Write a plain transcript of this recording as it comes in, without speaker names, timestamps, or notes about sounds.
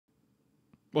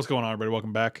What's going on, everybody?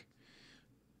 Welcome back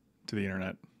to the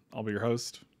internet. I'll be your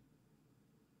host,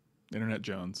 Internet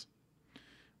Jones.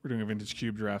 We're doing a vintage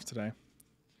cube draft today.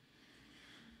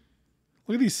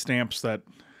 Look at these stamps that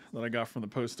I got from the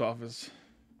post office.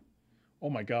 Oh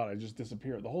my god, I just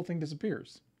disappeared. The whole thing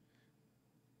disappears.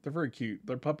 They're very cute.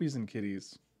 They're puppies and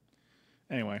kitties.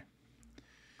 Anyway,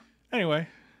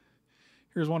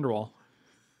 here's Wonderwall.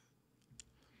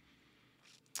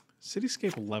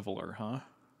 Cityscape Leveler, huh?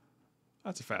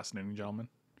 That's a fascinating gentleman.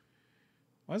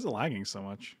 Why is it lagging so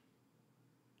much?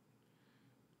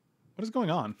 What is going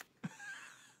on?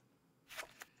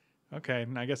 Okay,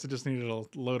 I guess it just needed to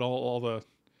load all the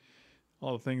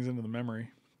things into the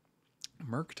memory.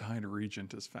 Murktide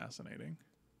Regent is fascinating.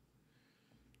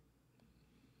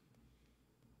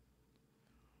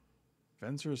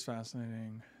 Venser is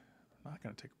fascinating. I'm not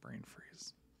going to take a brain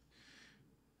freeze.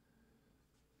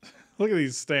 Look at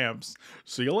these stamps.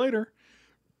 See you later.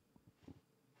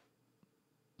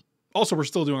 Also, we're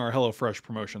still doing our HelloFresh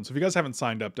promotion. So if you guys haven't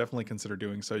signed up, definitely consider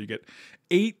doing so. You get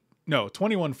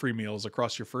 21 free meals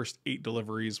across your first 8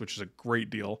 deliveries, which is a great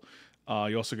deal.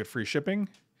 You also get free shipping.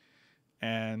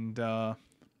 And I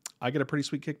get a pretty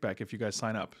sweet kickback if you guys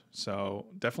sign up. So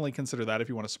definitely consider that if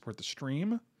you want to support the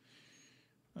stream.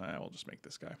 We'll just make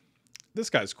this guy. This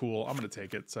guy's cool. I'm going to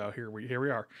take it. So here we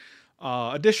are.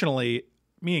 Additionally,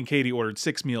 me and Katie ordered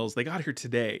 6 meals. They got here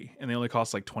today, and they only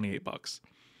cost like $28.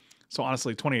 So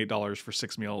honestly, $28 for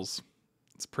 6 meals,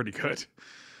 it's pretty good.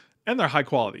 And they're high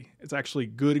quality. It's actually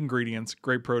good ingredients,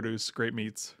 great produce, great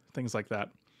meats, things like that.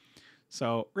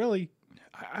 So really,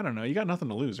 I don't know. You got nothing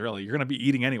to lose, really. You're going to be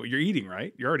eating anyway. You're eating,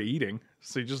 right? You're already eating.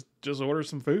 So you just order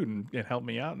some food and help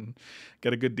me out and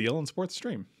get a good deal and support the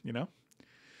stream, you know?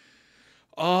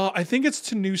 I think it's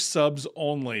to new subs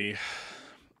only,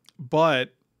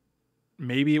 but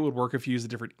maybe it would work if you use a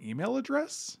different email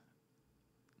address.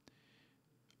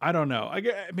 I don't know.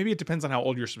 Maybe it depends on how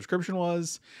old your subscription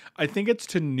was. I think it's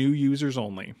to new users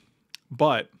only,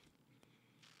 but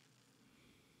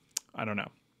I don't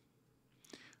know.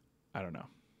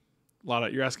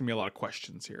 You're asking me a lot of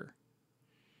questions here.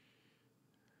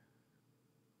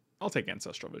 I'll take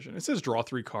Ancestral Vision. It says draw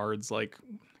 3 cards. Like,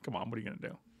 come on, what are you gonna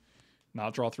do?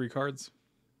 Not draw 3 cards?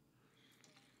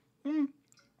 You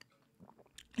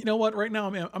know what? Right now,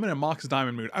 I'm in a Mox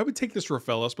Diamond mood. I would take this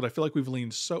Raphaelis, but I feel like we've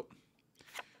leaned so...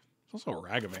 There's also a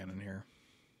Ragavan in here.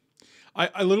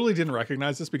 I literally didn't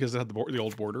recognize this because it had the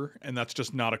old border, and that's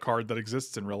just not a card that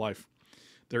exists in real life.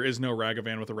 There is no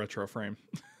Ragavan with a retro frame.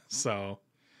 So,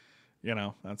 you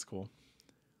know, that's cool.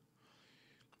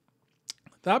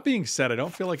 That being said, I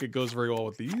don't feel like it goes very well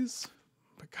with these.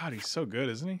 But God, he's so good,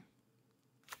 isn't he?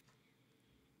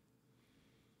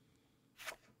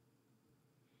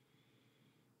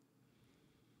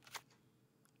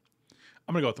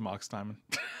 I'm going to go with the Mox Diamond.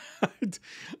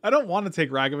 I don't want to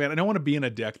take Ragavan. I don't want to be in a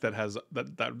deck that has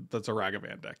that's a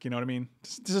Ragavan deck. You know what I mean?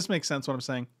 Does this make sense what I'm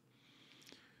saying?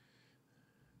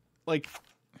 Like,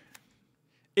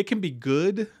 it can be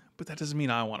good, but that doesn't mean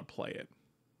I want to play it.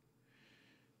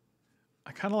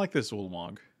 I kind of like this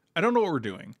Ulamog. I don't know what we're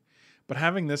doing, but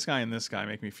having this guy and this guy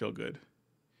make me feel good.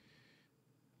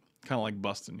 Kind of like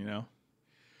busting, you know?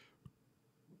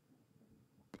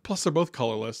 Plus, they're both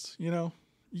colorless, you know?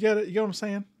 You get it? You get what I'm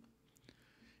saying?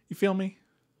 You feel me?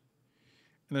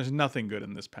 And there's nothing good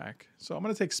in this pack. So I'm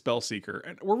going to take Spellseeker.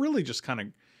 And we're really just kind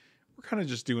of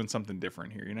just doing something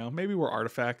different here, you know? Maybe we're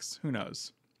artifacts. Who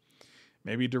knows?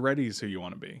 Maybe Duretti's who you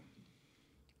want to be.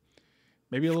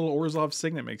 Maybe a little Orzhov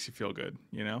Signet makes you feel good,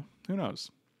 you know? Who knows?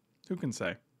 Who can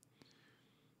say?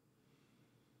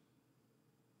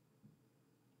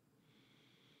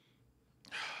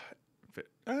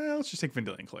 Let's just take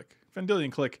Vendilion Click. Vendilion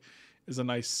Click is a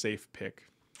nice, safe pick.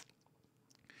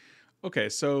 Okay,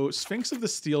 so Sphinx of the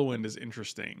Steelwind is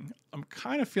interesting. I'm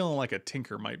kind of feeling like a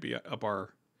Tinker might be up our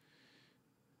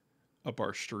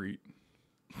street.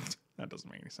 That doesn't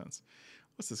make any sense.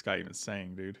 What's this guy even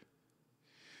saying, dude?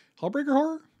 Hullbreaker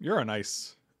Horror? You're a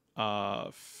nice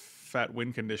fat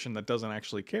win condition that doesn't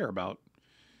actually care about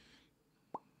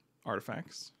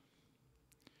artifacts.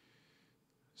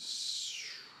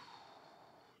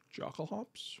 Jockle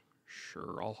Hops?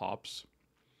 Sure, I'll Hops.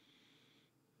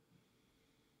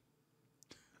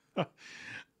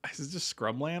 Is it just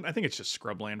Scrubland? I think it's just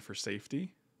Scrubland for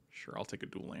safety. Sure, I'll take a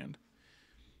dual land.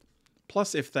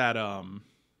 Plus, if that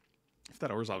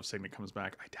Orzhov Signet comes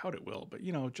back, I doubt it will, but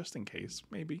you know, just in case,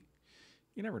 maybe.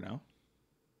 You never know.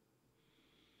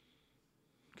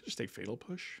 Could just take Fatal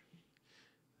Push.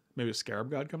 Maybe a Scarab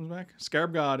God comes back.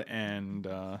 Scarab God and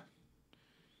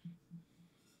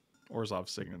Orzhov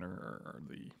Signet are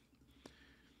the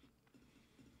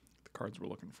cards we're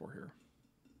looking for here.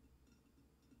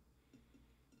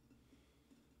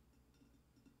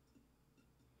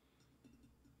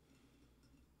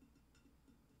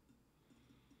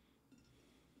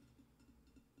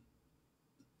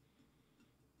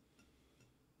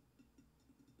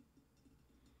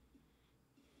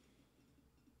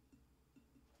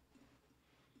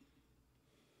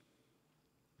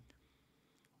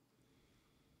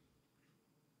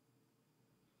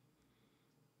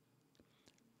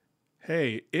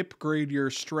 Hey, upgrade your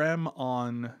strem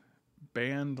on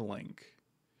band link.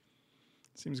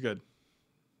 Seems good.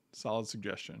 Solid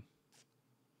suggestion.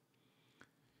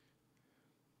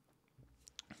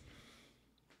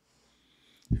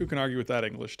 Who can argue with that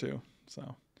English too? So,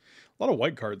 a lot of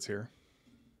white cards here.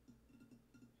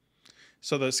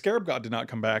 So the Scarab God did not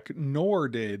come back, nor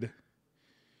did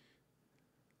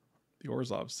the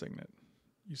Orzhov Signet.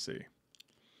 You see.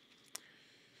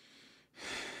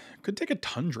 Could take a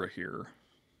Tundra here.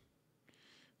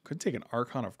 Could take an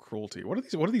Archon of Cruelty. What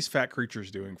are these fat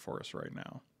creatures doing for us right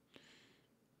now?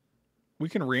 We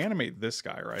can reanimate this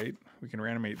guy, right? We can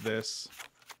reanimate this.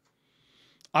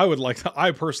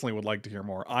 I personally would like to hear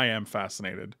more. I am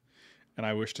fascinated, and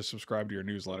I wish to subscribe to your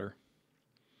newsletter.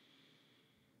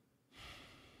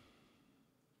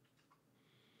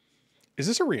 Is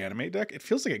this a reanimate deck? It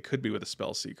feels like it could be with a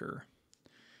Spellseeker.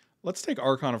 Let's take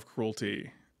Archon of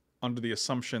Cruelty under the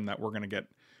assumption that we're going to get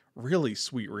really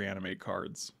sweet reanimate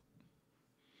cards.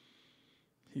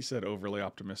 He said overly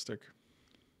optimistic.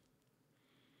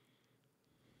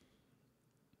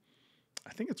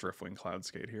 I think it's Riftwing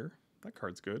Cloudskate here. That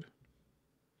card's good.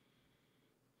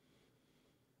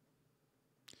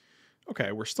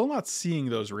 Okay, we're still not seeing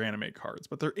those reanimate cards,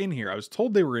 but they're in here. I was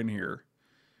told they were in here,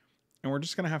 and we're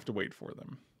just going to have to wait for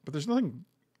them. But there's nothing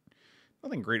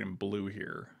great in blue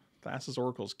here. Thassa's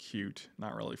Oracle's cute.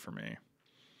 Not really for me.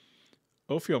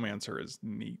 Ophiomancer is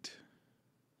neat.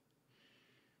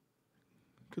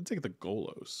 Could take the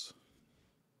Golos.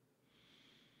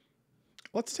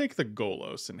 Let's take the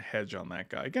Golos and hedge on that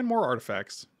guy. Again, more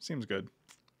artifacts. Seems good.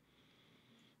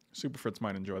 Super Fritz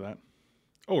might enjoy that.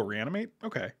 Oh, reanimate?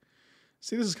 Okay.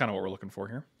 See, this is kind of what we're looking for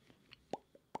here.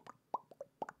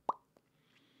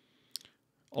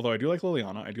 Although I do like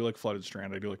Liliana, I do like Flooded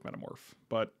Strand, I do like Metamorph.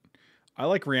 But I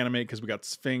like reanimate because we got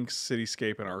Sphinx,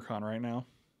 Cityscape, and Archon right now.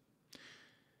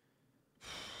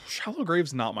 Shallow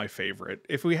Grave's not my favorite.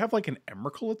 If we have like an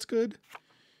Emrakul, it's good.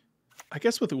 I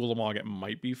guess with Ulamog it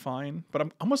might be fine, but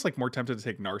I'm almost like more tempted to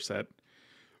take Narset.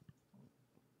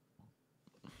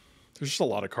 There's just a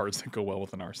lot of cards that go well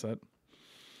with a Narset.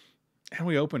 And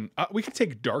we open... we could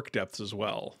take Dark Depths as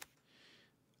well.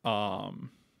 And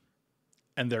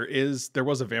there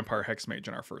was a Vampire Hexmage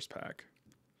in our first pack.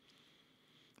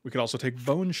 We could also take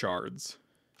Bone Shards.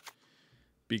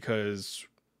 Because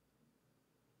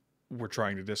we're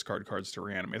trying to discard cards to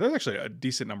reanimate. There's actually a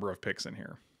decent number of picks in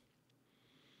here.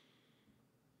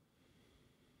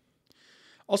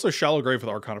 Also, Shallow Grave with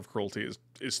Archon of Cruelty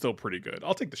is still pretty good.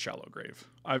 I'll take the Shallow Grave.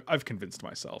 I've convinced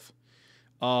myself.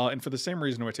 And for the same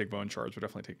reason I take Bone Shards, we're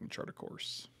definitely taking Chart a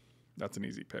Course. That's an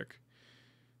easy pick.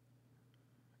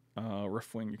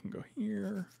 Riftwing, you can go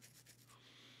here.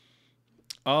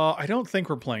 I don't think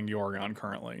we're playing Yorion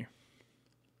currently.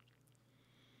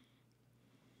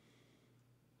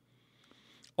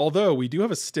 Although, we do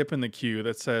have a stip in the queue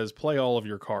that says, play all of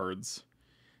your cards.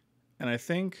 And I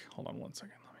think... Hold on one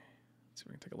second. Let me see if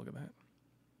we can take a look at that.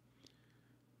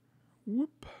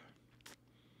 Whoop.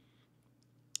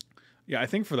 Yeah, I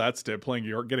think for that stip, getting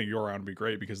Yorion would be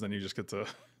great, because then you just get to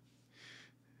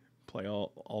play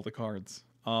all the cards.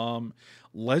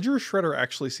 Ledger Shredder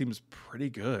actually seems pretty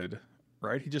good,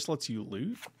 right? He just lets you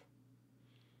loot.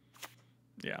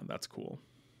 Yeah, that's cool.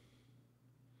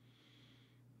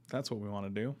 That's what we want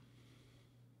to do.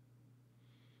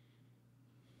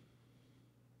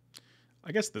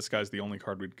 I guess this guy's the only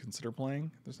card we'd consider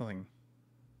playing. There's nothing...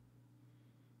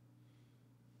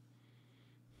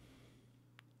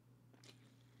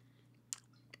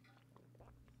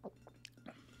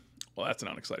 Well, that's an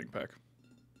unexciting pack.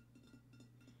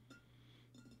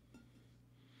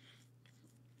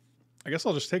 I guess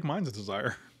I'll just take Mind's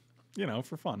Desire. You know,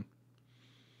 for fun.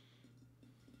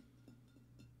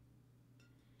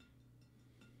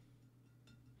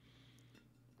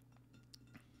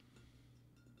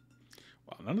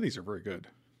 Wow, none of these are very good.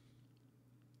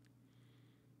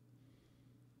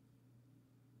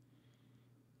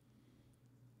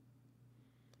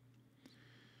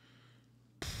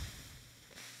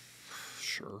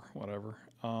 Sure, whatever.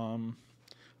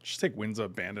 Just take Winds of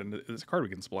Abandon. It's a card we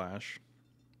can splash.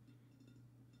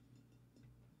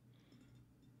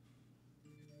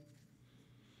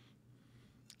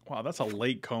 Wow, that's a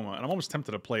late coma, and I'm almost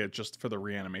tempted to play it just for the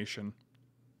reanimation.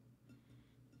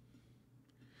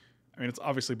 I mean, it's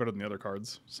obviously better than the other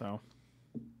cards, so...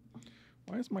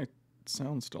 Why is my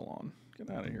sound still on? Get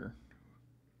out of here.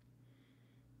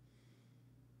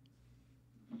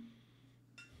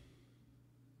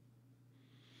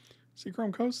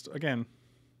 Seachrome Coast, again,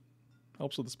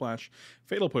 helps with the splash.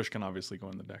 Fatal Push can obviously go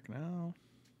in the deck now.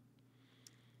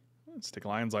 Let's take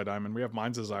Lion's Eye Diamond. We have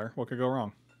Mind's Desire. What could go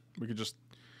wrong? We could just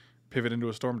pivot into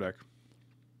a storm deck.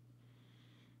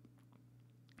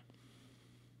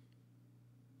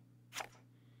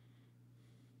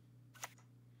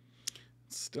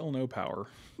 Still no power.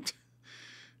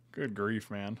 Good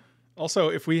grief, man. Also,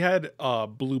 if we had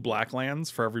blue-black lands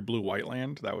for every blue-white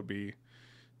land, that would be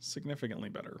significantly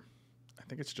better. I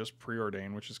think it's just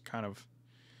Preordain, which is kind of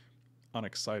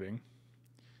unexciting.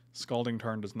 Scalding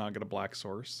Tarn does not get a black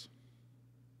source.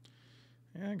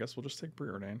 Yeah, I guess we'll just take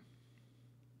Preordain.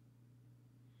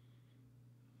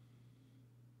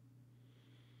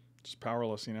 Just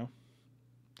powerless, you know?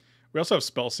 We also have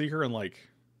Spellseeker and, like,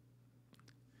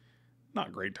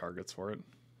 not great targets for it.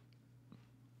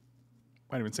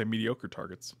 Might even say mediocre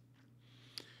targets.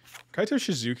 Kaito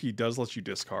Shizuki does let you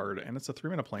discard, and it's a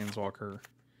 3-mana Planeswalker.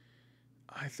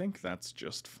 I think that's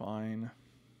just fine.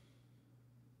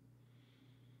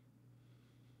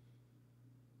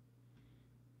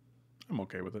 I'm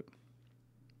okay with it.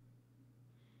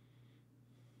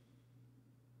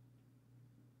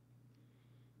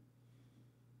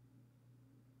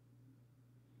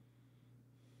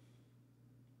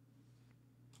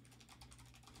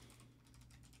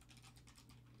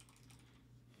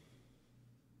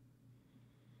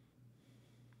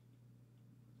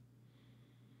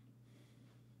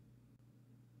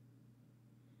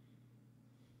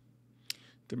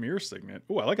 Demir Signet.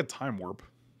 Oh, I like a Time Warp.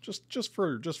 Just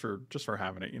for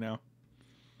having it, you know.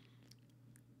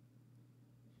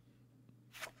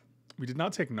 We did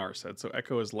not take Narset, so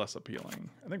Echo is less appealing.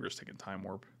 I think we're just taking Time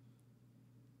Warp.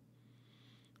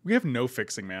 We have no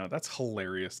fixing mana. That's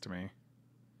hilarious to me.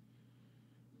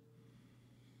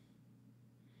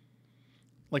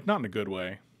 Like, not in a good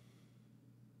way.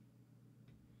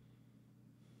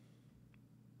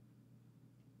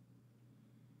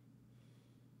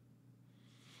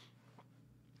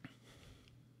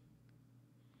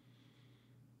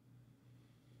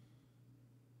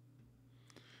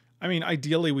 I mean,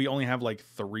 ideally, we only have like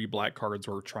 3 black cards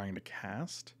we're trying to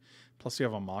cast. Plus, we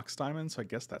have a Mox Diamond, so I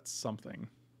guess that's something.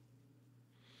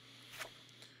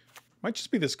 Might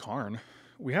just be this Karn.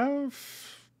 We have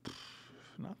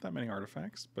not that many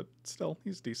artifacts, but still,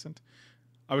 he's decent.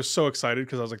 I was so excited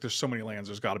because I was like, there's so many lands,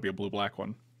 there's got to be a blue-black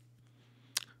one.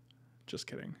 Just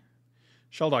kidding.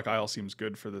 Sheldock Isle seems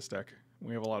good for this deck.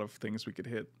 We have a lot of things we could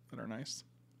hit that are nice.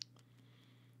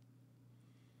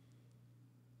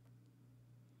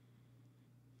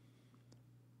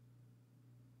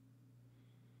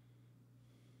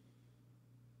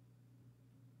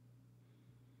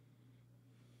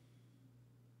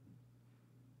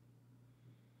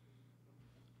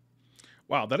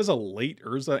 Wow, that is a late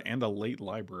Urza and a late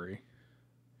Library.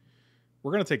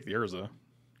 We're going to take the Urza.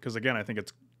 Because again, I think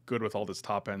it's good with all this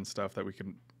top end stuff that we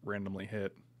can randomly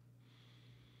hit.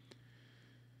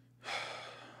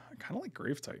 I kind of like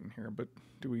Grave Titan here, but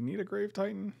do we need a Grave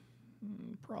Titan?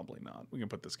 Probably not. We can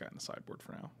put this guy in the sideboard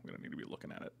for now. We don't need to be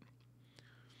looking at it.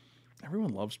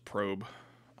 Everyone loves Probe.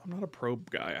 I'm not a Probe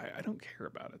guy. I don't care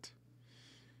about it.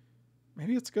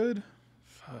 Maybe it's good.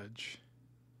 Fudge.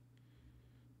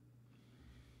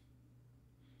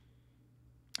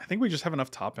 I think we just have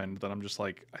enough top end that I'm just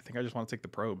like, I think I just want to take the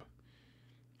Probe.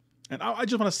 And I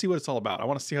just want to see what it's all about. I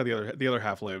want to see how the other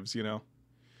half lives, you know?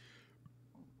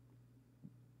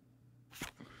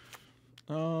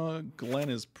 Glen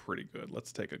is pretty good.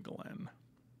 Let's take a Glen.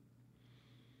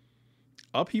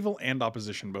 Upheaval and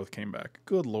Opposition both came back.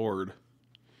 Good lord.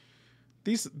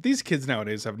 These kids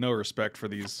nowadays have no respect for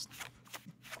these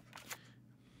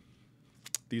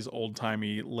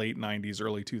old-timey late 90s,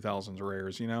 early 2000s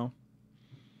rares, you know?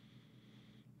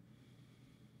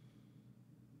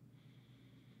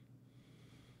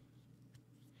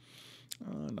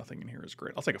 Nothing in here is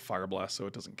great. I'll take a Fire Blast so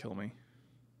it doesn't kill me.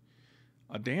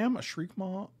 A Dam, a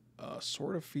Shriekmaw, a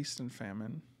Sword of Feast and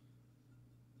Famine.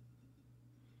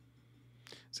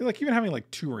 See, like, even having,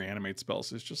 like, 2 Reanimate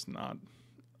spells is just not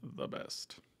the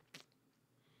best.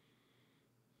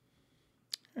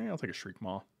 I'll take a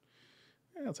Shriekmaw.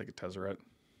 I'll take a Tezzeret.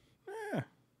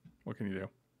 What can you do?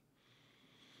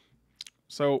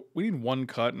 So, we need 1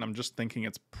 cut, and I'm just thinking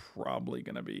it's probably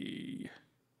going to be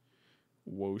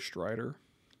Woe Strider.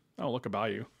 Oh, look, a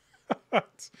Bayou. That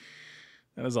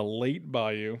is a late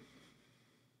Bayou.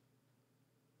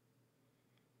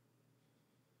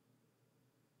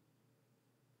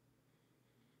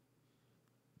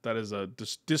 That is a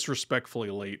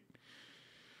disrespectfully late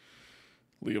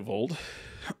Leovold.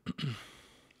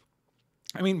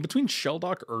 I mean, between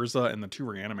Sheldock, Urza, and the 2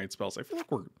 Reanimate spells, I feel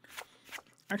like we're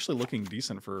actually looking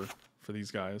decent for these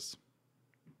guys.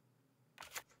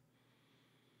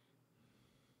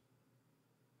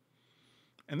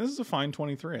 And this is a fine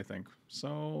 23, I think.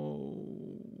 So,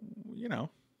 you know,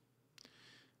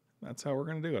 That's how we're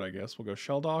going to do it, I guess. We'll go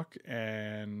Shelldock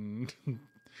and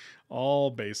all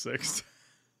basics.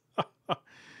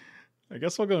 I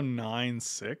guess we'll go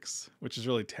 9-6, which is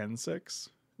really 10-6.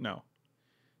 No,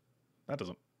 that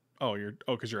doesn't. Oh,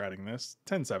 because you're adding this.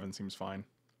 10-7 seems fine.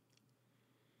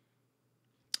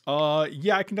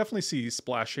 Yeah, I can definitely see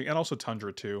splashing, and also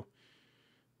Tundra too.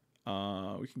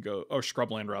 We can go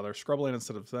Scrubland rather. Scrubland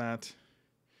instead of that.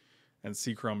 And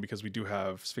Seachrome because we do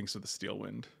have Sphinx of the Steel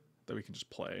Wind that we can just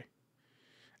play.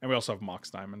 And we also have Mox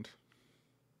Diamond.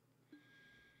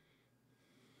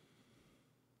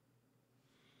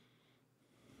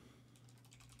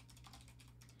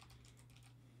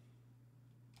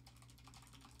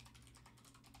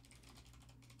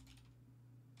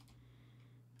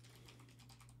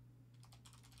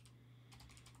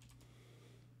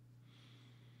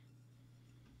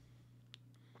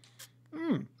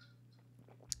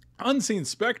 Unseen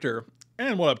Spectre.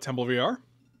 And what up, Temple VR?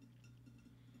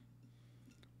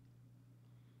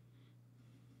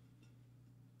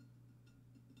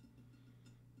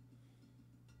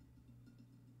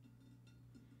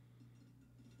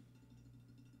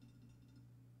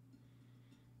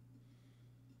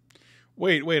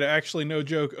 Wait, actually, no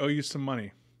joke, owe you some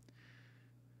money.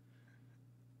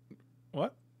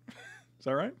 What? Is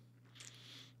that right?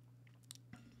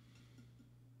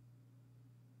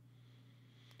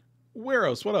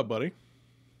 Weros, what up, buddy?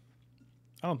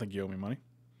 I don't think you owe me money.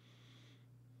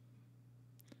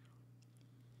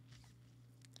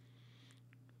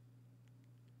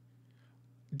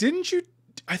 Didn't you?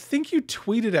 I think you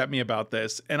tweeted at me about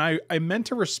this, and I meant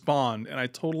to respond, and I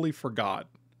totally forgot.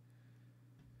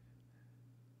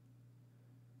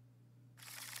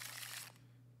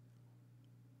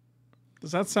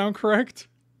 Does that sound correct?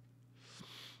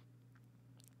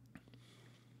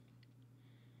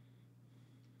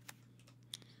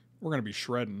 We're going to be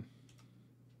shredding.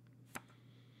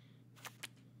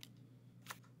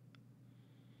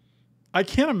 I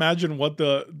can't imagine what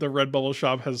the Redbubble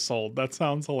shop has sold. That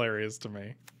sounds hilarious to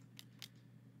me.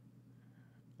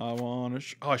 I want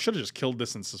to. I should have just killed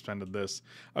this and suspended this.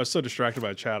 I was so distracted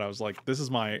by chat. I was like, "This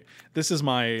is my.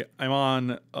 I'm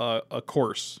on a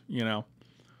course, you know."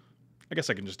 I guess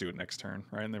I can just do it next turn,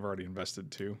 right? And they've already invested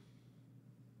too.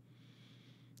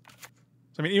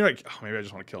 So, I mean, you're like, oh, maybe I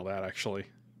just want to kill that. Actually,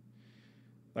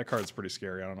 that card's pretty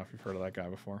scary. I don't know if you've heard of that guy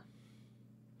before.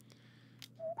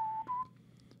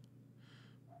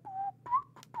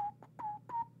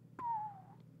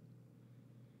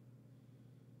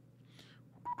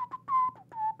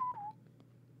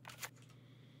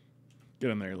 Get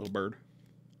in there, little bird.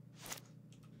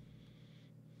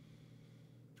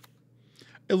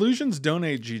 Illusions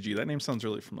Donate GG. That name sounds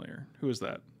really familiar. Who is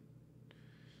that?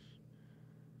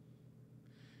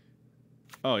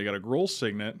 Oh, you got a Gruul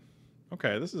Signet.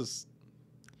 Okay, this is...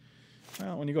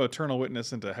 Well, when you go Eternal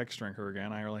Witness into Hex Drinker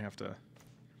again, I really have to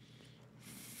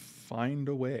find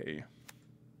a way.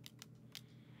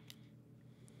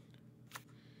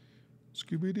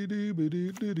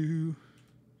 Scooby-doo-doo-doo-doo-doo.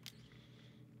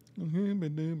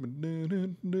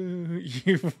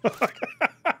 You fuck.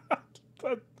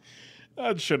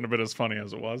 That shouldn't have been as funny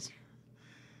as it was.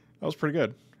 That was pretty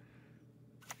good.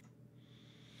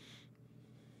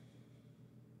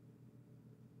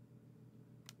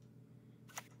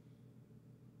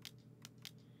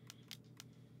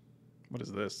 What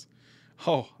is this?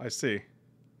 Oh, I see.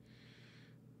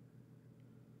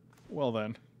 Well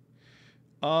then.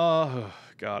 God,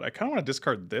 I kind of want to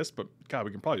discard this, but God,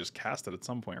 we can probably just cast it at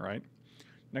some point, right?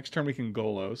 Next turn we can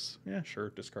Golos. Yeah,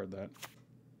 sure, discard that.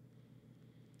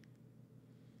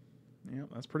 Yeah,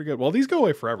 that's pretty good. Well, these go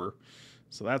away forever,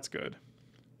 so that's good,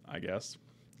 I guess.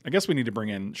 I guess we need to bring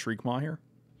in Shriekmaw here.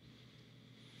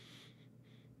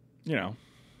 You know,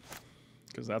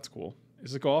 because that's cool.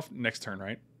 Does it go off next turn,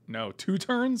 right? No, 2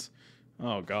 turns?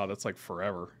 Oh, God, that's like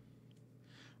forever.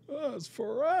 That's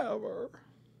forever.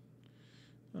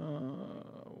 1,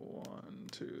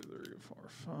 2, 3, 4,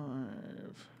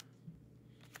 5.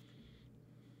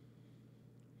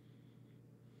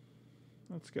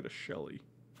 Let's get a Shelly.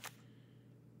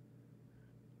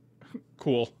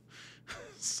 Cool.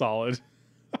 Solid.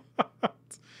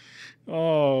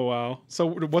 Oh, wow. So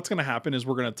what's going to happen is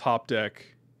we're going to top deck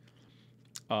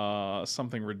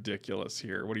something ridiculous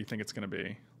here. What do you think it's going to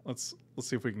be? Let's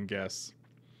see if we can guess.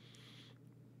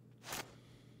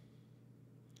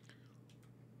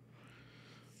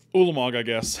 Ulamog, I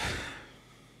guess.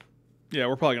 Yeah,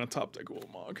 we're probably going to top deck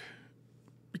Ulamog.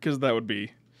 Because that would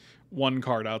be 1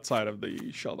 card outside of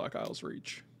the Shelldock Isles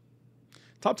reach.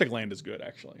 Top deck land is good,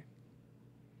 actually.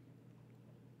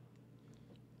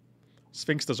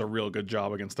 Sphinx does a real good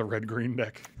job against the red-green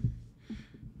deck.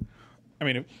 I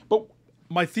mean, but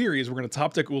My theory is we're going to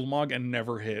top deck Ulamog and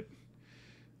never hit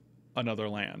another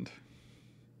land.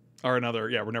 Or another,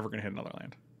 yeah, we're never going to hit another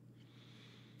land.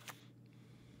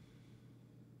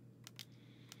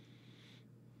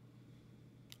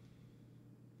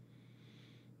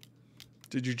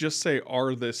 Did you just say,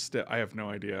 are this... I have no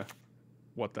idea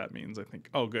what that means, I think.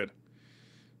 Oh, good.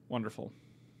 Wonderful.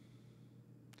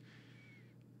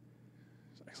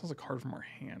 Exiles a card from our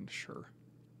hand, sure.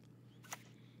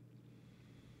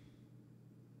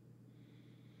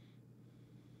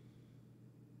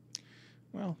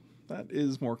 Well, that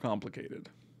is more complicated.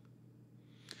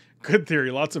 Good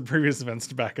theory. Lots of previous events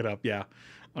to back it up. Yeah,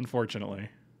 unfortunately.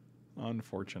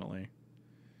 Unfortunately.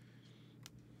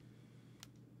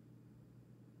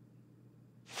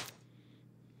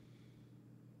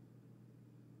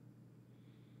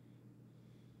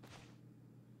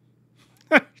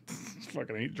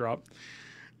 Fucking 8 drop.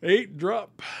 8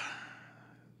 drop.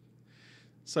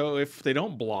 So if they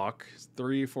don't block,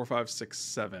 3, 4, 5, 6,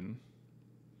 7.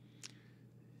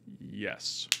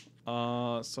 Yes.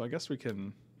 So I guess we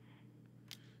can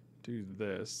do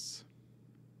this.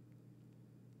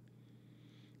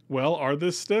 Well, are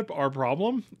this step our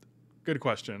problem? Good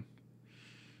question.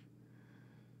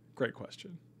 Great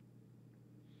question.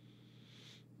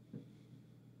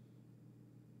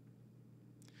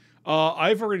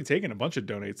 I've already taken a bunch of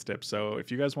donate steps, so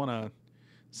if you guys want to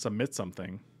submit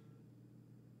something.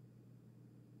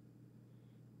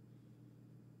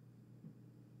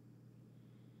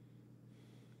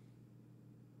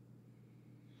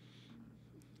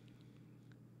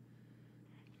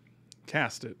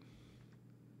 Cast it.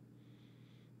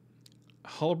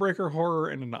 Hullbreaker Horror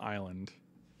and an island.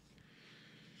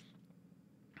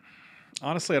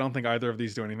 Honestly, I don't think either of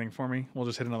these do anything for me. We'll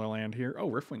just hit another land here.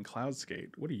 Oh, Riftwing Cloudskate.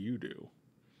 What do you do?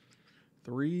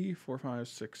 3, 4, 5,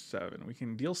 6, 7. We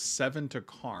can deal 7 to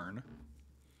Karn.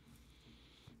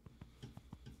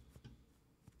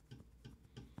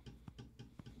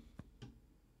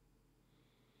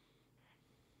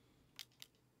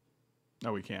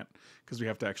 No, we can't, because we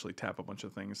have to actually tap a bunch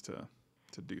of things to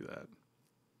do that.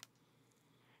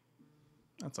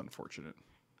 That's unfortunate.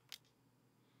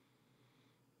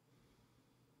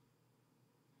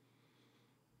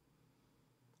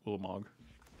 Ulamog.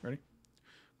 Ready?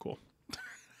 Cool.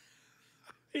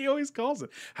 He always calls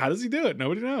it. How does he do it?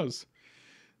 Nobody knows.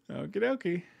 Okie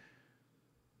dokie.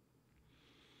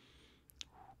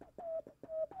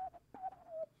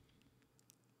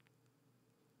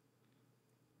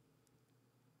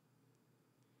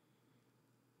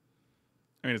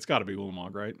 I mean, it's got to be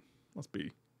Ulamog, right? Let's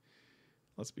be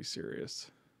serious.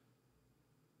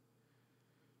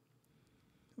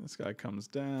 This guy comes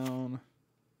down.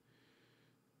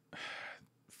 I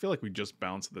feel like we just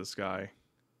bounced this guy.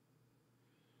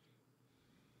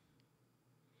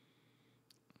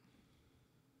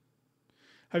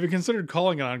 Have you considered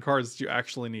calling it on cards that you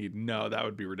actually need? No, that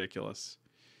would be ridiculous.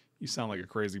 You sound like a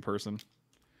crazy person.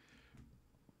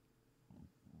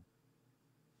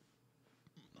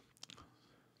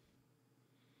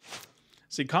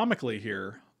 See, comically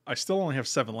here, I still only have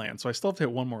 7 lands, so I still have to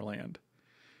hit 1 more land.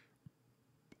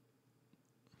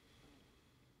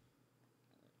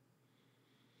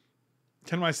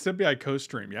 Can my Stibbi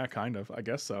co-stream? Yeah, kind of. I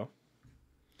guess so.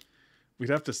 We'd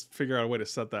have to figure out a way to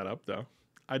set that up, though.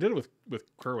 I did it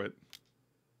with Kerwit.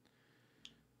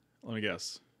 Let me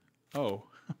guess. Oh,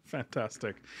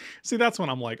 fantastic. See, that's when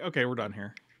I'm like, okay, we're done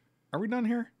here. Are we done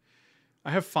here?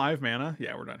 I have 5 mana.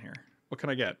 Yeah, we're done here. What can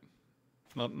I get?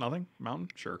 Nothing? Mountain?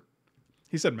 Sure.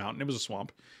 He said mountain. It was a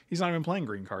swamp. He's not even playing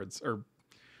green cards. Or,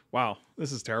 wow,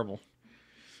 this is terrible.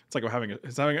 It's like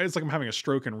I'm having a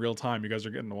stroke in real time. You guys are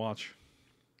getting to watch.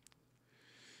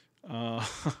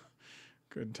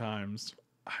 Good times.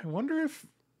 I wonder if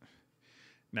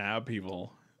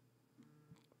people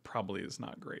probably is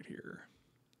not great here.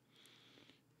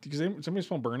 Does somebody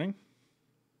smell burning?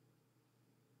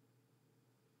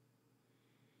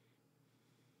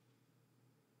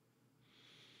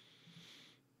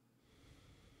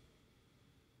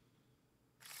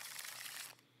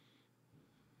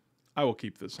 I will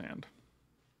keep this hand.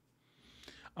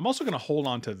 I'm also going to hold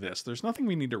on to this. There's nothing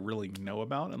we need to really know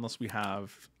about unless we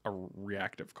have a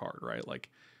reactive card, right? Like,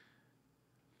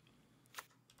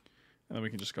 and then we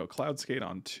can just go Cloudskate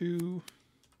on 2.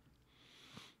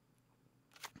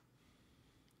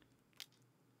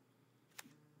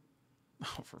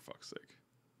 Oh, for fuck's sake.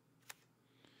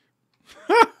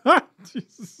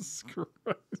 Jesus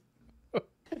Christ.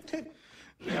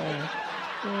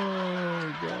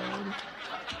 Oh, God.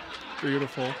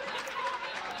 Beautiful.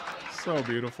 So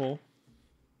beautiful.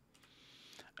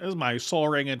 is my Soul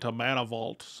Ring into Mana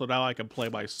Vault, so now I can play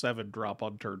my 7-drop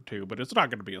on turn 2, but it's not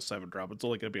going to be a 7-drop, it's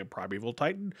only going to be a Primeval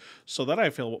Titan, so then I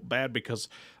feel bad because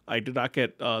I did not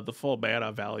get the full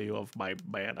mana value of my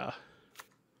mana.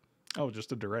 Oh,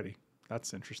 just a Duretti.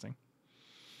 That's interesting.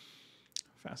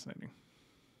 Fascinating.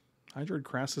 Hydroid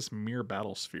Crassus Mere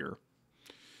Battle Sphere.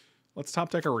 Let's top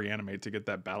deck a Reanimate to get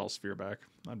that Battle Sphere back.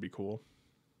 That'd be cool.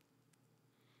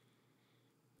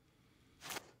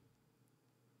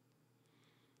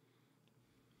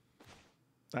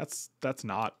 That's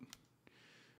not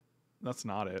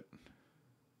it.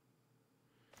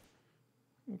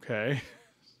 Okay.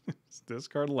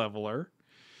 Discard Leveler.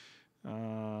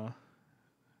 Let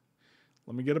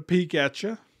me get a peek at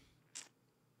you.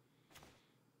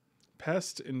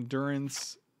 Pest,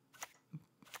 Endurance.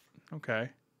 Okay.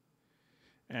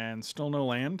 And still no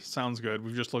land. Sounds good.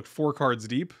 We've just looked 4 cards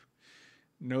deep.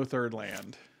 No third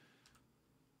land.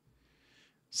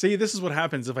 See, this is what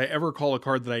happens if I ever call a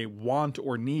card that I want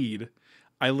or need.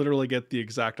 I literally get the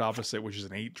exact opposite, which is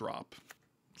an 8-drop.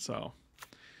 So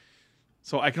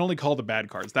I can only call the bad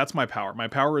cards. That's my power. My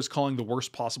power is calling the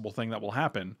worst possible thing that will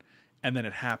happen, and then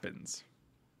it happens.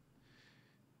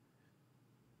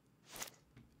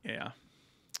 Yeah.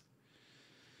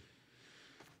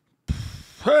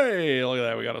 Hey, look at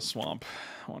that. We got a swamp.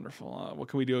 Wonderful. What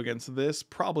can we do against this?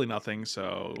 Probably nothing,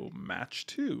 so match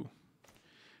 2.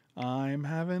 I'm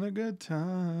having a good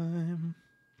time.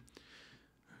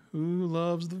 Who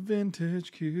loves the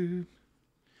vintage cube?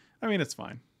 I mean, it's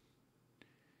fine.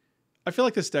 I feel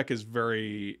like this deck is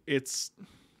very... It's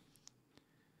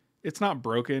not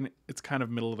broken. It's kind of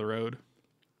middle of the road.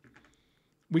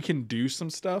 We can do some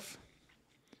stuff,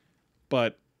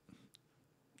 but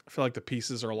I feel like the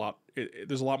pieces are a lot...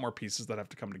 there's a lot more pieces that have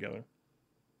to come together.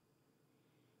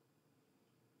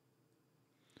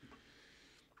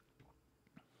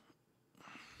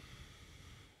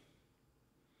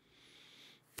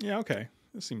 Yeah, okay.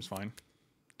 This seems fine.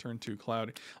 Turn 2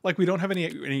 cloudy. Like, we don't have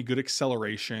any good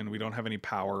acceleration. We don't have any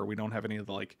power. We don't have any of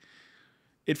the, like...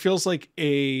 It feels like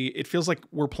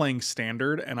we're playing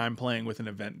standard and I'm playing with an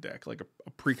event deck, like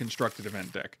a pre-constructed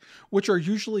event deck, which are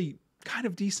usually kind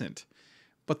of decent,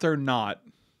 but they're not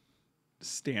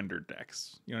standard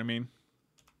decks. You know what I mean?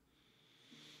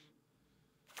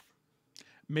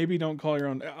 Maybe don't call your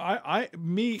own...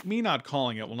 Me not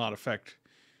calling it will not affect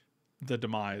the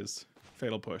demise.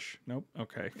 Fatal Push. Nope.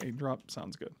 Okay. 8-drop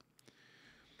sounds good.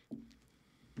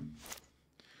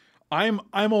 I'm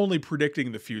only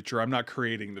predicting the future. I'm not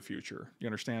creating the future. You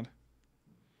understand?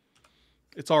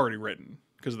 It's already written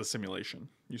because of the simulation.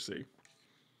 You see.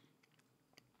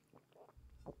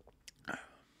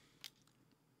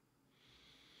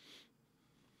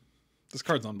 This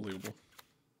card's unbelievable.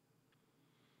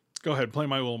 Go ahead, play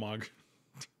my Ulamog.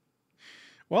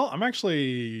 Well, I'm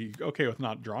actually okay with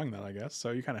not drawing that, I guess.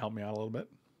 So you kind of helped me out a little bit.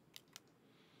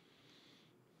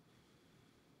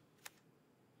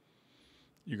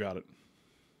 You got it.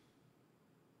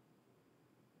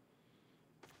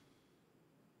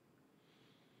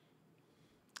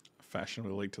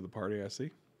 Fashionably late to the party, I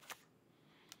see.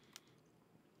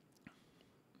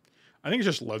 I think it's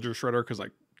just Ledger Shredder because I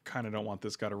kind of don't want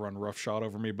this guy to run Rough Shot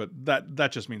over me, but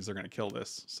that just means they're going to kill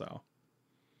this, so...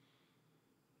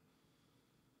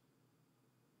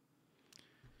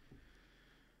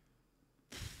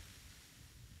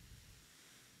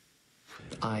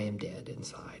 I am dead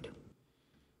inside.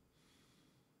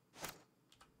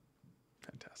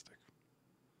 Fantastic.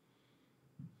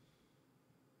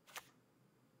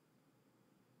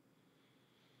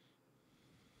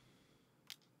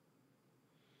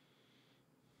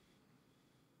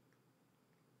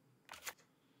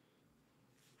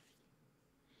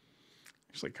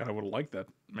 Actually, kind of would have liked that,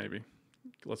 maybe.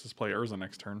 Let's just play Urza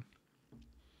next turn.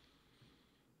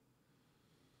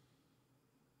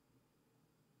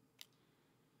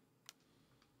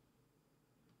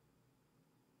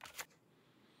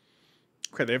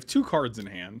 Okay, they have 2 cards in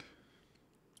hand.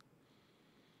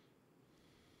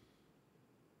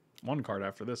 1 card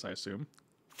after this, I assume.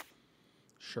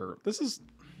 Sure. This is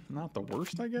not the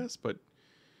worst, I guess, but...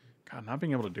 God, not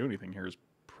being able to do anything here is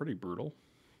pretty brutal.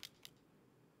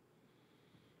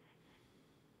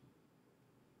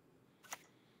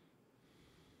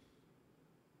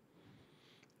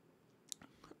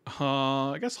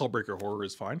 I guess Hullbreaker Horror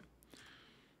is fine.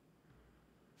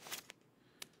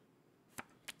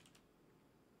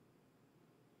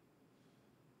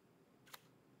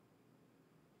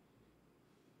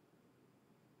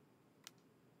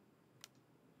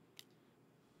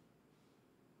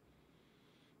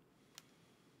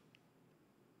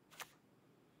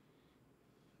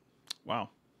 Wow.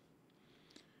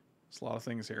 There's a lot of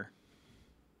things here.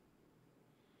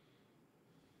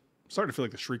 starting to feel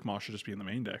like the Shriek Maw should just be in the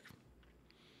main deck.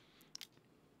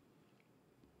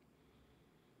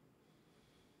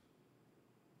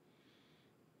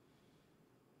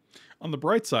 On the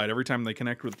bright side, every time they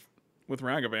connect with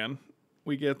Ragavan,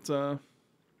 we get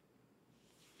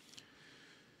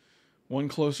one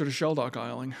closer to Shelldock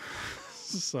Isling.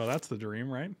 So that's the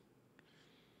dream, right?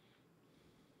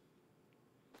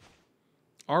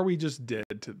 Are we just dead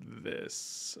to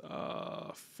this?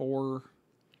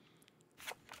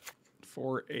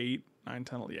 4, 8, 9,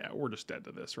 10. Yeah, we're just dead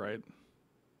to this, right?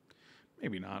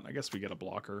 Maybe not. I guess we get a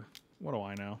blocker. What do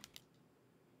I know?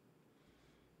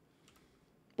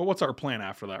 But what's our plan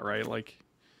after that, right? Like,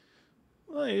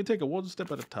 well, you take it one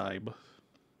step at a time.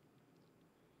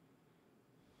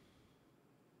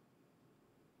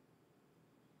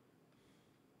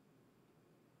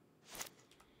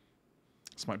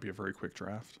 This might be a very quick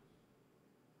draft.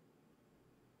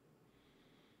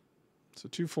 So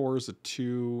 2 4s, a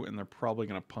 2, and they're probably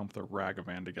going to pump the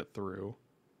Ragavan to get through.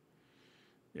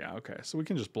 Yeah, okay. So we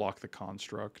can just block the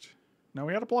construct. Now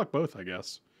we had to block both, I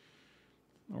guess.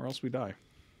 Or else we die.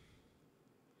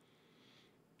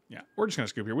 Yeah, we're just going to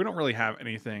scoop here. We don't really have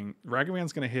anything.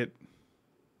 Ragavan's going to hit...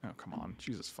 Oh, come on.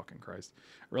 Jesus fucking Christ.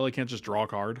 I really can't just draw a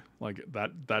card. Like,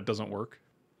 that doesn't work.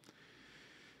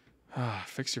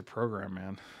 Fix your program,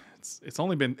 man. It's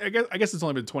only been... I guess it's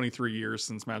only been 23 years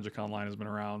since Magic Online has been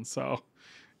around, so,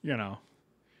 you know,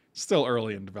 still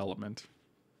early in development.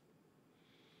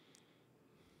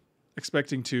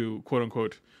 Expecting to,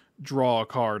 quote-unquote, draw a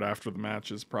card after the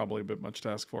match is probably a bit much to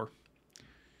ask for.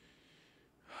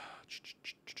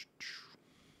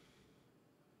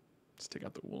 Let's take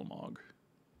out the Ulamog.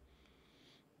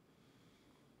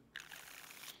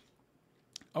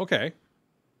 Okay.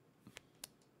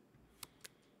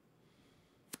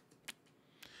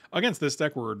 Against this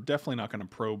deck, we're definitely not going to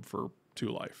probe for 2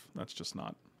 life. That's just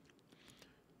not...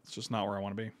 It's just not where I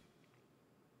want to be.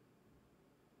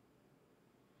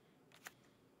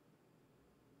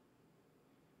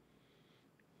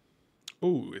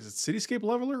 Ooh, is it Cityscape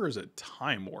Leveler or is it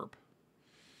Time Warp?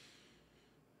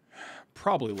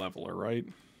 Probably Leveler, right?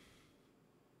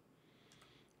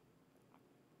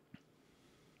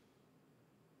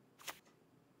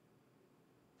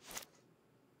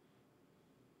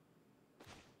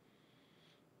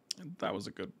 And that was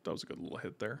a good little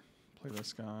hit there. Play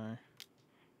this guy.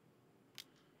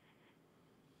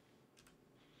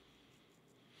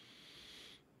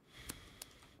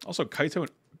 Also, Kaito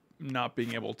not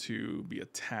being able to be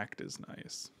attacked is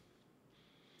nice.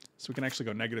 So we can actually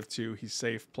go -2. He's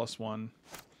safe. +1.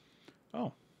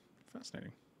 Oh,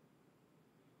 fascinating.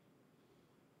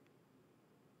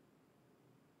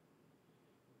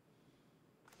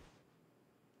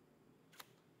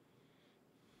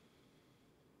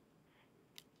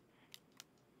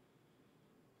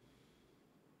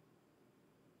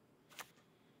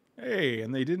 Hey,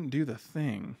 and they didn't do the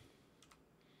thing.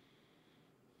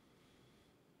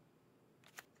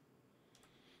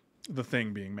 The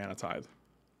thing being Mana Tithe.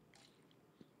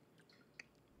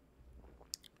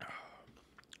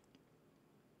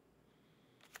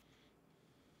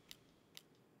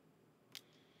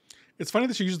 It's funny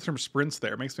that you use the term sprints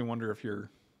there. It makes me wonder if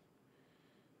you're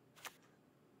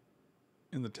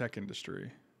in the tech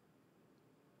industry.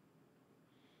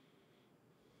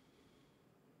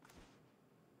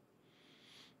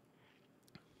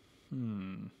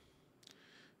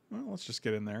 Well, let's just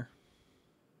get in there.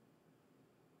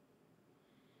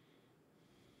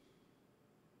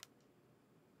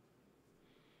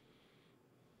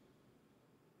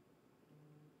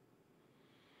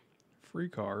 Free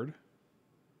card.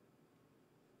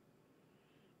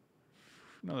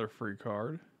 Another free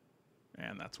card.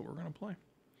 And that's what we're going to play.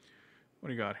 What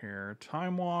do you got here?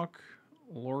 Time Walk,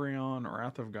 Lorion,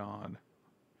 Wrath of God.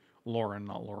 Lauren,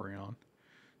 not Lorion.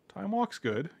 Time Walk's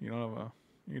good. You don't have a...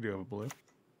 You do have a blue.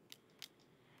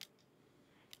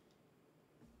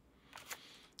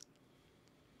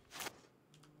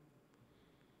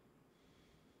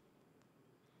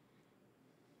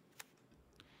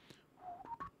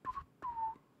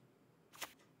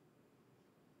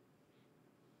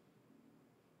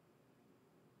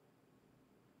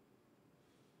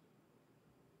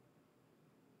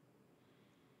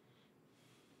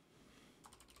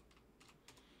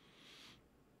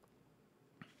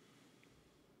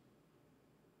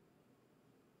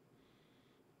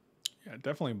 Yeah,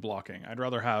 definitely blocking. I'd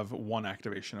rather have one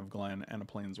activation of Glenn and a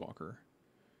Planeswalker.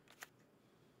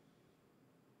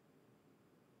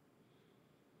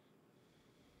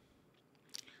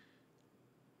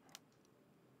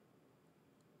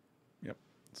 Yep,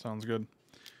 sounds good.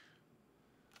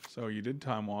 So you did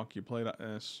Time Walk, you played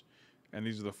this, and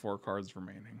these are the 4 cards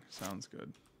remaining. Sounds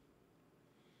good.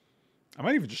 I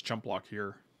might even just jump block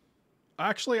here.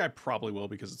 Actually, I probably will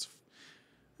because it's...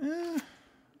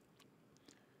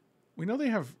 We know they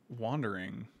have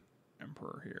Wandering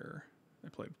Emperor here. They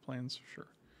played plans, sure.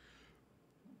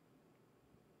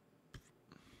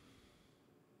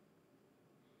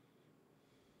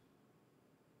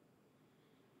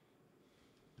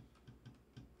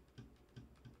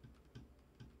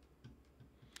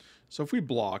 So if we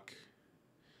block,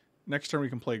 next turn we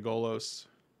can play Golos.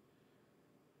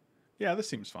 Yeah, this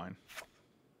seems fine.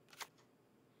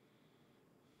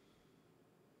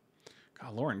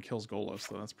 God, Lauren kills Golos,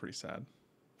 though. That's pretty sad.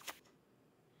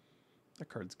 That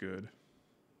card's good.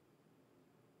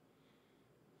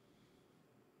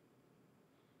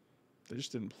 They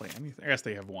just didn't play anything. I guess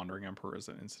they have Wandering Emperor as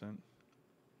an instant.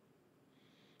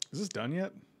 Is this done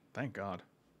yet? Thank God.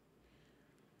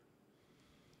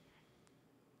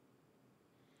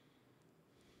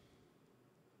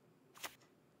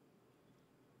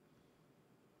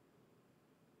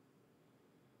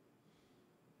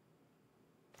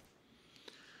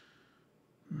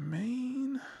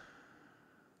 Main.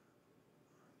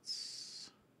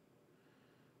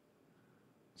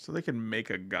 So they can make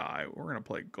a guy. We're going to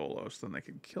play Golos, then they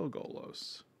can kill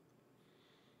Golos.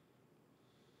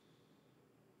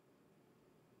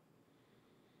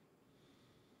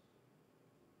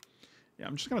 Yeah,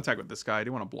 I'm just going to attack with this guy. I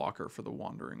do want a blocker for the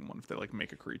Wandering one if they like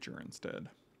make a creature instead.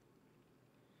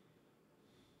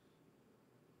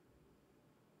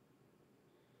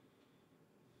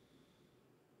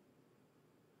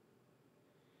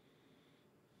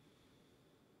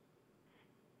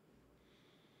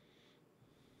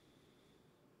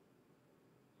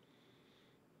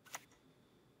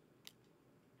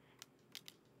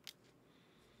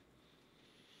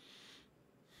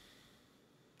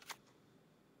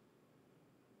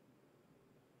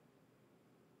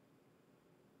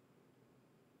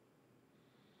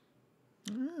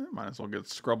 Might as well get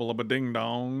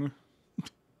Scrubble-a-ba-ding-dong.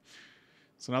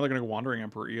 So now they're going to go Wandering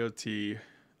Emperor EOT.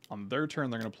 On their turn,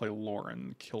 they're going to play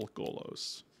Lauren, kill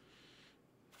Golos.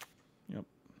 Yep.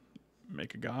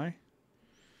 Make a guy.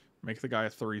 Make the guy a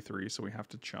 3/3, so we have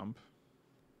to chump.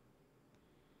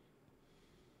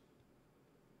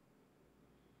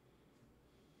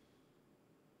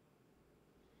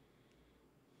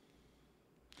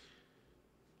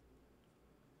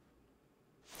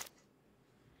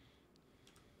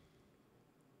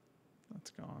 That's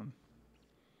gone.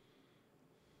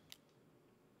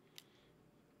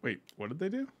 Wait, what did they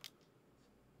do?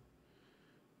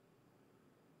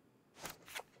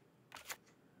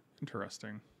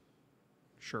 Interesting.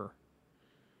 Sure.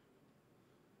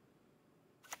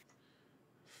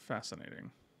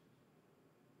 Fascinating.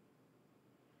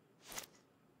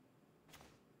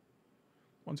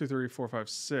 One, two, three, four, five,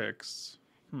 six.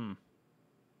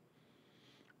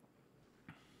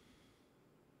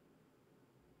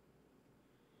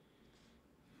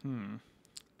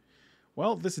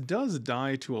 Well, this does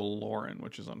die to a Lauren,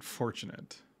 which is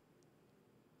unfortunate.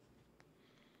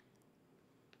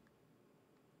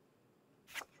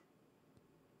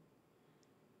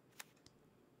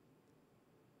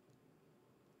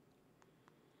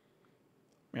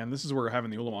 Man, this is where having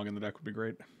the Ulamog in the deck would be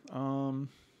great.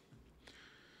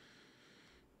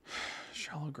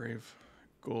 Shallow Grave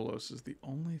Golos is the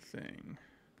only thing.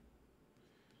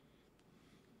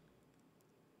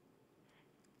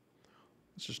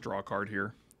 Let's just draw a card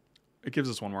here. It gives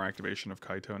us one more activation of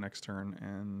Kaito next turn,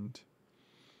 and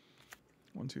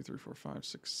 1, 2, 3, 4, 5,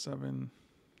 6, 7.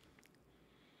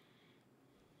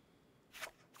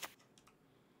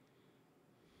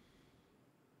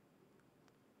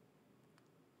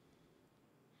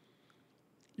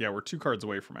 Yeah, we're 2 cards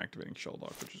away from activating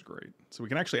Sheldock, which is great. So we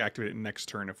can actually activate it next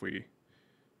turn if we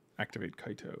activate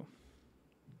Kaito.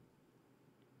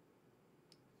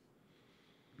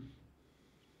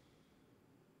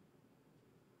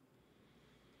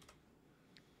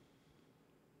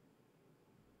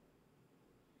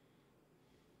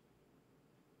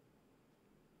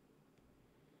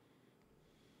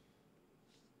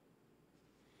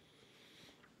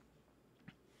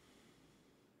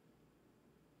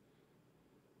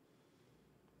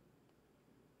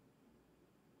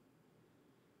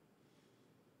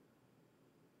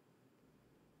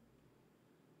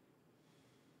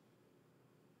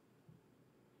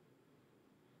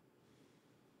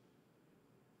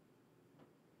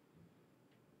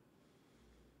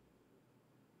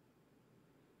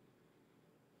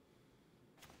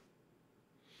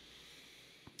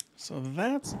 So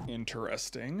that's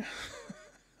interesting.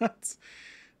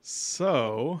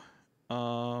 So,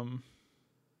 let's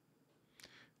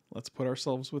put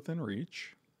ourselves within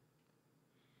reach.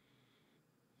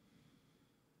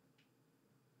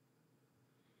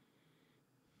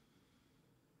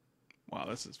 Wow,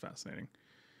 this is fascinating.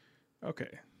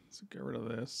 Okay, so get rid of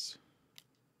this.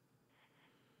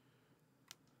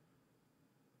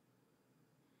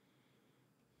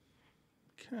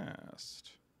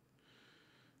 Cast.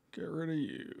 Get rid of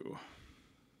you.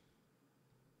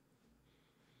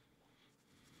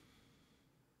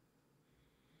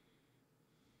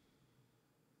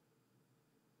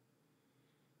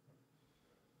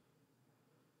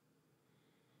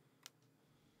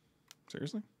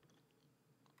 Seriously?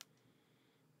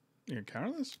 You can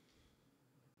counter this?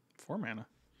 4 mana.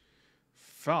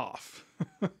 Off.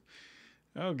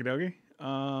 Okie dokie.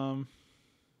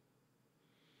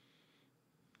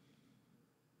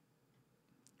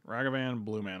 Ragavan,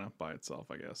 blue mana by itself,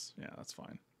 I guess. Yeah, that's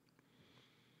fine.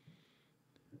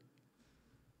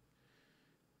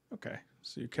 Okay,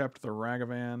 so you kept the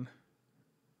Ragavan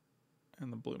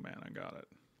and the blue mana. Got it.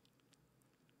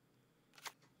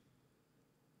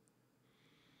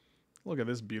 Look at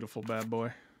this beautiful bad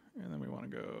boy. And then we want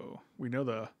to go... We know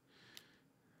the...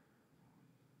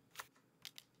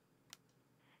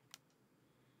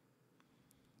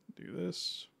 Do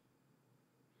this.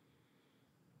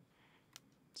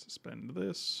 Suspend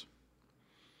this.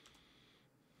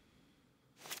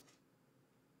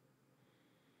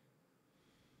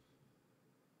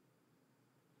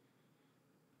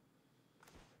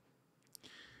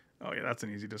 Oh yeah, that's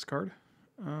an easy discard.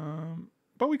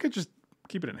 But we could just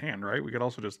keep it in hand, right? We could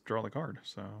also just draw the card,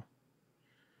 so...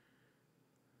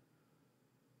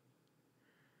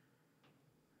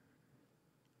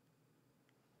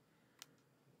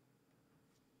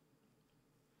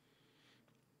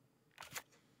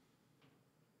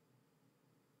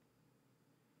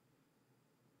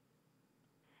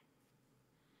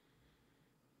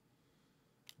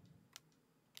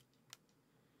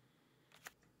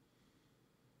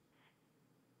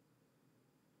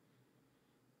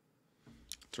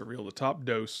 To reveal the top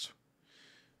dose.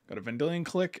 Got a Vendilion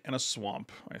Click and a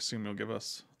Swamp. I assume you'll give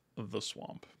us the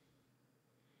Swamp.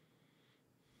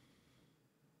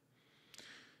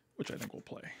 Which I think we'll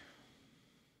play.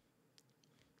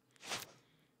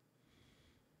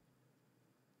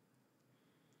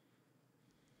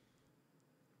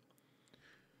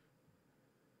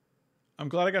 I'm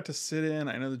glad I got to sit in.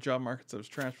 I know the job markets, I was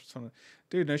trash.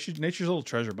 Dude, nature's a little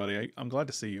treasure, buddy. I'm glad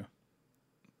to see you.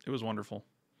 It was wonderful.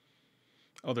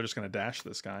 Oh, they're just going to dash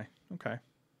this guy. Okay.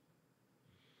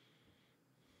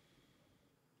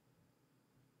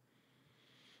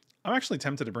 I'm actually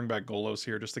tempted to bring back Golos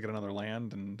here just to get another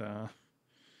land and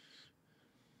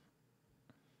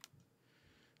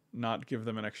not give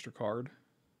them an extra card.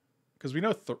 Because we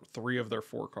know 3 of their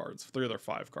 4 cards. 3 of their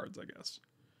 5 cards, I guess.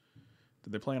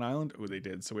 Did they play an island? Oh, they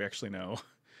did. So we actually know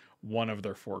 1 of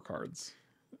their 4 cards.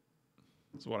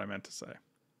 Is what I meant to say.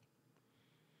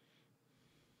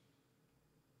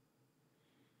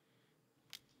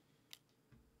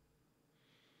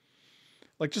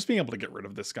 Like, just being able to get rid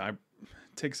of this guy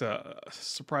takes a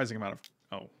surprising amount of...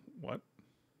 Oh, what?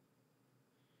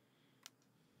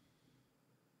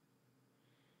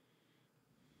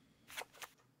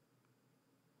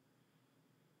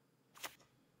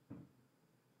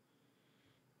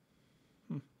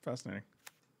 Fascinating.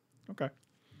 Okay.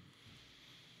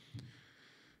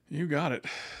 You got it.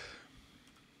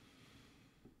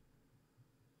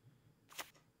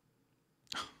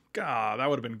 God, that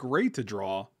would have been great to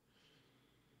draw.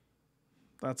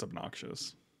 That's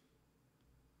obnoxious.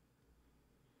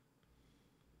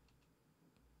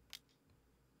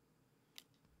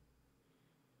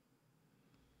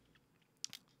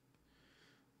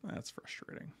 That's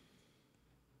frustrating.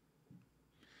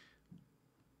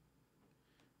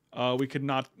 We could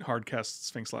not hard cast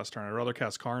Sphinx last turn. I'd rather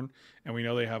cast Karn, and we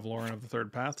know they have Lauren of the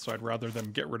Third Path, so I'd rather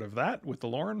them get rid of that with the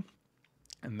Lauren,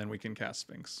 and then we can cast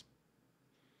Sphinx.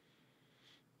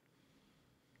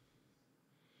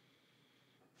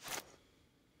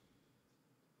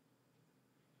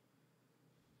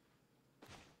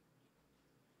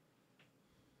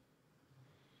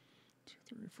 Two,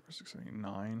 3, 4, 6, 7, 8,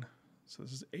 9. So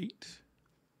this is 8.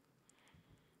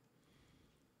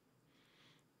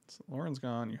 So Lauren's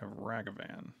gone. You have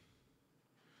Ragavan.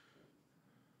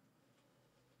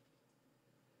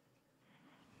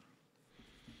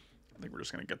 I think we're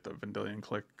just going to get the Vendilion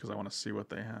Click because I want to see what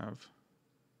they have.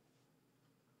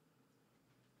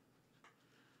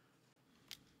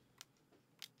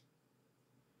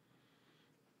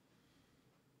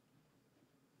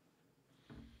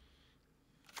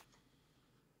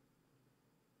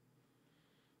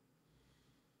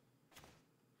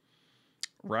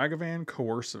 Ragavan,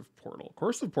 Coercive Portal.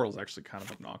 Coercive Portal is actually kind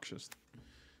of obnoxious.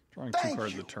 Drawing 2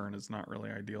 cards a turn is not really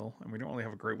ideal, and we don't really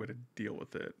have a great way to deal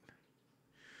with it.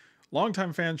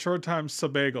 Longtime fan, short time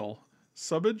Sabagle.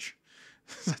 Subbage?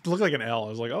 It looked like an L. I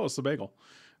was like, oh, it's a bagel.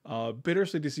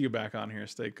 Bittersweet to see you back on here,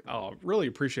 Steak. Oh, really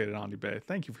appreciate it, Andy Bay.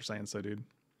 Thank you for saying so, dude.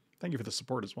 Thank you for the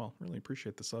support as well. Really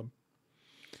appreciate the sub.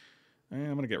 And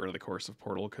I'm going to get rid of the Coercive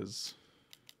Portal because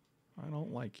I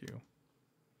don't like you.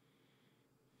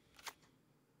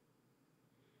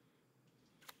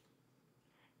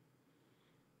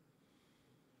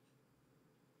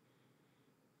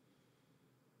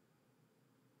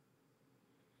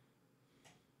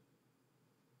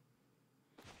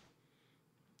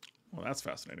 Well, that's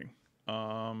fascinating.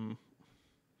 I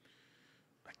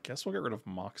guess we'll get rid of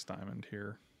Mox Diamond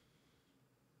here.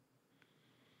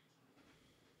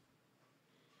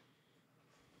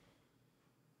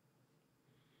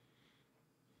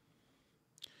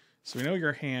 So we know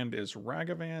your hand is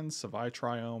Ragavan, Savai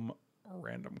Triome,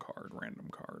 random card, random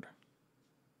card.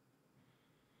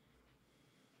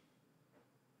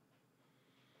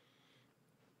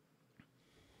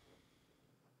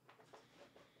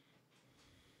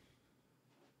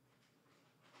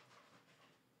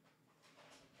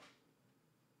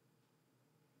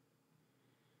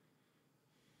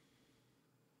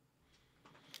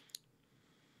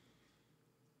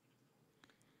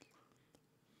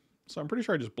 So I'm pretty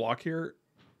sure I just block here.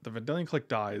 The Vendilion Click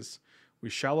dies. We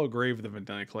shallow grave the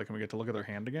Vendilion Click and we get to look at their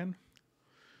hand again.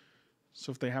 So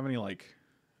if they have any like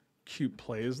cute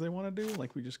plays they want to do,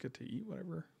 like we just get to eat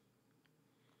whatever.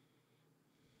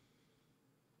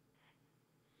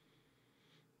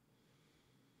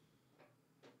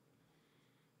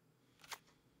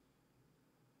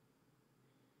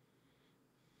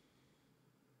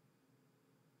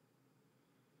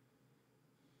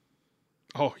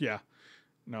 Oh yeah.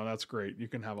 No, that's great. You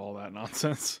can have all that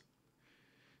nonsense.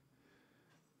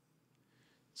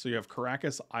 So you have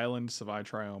Caracas, Island, Savai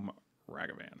Triome,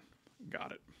 Ragavan.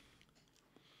 Got it.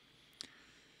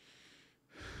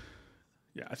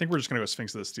 Yeah, I think we're just gonna go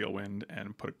Sphinx of the Steel Wind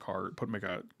and put a card, make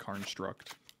a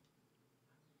Karnstruct.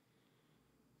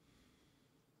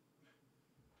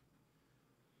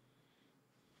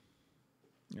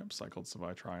 Yep, cycled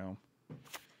Savai Triome.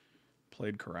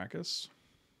 Played Caracas.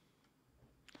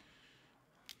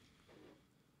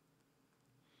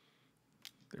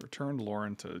 They returned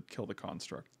Lauren to kill the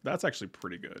construct. That's actually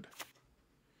pretty good.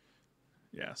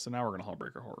 Yeah, so now we're going to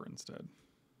Hullbreaker Horror instead.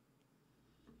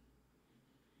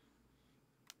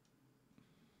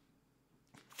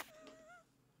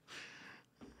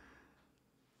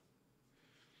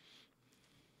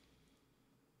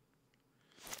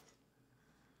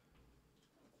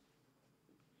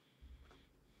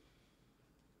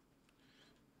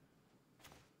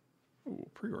 Ooh,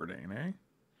 Preordain, eh?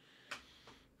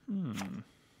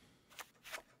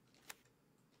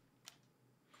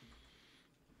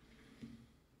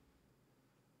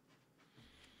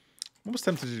 I'm almost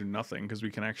tempted to do nothing because we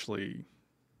can actually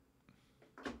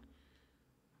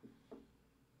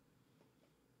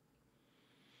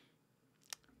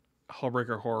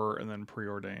Hullbreaker Horror and then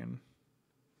Preordain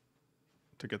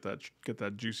to get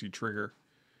that juicy trigger.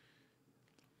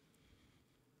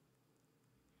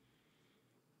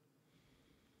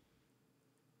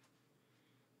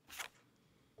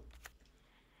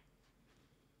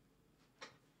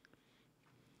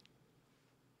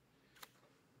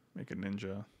 Make a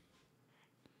ninja.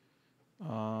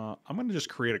 I'm going to just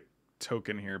create a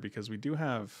token here because we do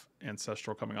have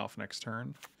Ancestral coming off next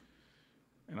turn.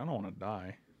 And I don't want to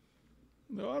die.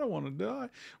 No, I don't want to die.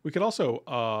 We could also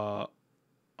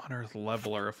Unearth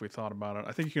Leveler if we thought about it.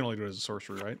 I think you can only do it as a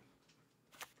sorcery, right?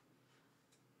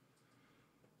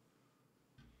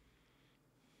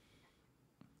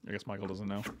 I guess Michael doesn't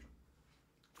know.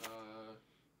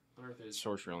 Unearth is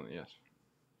sorcery only, yes.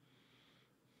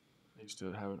 I used to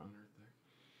have an Unearth there.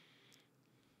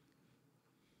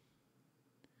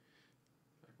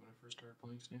 Back when I first started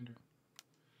playing Standard.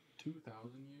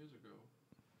 2,000 years ago.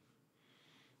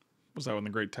 Was that when the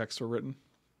great texts were written?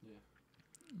 Yeah.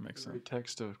 Makes sense. Great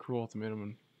text of Cruel Ultimatum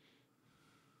and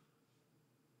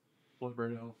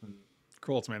Bloodbraid Elf and...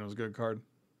 Cruel Ultimatum was a good card.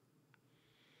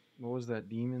 What was that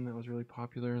demon that was really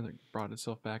popular that brought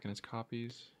itself back in its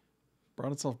copies?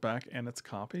 Brought itself back and its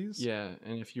copies? Yeah,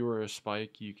 and if you were a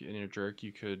spike and a jerk,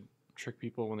 you could trick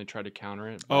people when they tried to counter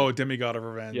it. Oh, Demigod of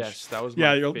Revenge. Yes, that was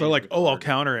yeah. my They're like, oh, I'll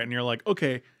counter it, and you're like,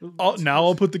 okay,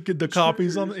 I'll put the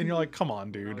copies on, and you're like, come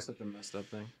on, dude. That was such a messed up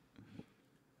thing.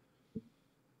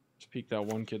 Just peek that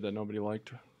one kid that nobody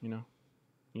liked, you know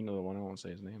the one. I won't say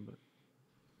his name, but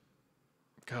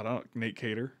God, Nate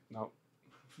Cater. No,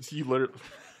 you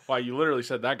literally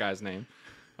said that guy's name.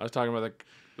 I was talking about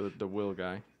the Will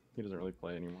guy. He doesn't really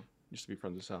play anymore. Used to be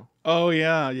friends with Sal. Oh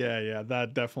yeah.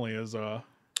 That definitely is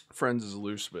Friends is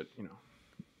loose, but you know.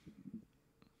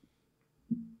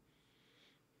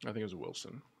 I think it was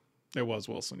Wilson. It was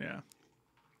Wilson, yeah.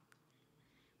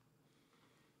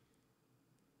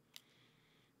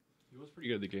 He was pretty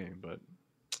good at the game, but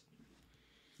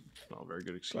it's not a very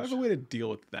good Do I excuse. have a way to deal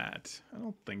with that? I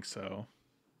don't think so.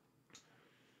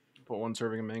 Put 1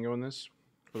 serving of mango in this,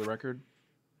 for the record.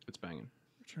 It's banging.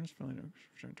 Return spelling to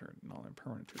return turn, null and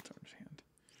permanent to its owner's hand.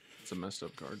 It's a messed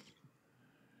up card.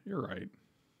 You're right.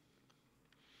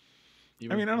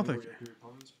 Even I mean, I don't even think- with your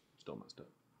opponents, still messed up.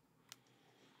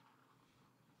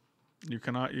 You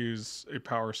cannot use a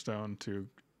power stone to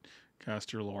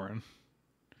cast your Lauren.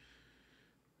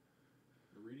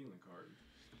 You're reading the card.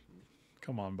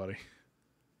 Come on, buddy.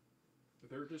 If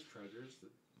they were just treasures,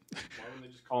 why wouldn't they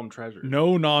just call them treasures?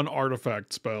 No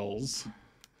non-artifact spells.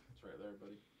 It's right there,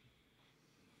 buddy.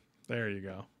 There you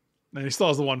go. And he still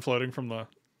has the one floating from the...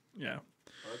 Yeah.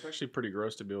 Well, that's actually pretty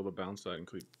gross to be able to bounce that and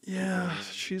keep. Yeah,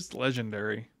 she's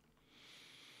legendary.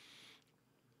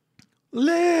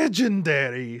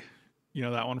 Legendary. You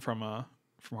know that one from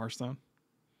Hearthstone?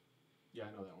 Yeah,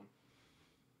 I know that one.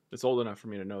 It's old enough for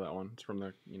me to know that one. It's from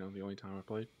the the only time I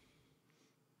played.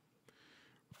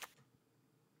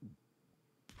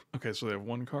 Okay, so they have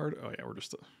one card. Oh yeah,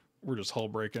 we're just hull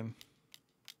breaking.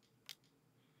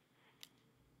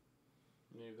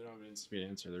 Yeah, if they don't have an instant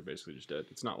answer, they're basically just dead.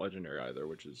 It's not legendary either,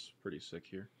 which is pretty sick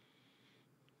here.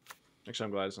 Actually,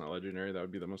 I'm glad it's not legendary. That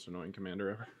would be the most annoying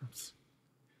commander ever.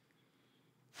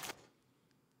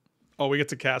 Oh, we get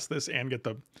to cast this and get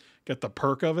the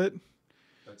perk of it.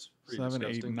 That's pretty 7, 8,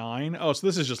 disgusting. 9. Oh, so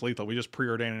this is just lethal. We just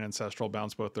preordain an ancestral,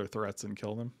 bounce both their threats, and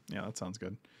kill them. Yeah, that sounds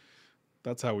good.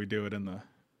 That's how we do it in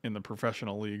the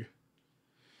professional league.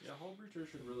 Yeah, Hull Breacher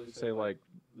should really say like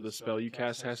the spell you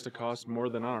cast has to cost more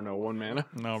than 1 mana.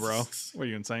 No, bro. What are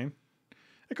you, insane?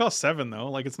 It costs 7 though.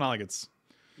 Like it's not like it's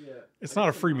Yeah, not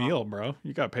a free meal, bro.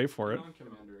 You gotta pay for it.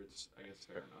 Non-commander, it's I guess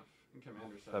fair enough. In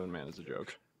commander, 7 mana is a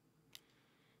joke.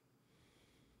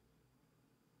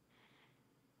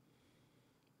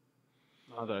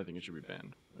 Not that I think it should be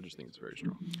banned. I just think it's very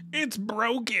strong. It's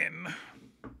broken.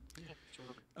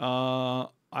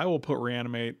 I will put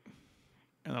reanimate,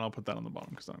 and then I'll put that on the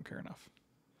bottom because I don't care enough.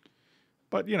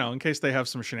 But in case they have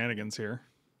some shenanigans here,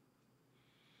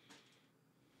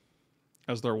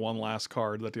 as their one last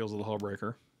card that deals with the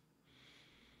Hullbreaker,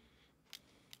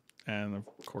 and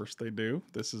of course they do.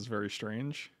 This is very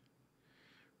strange.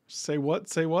 Say what?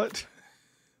 Say what?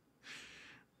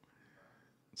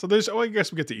 So there's. Oh, I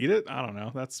guess we get to eat it. I don't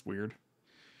know. That's weird.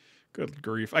 Good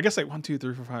grief. I guess like 1, 2,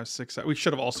 3, 4, 5, 6. We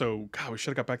should have also. God, we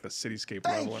should have got back the Cityscape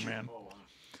Leveler, man.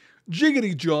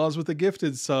 Jiggity Jaws with the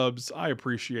gifted subs. I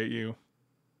appreciate you.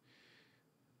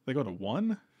 They go to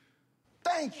 1?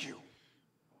 Thank you.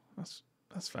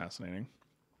 That's fascinating.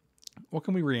 What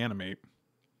can we reanimate?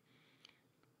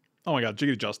 Oh my god,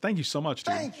 Jiggity Jaws. Thank you so much,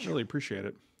 dude. Thank you. Really appreciate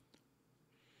it.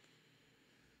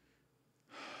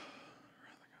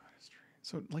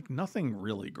 So, like, nothing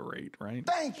really great, right?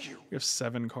 Thank you. We have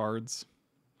 7 cards.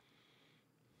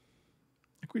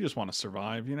 Like, we just want to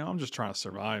survive, I'm just trying to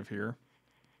survive here.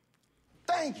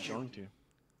 Thank you. Going to.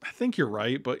 I think you're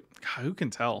right, but God, who can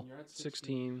tell? You're at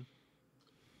 16.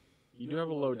 You do have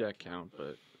a low deck count,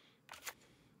 but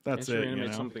That's can't it, you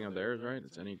animate something of theirs, right?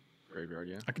 It's any graveyard,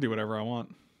 yeah. I can do whatever I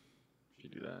want. If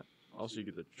you do that. Also, you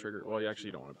get the trigger. Well, you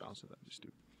actually don't want to bounce it. That'd be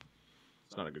stupid.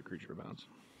 It's not a good creature to bounce.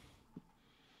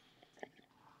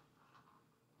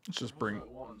 Let's just bring...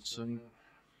 So,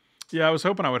 Yeah, I was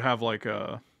hoping I would have, like,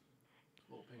 a...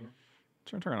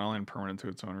 Turn an island permanent to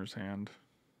its owner's hand.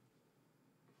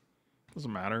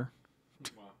 Doesn't matter.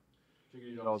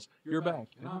 You're back,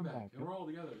 and I'm back, and we're all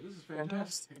together. This is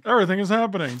fantastic. Everything is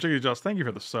happening. Jiggy Just, thank you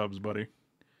for the subs, buddy. You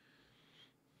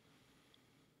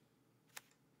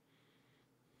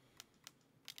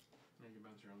can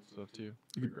bounce your own stuff too.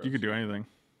 You could do anything.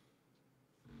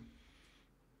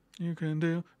 You can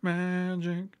do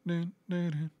magic. I'm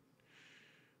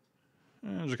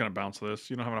just going to bounce this.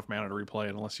 You don't have enough mana to replay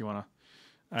it unless you want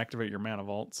to activate your mana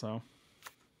vault, so...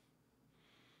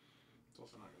 It's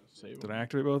also not going to save. Did I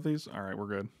activate both these? All right, we're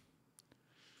good.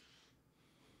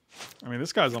 I mean,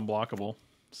 this guy's unblockable,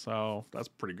 so that's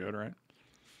pretty good, right?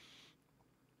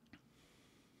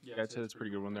 Yeah, I'd say it's pretty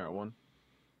good when they're at 1.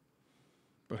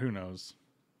 But who knows?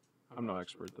 I'm no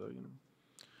expert though,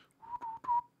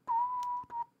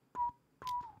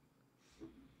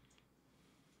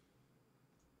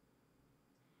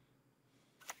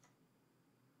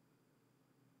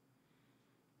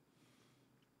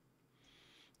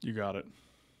 You got it.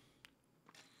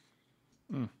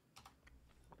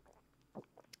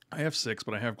 I have 6,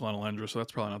 but I have Glenalendra, so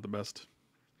that's probably not the best.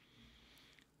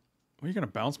 Are you going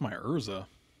to bounce my Urza?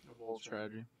 A bold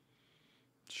strategy.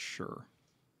 Sure.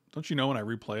 Don't you know when I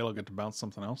replay it, I'll get to bounce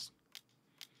something else?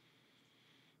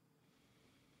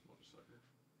 What a sucker.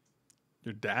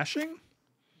 You're dashing?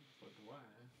 But why?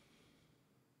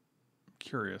 I'm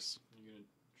curious. You gonna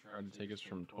try to take us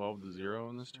from 12 to 0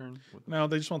 in this turn? No,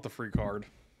 they just want the free card.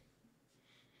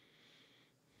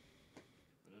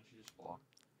 Why don't you just block?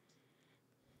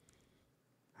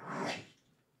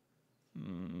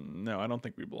 No, I don't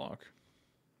think we block.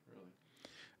 Really?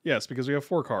 Yes, because we have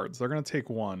 4 cards. They're going to take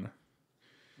 1.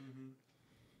 Mm-hmm.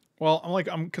 Well,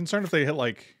 I'm concerned if they hit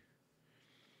like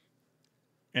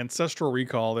Ancestral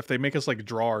Recall, if they make us like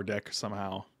draw our deck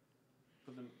somehow.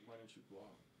 But then why don't you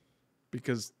block?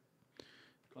 Because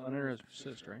Hunter has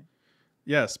persist, right?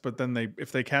 yes, but then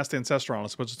if they cast Ancestral on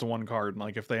us, it puts us to 1 card. And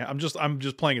like if they, I'm just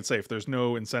playing it safe. There's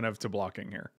no incentive to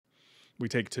blocking here. We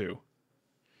take 2.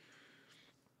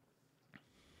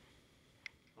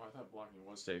 Oh, I thought blocking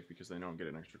was safe because they don't get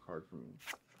an extra card from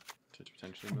to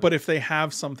potentially. But if they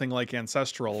have something like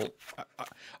Ancestral,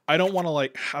 I don't want to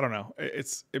like, I don't know.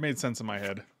 It made sense in my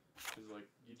head. Because like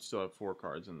you'd still have 4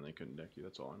 cards and they couldn't deck you.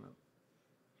 That's all I meant.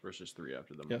 Versus 3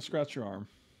 after them. Yeah, scratch your arm.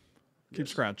 Keep Yes.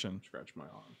 scratching. Scratch my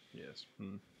arm. Yes.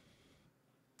 Hmm.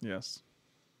 Yes.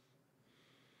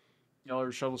 Y'all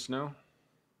ever shovel snow?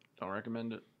 Don't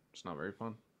recommend it. It's not very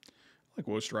fun. Like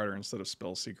Ghost Rider instead of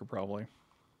Spellseeker, probably.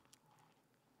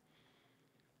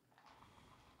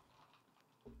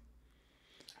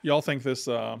 Y'all think this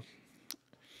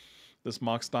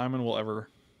Mox Diamond will ever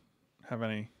have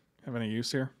any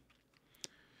use here?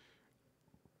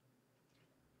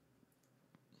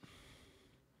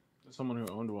 As someone who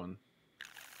owned one,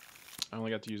 I only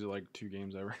got to use it like 2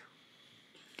 games ever.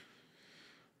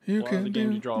 You The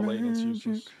game you draw late and it's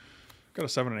useless. Got a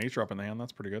 7 and 8 drop in the hand.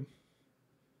 That's pretty good.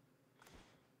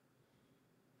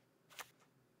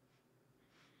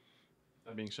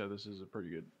 That being said, this is a pretty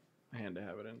good hand to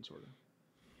have it in, sort of.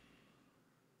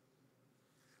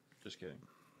 Just kidding.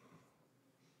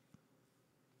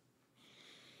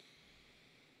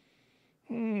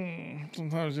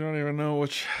 Sometimes you don't even know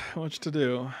which to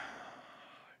do.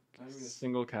 Not even a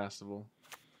single castable.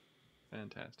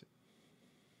 Fantastic.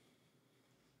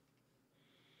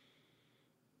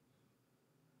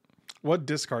 What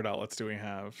discard outlets do we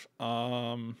have?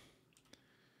 Kaito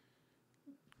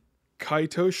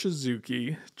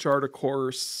Shizuki, Chart a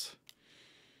Course.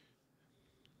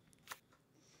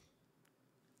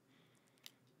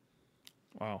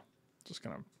 Wow. Just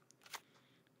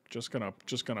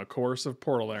gonna coercive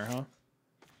portal there, huh?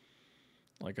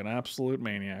 Like an absolute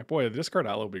maniac. Boy, the discard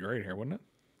outlet would be great here, wouldn't it?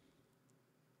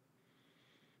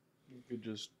 You could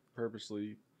just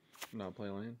purposely not play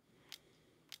land.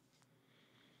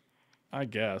 I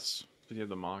guess. But you have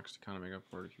the mocks to kind of make up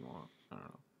for it if you want. I don't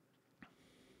know.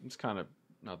 It's kind of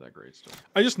not that great still.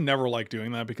 I just never like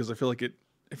doing that because I feel like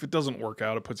if it doesn't work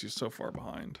out, it puts you so far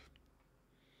behind.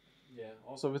 Yeah.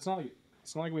 Also, if it's not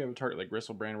like we have a target like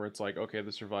Gristlebrand where it's like, okay,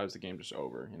 this survives the game, just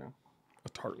over, you know. A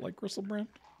tart like Gristlebrand?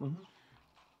 Mm-hmm.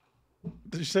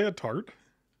 Did you say a tart?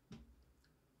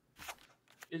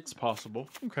 It's possible.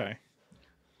 Okay.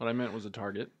 What I meant was a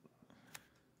target.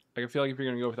 Like, I feel like if you're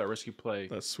gonna go with that risky play,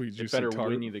 That sweet it juicy better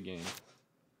tart. win you the game.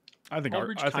 I think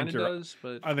Overreach I kind think of you're does,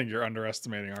 but I think you're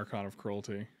underestimating Archon of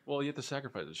Cruelty. well, you have to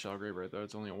sacrifice the Shell Grave right though.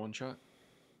 It's only a 1 shot.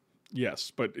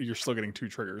 Yes, but you're still getting 2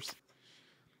 triggers.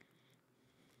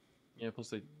 Yeah. Plus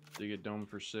they get domed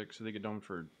for 6, so they get domed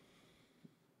for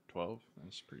 12.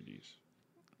 That's pretty decent.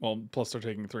 Well, plus they're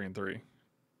taking 3 and 3.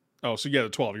 Oh, so yeah, the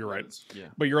 12. You're right. Yeah.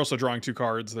 But you're also drawing 2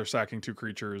 cards. They're sacking 2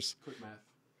 creatures. Quick math.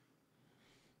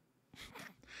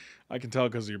 I can tell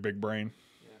because of your big brain.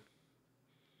 Yeah.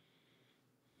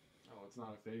 Oh, it's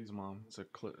not a phase, Mom. It's a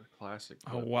classic.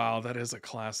 Oh Clip. wow, that is a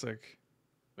classic.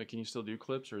 Wait, can you still do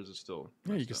clips, or is it still?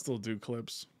 Yeah, you messed can up? still do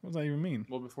clips. What does that even mean?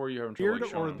 Well, before you have trouble like,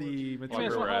 showing material? like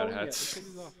where we're at hats.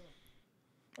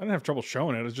 I didn't have trouble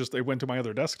showing it. It's just it went to my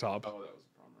other desktop. Oh, that was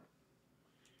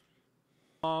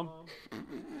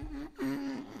the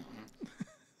problem.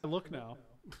 Look now.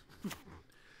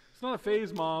 It's not a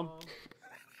phase, Mom.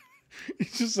 You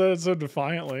just said it so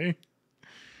defiantly,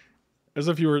 as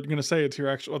if you were going to say it to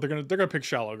your actual. Oh, they're gonna pick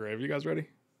Shallow Grave. You guys ready?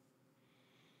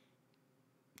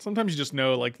 Sometimes you just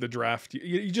know, like the draft.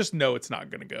 You just know it's not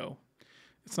going to go.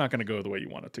 It's not going to go the way you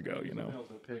want it to go. You know.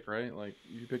 To pick right. Like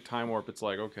you pick Time Warp, it's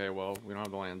like okay, well we don't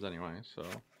have the lands anyway, so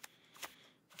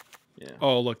yeah.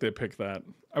 Oh, look, they picked that.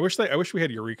 I wish we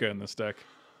had Eureka in this deck.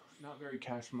 Not very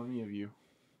cash money of you.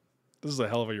 This is a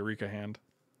hell of a Eureka hand.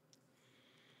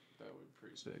 That would be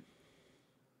pretty sick.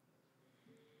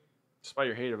 Despite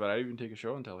your hate about it, I'd even take a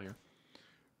show and tell here.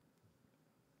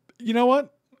 You know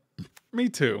what? Me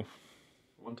too.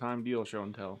 One time deal, show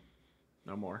and tell.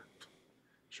 No more.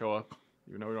 Show up,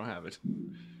 even though we don't have it.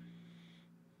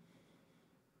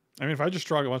 I mean, if I just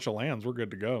draw a bunch of lands, we're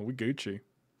good to go. We Gucci.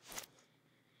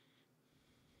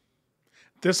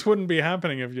 This wouldn't be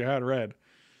happening if you had red.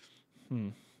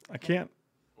 I can't.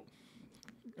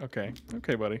 Okay.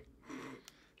 Okay, buddy.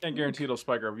 Can't guarantee it'll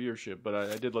spike our viewership, but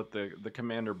I did let the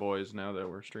Commander boys know that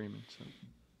we're streaming, so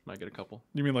might get a couple.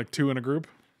 You mean like 2 in a group?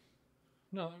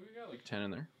 No, we got like 10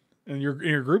 in there. In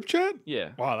your group chat? Yeah.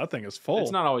 Wow, that thing is full. It's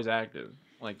not always active.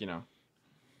 Like,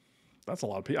 That's a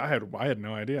lot of people. I had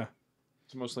no idea.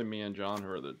 it's mostly me and John who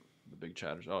are the big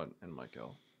chatters. Oh, and Mike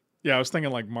L. Yeah, I was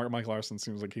thinking like Mike Larson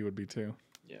seems like he would be too.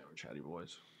 Yeah, we're chatty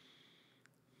boys.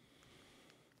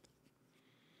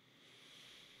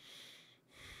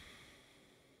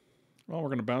 Well, we're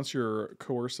gonna bounce your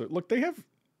coercive. Look, they have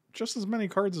just as many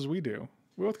cards as we do.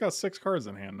 We both got 6 cards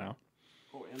in hand now.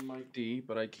 Oh, and Mike D,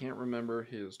 but I can't remember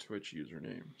his Twitch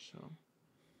username, so.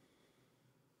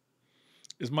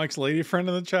 Is Mike's lady friend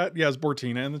in the chat? Yeah, is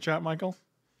Bortina in the chat, Michael?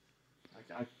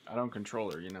 I don't control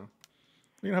her, You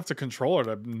don't have to control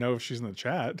her to know if she's in the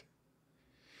chat.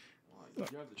 Well,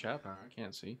 you have the chat power. I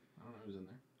can't see. I don't know who's in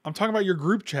there. I'm talking about your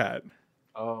group chat.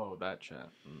 Oh, that chat.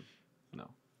 No.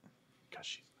 Because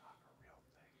she's not a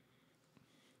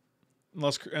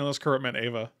real thing. Unless Kurt meant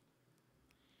Ava,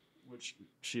 Which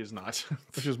she is not.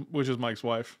 which is Mike's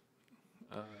wife.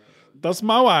 That's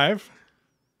my wife.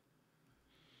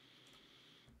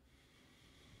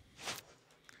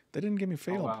 They didn't give me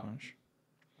Fatal wow. Punch.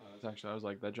 It's actually, I was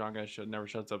like, that John guy never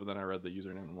shuts up, and then I read the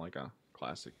username. I'm like,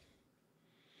 classic.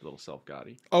 Little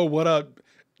self-gotti. Oh, what up,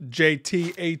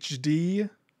 JTHD? The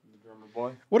drummer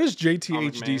boy. What does Comic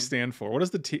JTHD man. stand for? What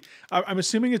is the T? I'm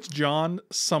assuming it's John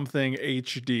something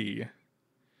HD.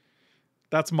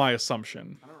 That's my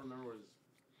assumption. I don't remember what his...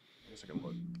 I guess I can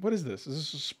look. What is this? Is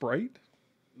this a Sprite?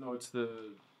 No, it's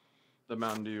the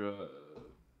Mountain Dew...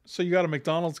 So you got a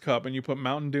McDonald's cup and you put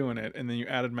Mountain Dew in it, and then you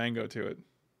added mango to it.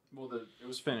 Well, it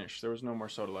was finished. There was no more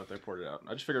soda left. I poured it out.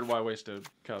 I just figured, why waste a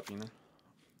cup,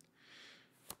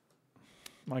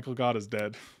 Michael God is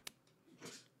dead.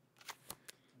 His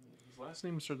last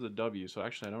name starts with a W, so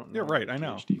actually I don't know. Yeah, right, where I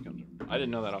know. THD comes from. I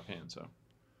didn't know that offhand, so.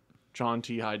 John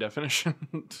T. High Definition.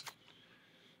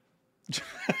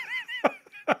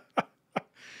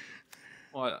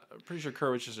 Well, I'm pretty sure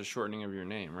Kerwitz is a shortening of your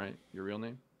name, right? Your real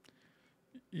name?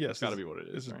 Yes. It's got to be what it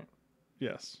is, right?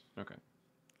 Yes. Okay.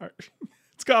 All right.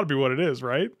 It's got to be what it is,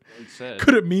 right? He said.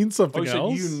 Could it mean something he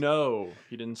else? said,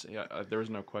 He didn't say, there was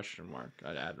no question mark.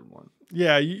 I added one.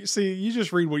 Yeah, you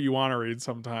just read what you want to read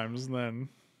sometimes, and then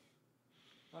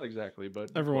Not exactly,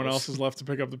 but. everyone close. else is left to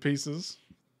pick up the pieces.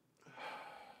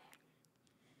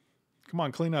 Come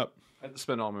on, clean up. I had to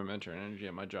spend all my mentor energy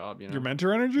at my job, Your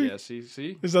mentor energy? Yeah,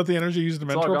 see? Is that the energy you use to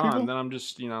It's all mentor gone. people? Then I'm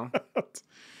just,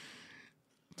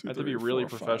 I have to be really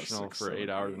professional for 8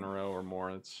 hours in a row or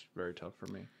more. It's very tough for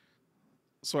me.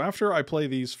 So after I play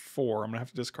these 4, I'm going to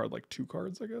have to discard like 2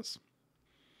 cards, I guess.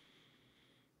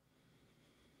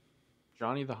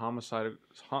 Johnny the homicidal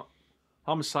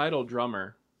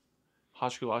drummer.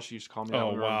 Hashkulashi used to call me that Oh,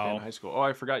 when we were wow. in high school. Oh,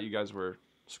 I forgot you guys were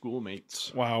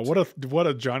schoolmates. Wow, what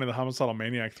a Johnny the Homicidal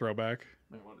Maniac throwback.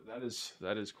 Man,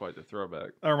 that is quite the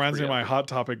throwback. That reminds me of my Pretty Hot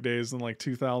Topic days in like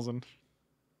 2000.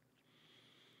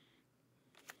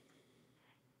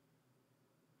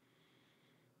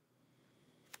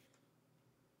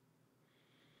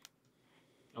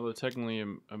 Although technically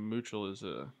a mutual is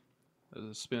a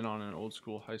spin on an old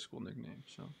school high school nickname,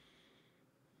 so.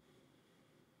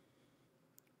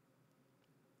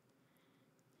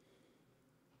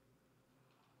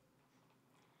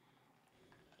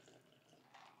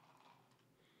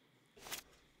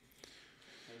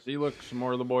 See, look, some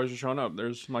more of the boys are showing up.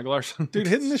 There's Mike Larson. Dude,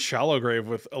 hitting this shallow grave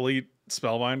with Elite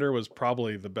Spellbinder was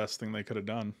probably the best thing they could have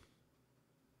done.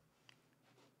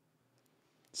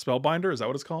 Spellbinder, is that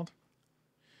what it's called?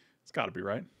 It's got to be,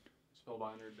 right?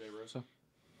 Spellbinder De Rosa.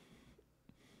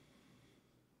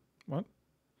 What?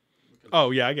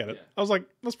 Oh, yeah, I get it. Yeah. I was like,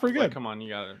 that's pretty Like, good. come on, you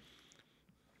got it.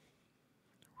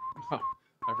 Oh,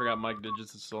 I forgot Mike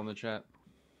Digits is still in the chat.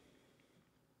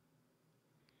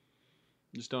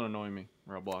 Just don't annoy me,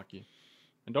 or I'll block you.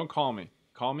 And don't call me.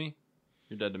 Call me,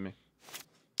 you're dead to me.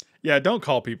 Yeah, don't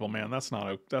call people, man. That's not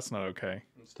okay.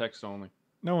 It's text only.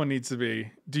 No one needs to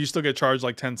be. Do you still get charged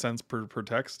like 10 cents per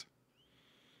text?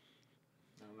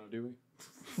 I don't know, do we?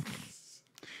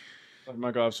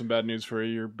 Mike, I have some bad news for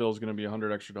you. Your bill's going to be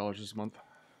 $100 extra this month.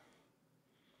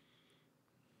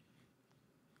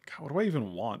 God, what do I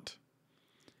even want?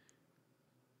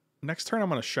 Next turn,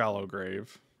 I'm on a shallow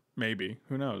grave. Maybe.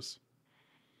 Who knows?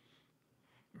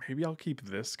 Maybe I'll keep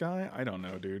this guy? I don't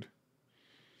know, dude.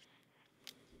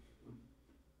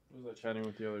 Who was I chatting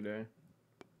with the other day?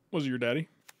 Was it your daddy?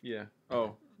 Yeah.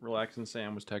 Oh, Relaxing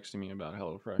Sam was texting me about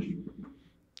HelloFresh.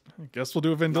 I guess we'll do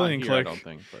a Not Vendilion here, click. I don't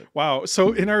think, but Wow.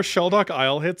 So in our Sheldock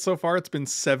Isle hit so far, it's been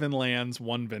 7 lands,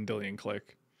 1 Vendilion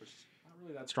click. not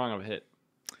really that strong of a hit.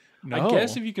 No. I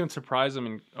guess if you can surprise them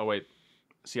and oh wait,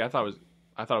 see, I thought it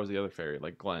was the other fairy,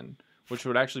 like Glenn, which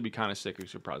would actually be kind of sick if you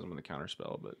surprise them with a counter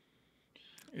spell, but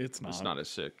it's it's not as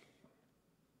sick.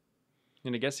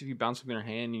 And I guess if you bounce something in their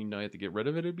hand, you know you have to get rid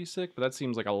of it, it'd be sick. But that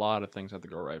seems like a lot of things have to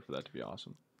go right for that to be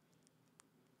awesome.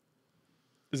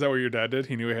 Is that what your dad did?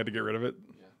 He knew he had to get rid of it,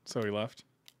 Yeah. so he left.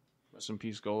 Rest in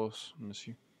peace, Golos. I miss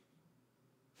you.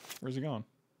 Where's he going?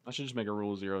 I should just make a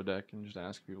Rule 0 deck and just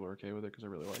ask if people are okay with it because I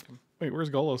really like him. Wait, where's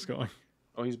Golos going?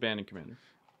 Oh, he's banned in Commander.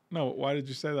 No, why did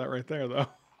you say that right there, though?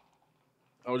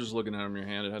 I was just looking at him in your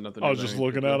hand. It had nothing to I do was with just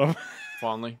anything. looking at him.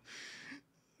 Fondly.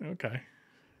 Okay.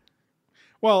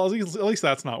 Well, at least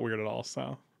that's not weird at all,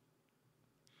 so.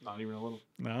 Not even a little.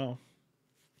 No.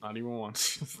 Not even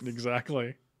once.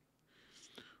 Exactly.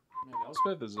 Man,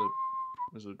 Elspeth is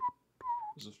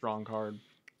a strong card.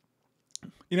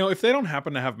 You know, if they don't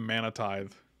happen to have Mana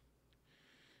Tithe,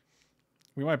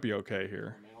 we might be okay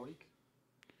here. Mana leak?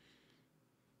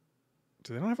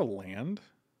 Do they not have a land?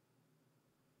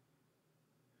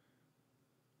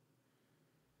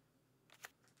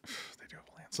 They do have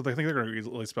a land. So they think they're going to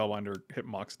easily Spellbind or hit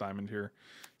Mox Diamond here,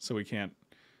 so we can't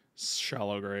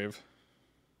Shallow Grave.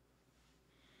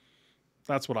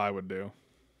 That's what I would do.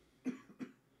 But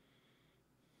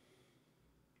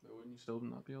wouldn't you still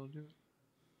not be able to do it?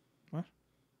 What?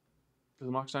 Because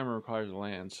the Mox Diamond requires a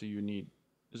land, so you need...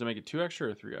 Does it make it 2 extra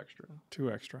or 3 extra? 2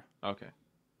 extra. Okay.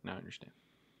 Now I understand.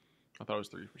 I thought it was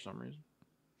 3 for some reason.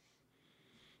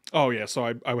 Oh, yeah,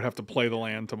 so I would have to play the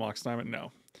land to Mox Diamond?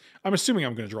 No. I'm assuming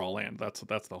I'm going to draw a land. That's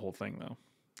the whole thing, though.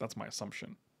 That's my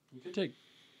assumption. You could take...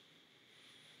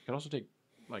 You could also take,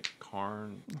 like,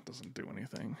 Karn... That doesn't do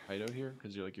anything. Kaido here,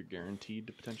 because you're guaranteed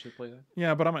to potentially play that.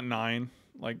 Yeah, but I'm at 9.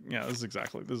 Like, yeah, this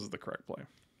is the correct play.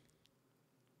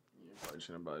 You're probably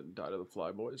just going to die to the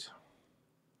Fly Boys.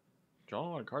 Drawing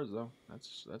a lot of cards, though.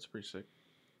 That's pretty sick.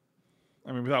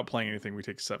 I mean, without playing anything, we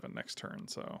take 7 next turn,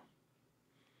 so...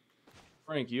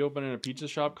 Frank, you open in a pizza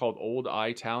shop called Old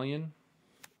Italian.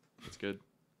 That's good.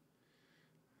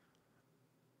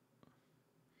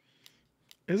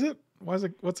 Is it? Why is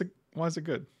it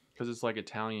good? Because it's like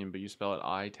Italian, but you spell it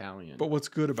Italian. But what's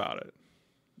good about it?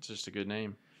 It's just a good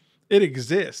name. It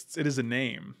exists. It is a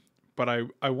name. But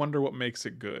I wonder what makes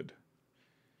it good.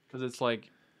 Because it's like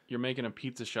you're making a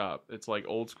pizza shop. It's like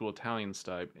old school Italian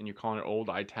style, and you're calling it Old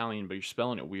Italian, but you're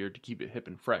spelling it weird to keep it hip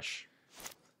and fresh.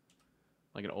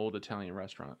 Like an old Italian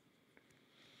restaurant.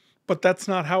 But that's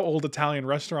not how old Italian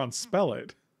restaurants spell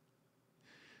it.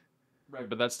 Right,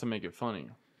 but that's to make it funny.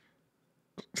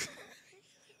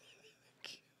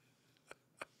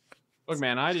 Look,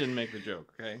 man, I didn't make the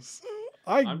joke, okay?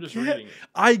 I'm just reading it.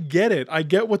 I get it. I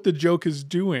get what the joke is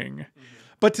doing. Mm-hmm.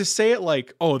 But to say it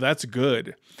like, oh, that's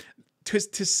good.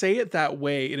 To say it that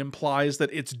way, it implies that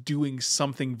it's doing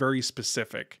something very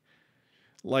specific.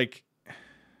 Like...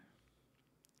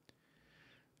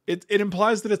 It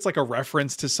implies that it's like a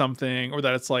reference to something, or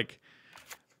that it's like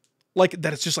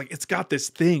that it's just like it's got this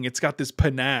thing, it's got this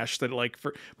panache that like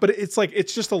but it's like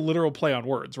it's just a literal play on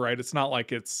words, right? It's not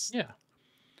like it's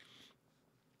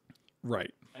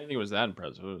right. I didn't think it was that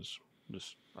impressive. It was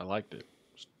just I liked it.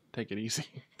 Just take it easy.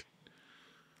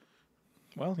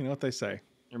 Well, you know what they say.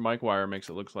 Your mic wire makes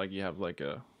it look like you have like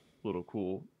a little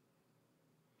cool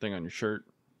thing on your shirt.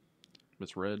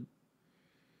 It's red.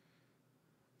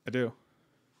 I do.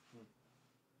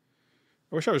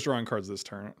 I wish I was drawing cards this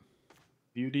turn.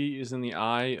 Beauty is in the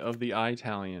eye of the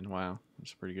Italian. Wow,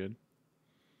 that's pretty good.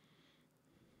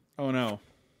 Oh no.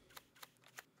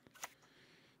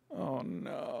 Oh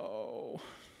no.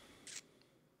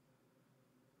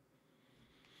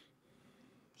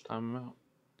 Just time them out.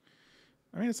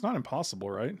 I mean, it's not impossible,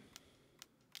 right?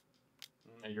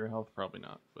 At your health, probably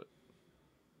not, but...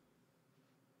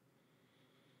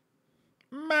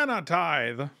 Mana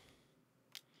Tithe.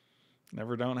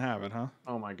 Never don't have it, huh?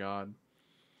 Oh my god.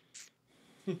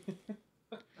 This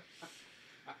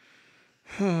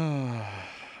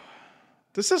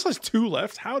still has 2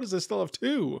 left. How does this still have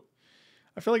 2?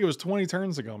 I feel like it was 20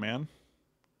 turns ago, man.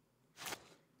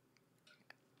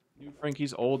 New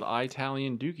Frankie's Old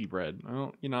Italian Dookie bread.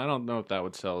 I don't know if that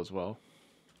would sell as well.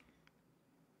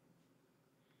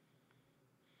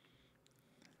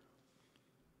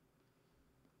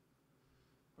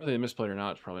 Whether they misplayed or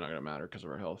not, it's probably not going to matter because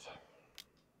of our health.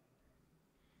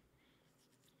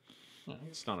 Yeah,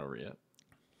 it's not over yet.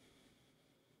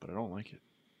 But I don't like it.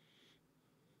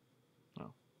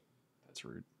 Oh, that's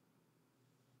rude.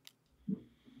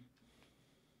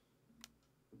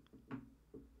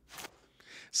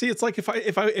 See, it's like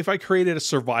if I created a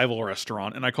survival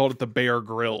restaurant and I called it the Bear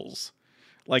Grills,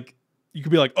 like you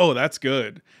could be like, oh, that's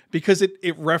good because it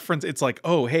it's like,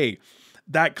 oh, hey,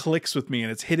 that clicks with me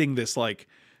and it's hitting this like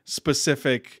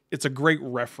specific. It's a great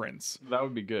reference, That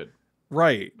would be good.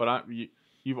 right? But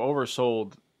you've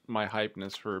oversold my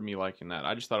hypeness for me liking that.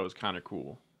 I just thought it was kind of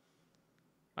cool.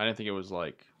 I didn't think it was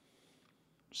like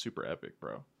super epic,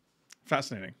 bro.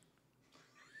 Fascinating.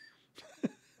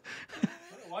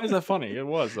 Why is that funny? It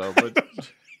was though, but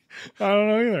I don't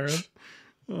know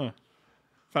either.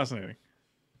 Fascinating.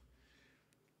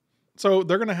 So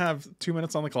they're gonna have 2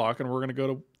 minutes on the clock, and we're gonna go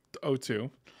to O2.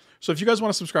 So if you guys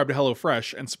want to subscribe to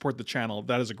HelloFresh and support the channel,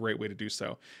 that is a great way to do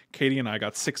so. Katie and I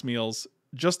got 6 meals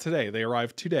just today. They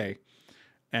arrived today,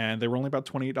 and they were only about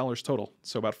 $28 total.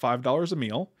 So about $5 a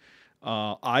meal.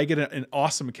 I get an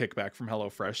awesome kickback from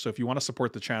HelloFresh. So if you want to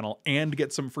support the channel and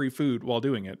get some free food while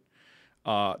doing it,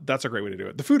 that's a great way to do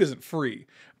it. The food isn't free,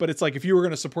 but it's like if you were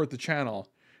going to support the channel,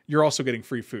 you're also getting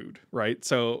free food, right?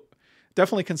 So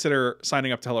definitely consider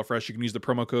signing up to HelloFresh. You can use the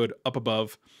promo code up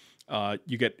above.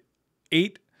 You get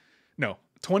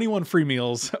 21 free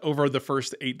meals over the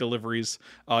first 8 deliveries.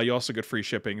 You also get free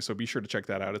shipping, so be sure to check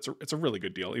that out. It's a really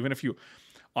good deal. Even if you,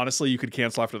 honestly, you could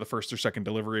cancel after the first or second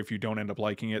delivery if you don't end up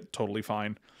liking it, totally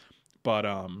fine. But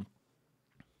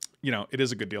it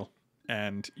is a good deal,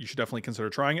 and you should definitely consider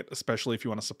trying it, especially if you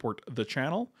want to support the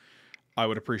channel. I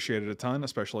would appreciate it a ton,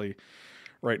 especially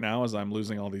right now as I'm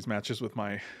losing all these matches with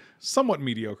my somewhat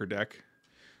mediocre deck.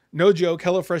 No joke,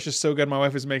 HelloFresh is so good. My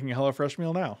wife is making a HelloFresh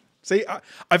meal now. See,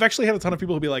 I've actually had a ton of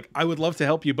people who be like, I would love to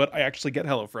help you, but I actually get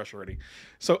HelloFresh already.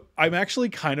 So I'm actually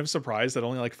kind of surprised that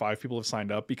only like 5 people have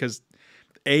signed up because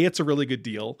A, it's a really good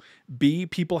deal. B,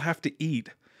 people have to eat.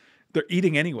 They're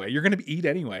eating anyway. You're going to eat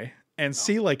anyway. And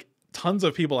C, like tons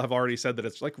of people have already said that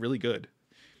it's like really good,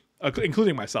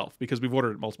 including myself because we've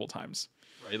ordered it multiple times.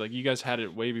 right, like you guys had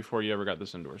it way before you ever got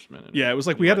this endorsement. Yeah, it was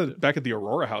like we had it back at the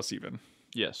Aurora house even.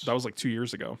 Yes. That was like 2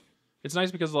 years ago. It's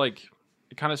nice because like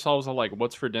it kind of solves the like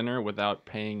what's for dinner without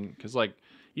paying because like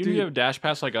even if Dude. you have a Dash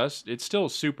Pass like us, it's still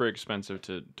super expensive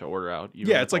to order out. even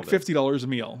Yeah, with it's like all that. $50 a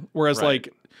meal. Whereas Right. like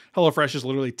HelloFresh is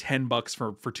literally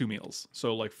 $10 for 2 meals.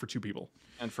 So like for 2 people.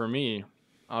 And for me,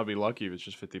 I'll be lucky if it's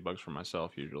just $50 for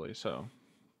myself usually. So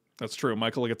That's true.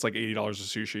 Michael gets like $80 of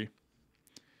sushi.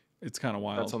 It's kind of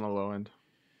wild. that's on the low end,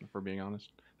 if we're being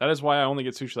honest. That is why I only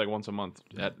get sushi like once a month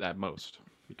at most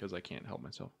because I can't help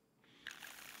myself.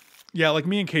 Yeah, like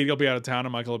me and Katie will be out of town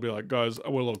and Michael will be like, guys, I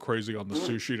went a little crazy on the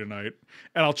sushi tonight.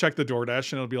 And I'll check the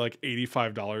DoorDash and it'll be like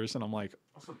 $85. And I'm like,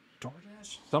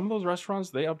 DoorDash? Some of those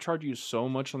restaurants, they upcharge you so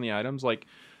much on the items. Like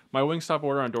my Wingstop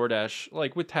order on DoorDash,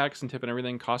 like with tax and tip and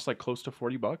everything, costs like close to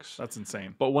 $40. that's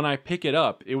insane. But when I pick it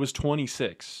up, it was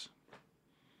 26.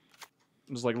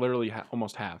 It was like literally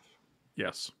almost half.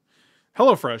 Yes.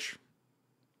 HelloFresh,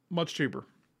 much cheaper.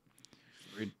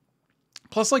 Agreed.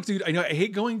 Plus, like, dude, I know I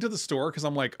hate going to the store because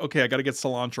I'm like, okay, I got to get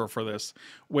cilantro for this.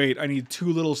 Wait, I need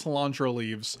 2 little cilantro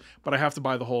leaves, but I have to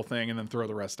buy the whole thing and then throw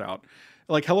the rest out.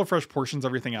 Like HelloFresh portions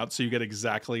everything out so you get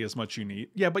exactly as much you need.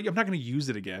 Yeah, but I'm not going to use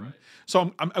it again. Right.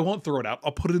 So I won't throw it out.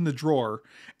 I'll put it in the drawer.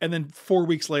 And then 4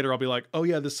 weeks later, I'll be like, oh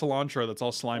yeah, this cilantro that's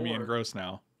all slimy and gross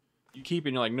now. You keep it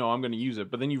and you're like, no, I'm going to use it.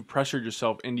 But then you've pressured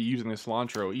yourself into using the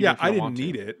cilantro. Even Yeah, if you I don't didn't want to.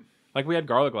 need it. Like we had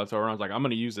garlic left over and I was like, I'm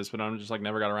going to use this. But I'm just like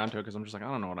never got around to it because I'm just like, I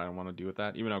don't know what I want to do with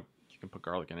that. Even though you can put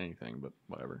garlic in anything, but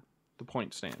whatever. The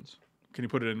point stands. Can you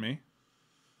put it in me?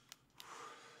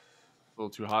 A little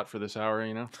too hot for this hour,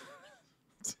 you know?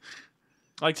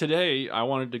 Like today, I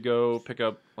wanted to go pick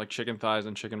up like chicken thighs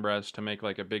and chicken breasts to make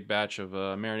like a big batch of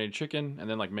marinated chicken and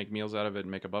then like make meals out of it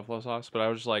and make a buffalo sauce. But I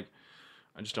was just like,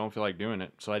 I just don't feel like doing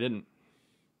it. So I didn't.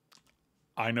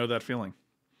 I know that feeling.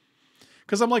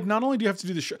 Because I'm like, not only do you have to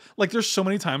do the like, there's so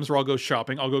many times where I'll go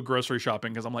shopping, I'll go grocery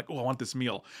shopping because I'm like, oh, I want this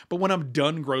meal. But when I'm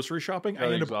done grocery shopping,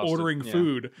 I end up ordering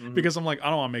food because I'm like, I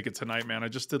don't want to make it tonight, man. I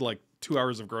just did like 2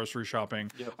 hours of grocery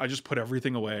shopping. Yep. I just put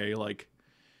everything away. Like,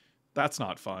 that's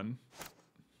not fun.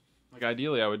 Like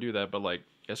ideally, I would do that, but like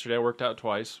yesterday, I worked out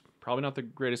twice. Probably not the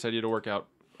greatest idea to work out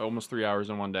almost 3 hours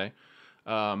in one day.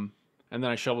 And then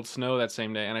I shoveled snow that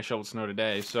same day, and I shoveled snow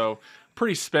today. So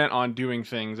pretty spent on doing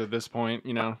things at this point,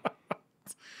 you know.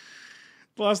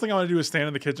 The last thing I want to do is stand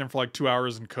in the kitchen for like 2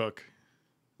 hours and cook.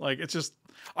 Like, it's just,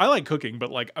 I like cooking, but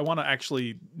like, I want to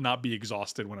actually not be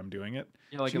exhausted when I'm doing it.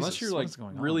 Yeah, like Jesus, unless you're like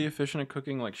really on? efficient at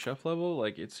cooking, like chef level,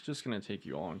 like it's just gonna take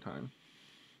you a long time.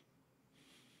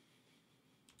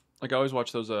 Like I always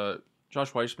watch those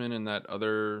Josh Weissman and that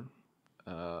other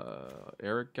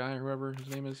Eric guy, whoever his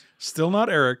name is. Still not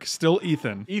Eric, still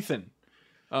Ethan. Ethan.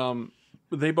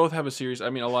 they both have a series. I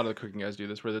mean, a lot of the cooking guys do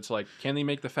this, where it's like, can they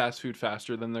make the fast food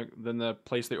faster than the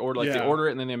place they order? Like they Yeah. order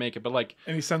it and then they make it, but like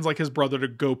And he sends like his brother to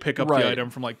go pick up Right. the item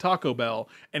from like Taco Bell,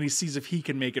 and he sees if he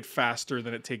can make it faster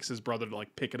than it takes his brother to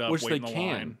like pick it up. which wait they in the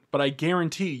can, line. but I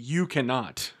guarantee you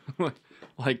cannot.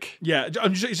 Like Yeah,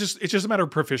 it's just a matter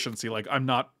of proficiency. Like I'm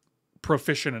not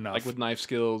proficient enough, with knife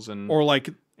skills and or like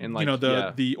and you know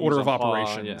the order of mise en place,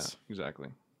 operations. Yeah, exactly.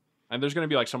 And there's going to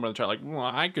be like someone that try like, well,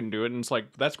 I can do it, and it's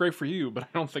like that's great for you, but I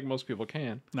don't think most people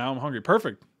can. Now I'm hungry.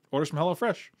 Perfect. Order some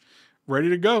HelloFresh. Ready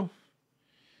to go.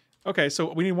 Okay,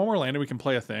 so we need one more land and we can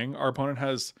play a thing. Our opponent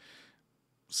has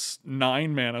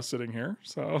 9 mana sitting here,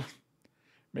 so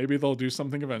maybe they'll do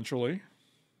something eventually.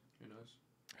 Who knows?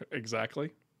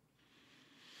 Exactly.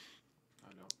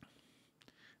 I know.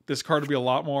 This card would be a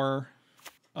lot more.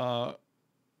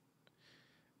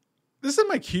 This is in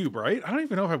my cube, right? I don't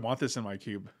even know if I want this in my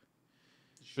cube.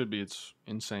 Should be. It's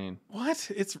insane. What?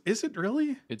 Is it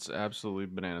really? It's absolutely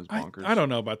bananas bonkers. I don't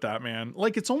know about that, man.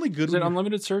 Like it's only good. Is when it you-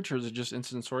 unlimited search or is it just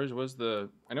instant storage? Was the?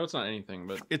 I know it's not anything,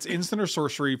 but It's instant or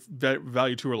sorcery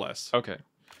value 2 or less. okay.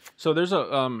 So there's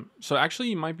a So actually,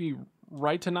 you might be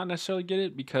right to not necessarily get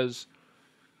it because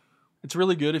it's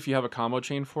really good if you have a combo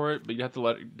chain for it, but you have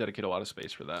to dedicate a lot of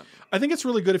space for that. I think it's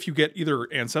really good if you get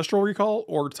either Ancestral Recall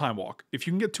or Time Walk. If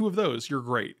you can get 2 of those, you're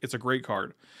great. It's a great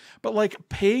card. But like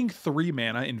paying 3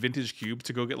 mana in Vintage Cube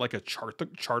to go get like a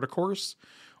Charta Course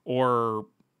or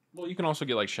Well, you can also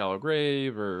get like Shallow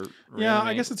Grave or yeah, I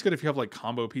Reanimate. guess it's good if you have like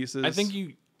combo pieces. I think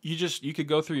you could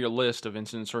go through your list of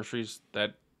instant sorceries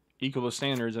that equal the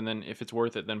standards, and then if it's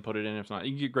worth it, then put it in. If not,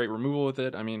 you can get great removal with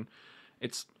it. I mean,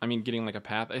 getting like a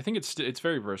path. I think it's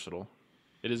very versatile.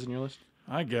 It is in your list.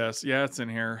 I guess. Yeah, it's in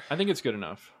here. I think it's good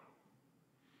enough.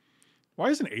 Why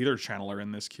is an Aether Channeler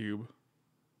in this cube?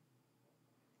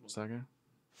 What's that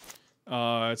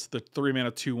guy? It's the 3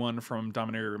 mana 2/1 from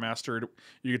Dominaria Remastered.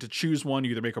 You get to choose one.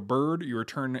 You either make a bird, you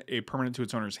return a permanent to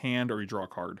its owner's hand, or you draw a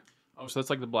card. Oh, so that's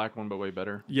like the black one, but way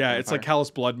better. Yeah, it's like Vampire.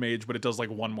 Callous Blood Mage, but it does like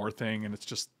one more thing, and it's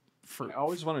just I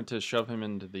always wanted to shove him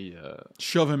into the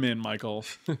shove him in, Michael.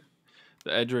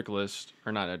 Edric list,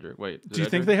 or not Edric. Wait, Do you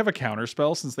think they have a counter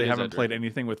spell since they It is haven't Edric. played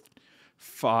anything with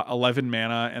 11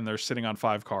 mana and they're sitting on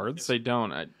 5 If cards? they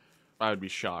don't, I would be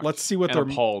shocked. Let's see what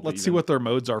and appalled let's see even. what their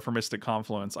modes are for Mystic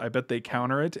Confluence. I bet they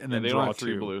counter it and Yeah, then they draw don't have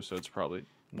 3 2. blue, so it's probably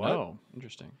What? No,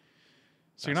 interesting.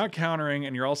 So you're not countering,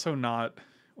 and you're also not.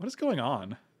 What is going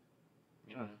on?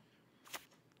 You don't know.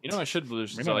 You know, I should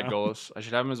lose We to like don't know. Golos. I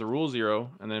should have him as a rule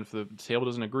 0, and then if the table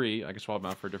doesn't agree, I can swap him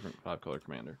out for a different 5-color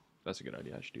commander. That's a good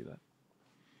idea. I should do that.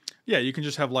 Yeah, you can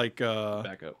just have like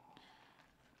Back up.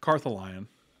 Carthalion.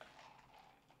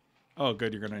 Oh,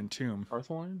 good. You're gonna entomb.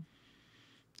 Carthalion?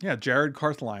 Yeah, Jared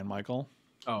Carthalion, Michael.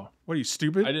 Oh, What are you,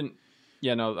 stupid? I didn't.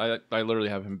 Yeah, no, I literally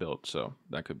have him built, so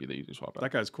that could be the easy swap out.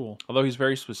 That guy's cool. Although he's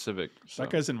very specific. So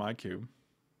That guy's in my cube.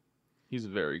 he's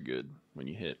very good when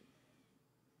you hit.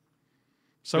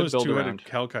 So Good is build two-headed around.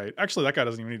 Calkite. Actually, that guy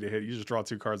doesn't even need to hit. You just draw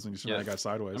 2 cards and you send Yeah. that guy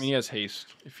sideways. I mean, he has haste.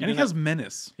 If and he didn't has have-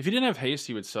 menace. if he didn't have haste,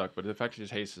 he would suck. But the fact that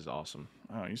his haste is awesome.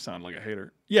 Oh, you sound like a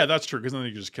hater. Yeah, that's true, because then you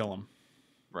can just kill him.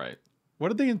 Right. What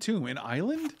did they entomb? An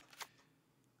island?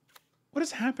 What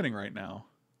is happening right now?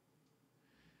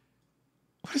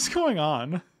 What is going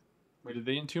on? Wait, did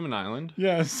they entomb an island?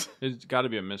 Yes. It's got to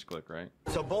be a misclick, right?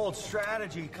 It's a bold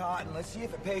strategy, Cotton. Let's see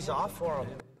if it pays off for him.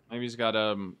 Maybe he's got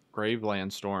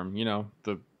Graveland Storm. You know,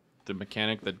 the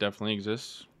mechanic that definitely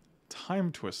exists.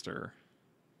 Time Twister.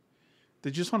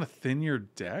 Did you just want to thin your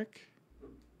deck?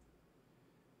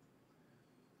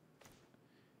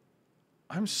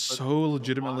 I'm so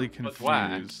legitimately but why?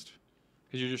 confused.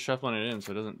 Because you're just shuffling it in,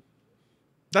 so it doesn't.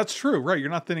 That's true, right? You're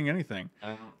not thinning anything. I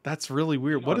don't. That's really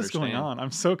weird. don't What is going understand. on?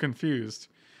 I'm so confused.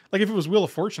 Like if it was Wheel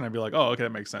of Fortune, I'd be like, oh, okay, that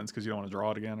makes sense because you don't want to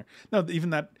draw it again. Or, no, even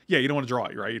that, yeah, you don't want to draw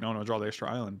it, right? You don't want to draw the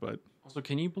extra island, but Also,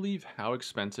 can you believe how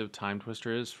expensive Time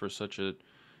Twister is for such a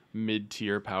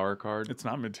mid-tier power card? it's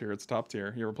not mid tier, it's top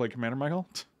tier. You ever played Commander, Michael?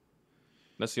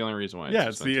 That's the only reason why. Yeah,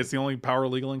 it's it's the only power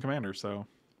legal in Commander, so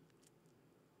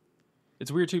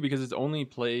It's weird too because it's only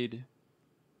played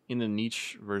in the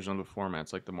niche version of the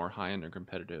formats, like the more high-end or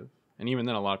competitive. And even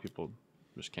then, a lot of people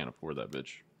just can't afford that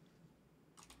bitch.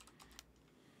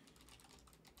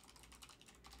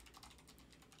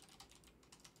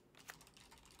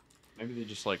 Maybe they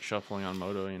just like shuffling on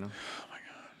Moto, you know?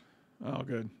 oh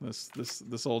good.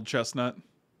 This old chestnut.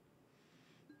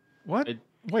 What? It-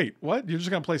 Wait, what? You're just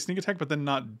gonna play sneak attack but then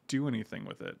not do anything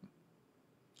with it.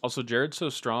 Also, Jared's so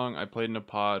strong. I played in a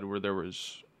pod where there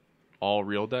was all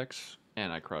real decks,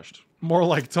 and I crushed. More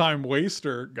like Time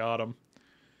Waster. Got him.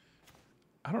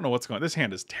 I don't know what's going on. This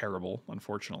hand is terrible,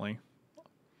 unfortunately.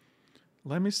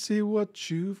 Let me see what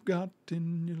you've got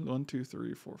in your 1, 2,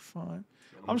 3, 4, 5.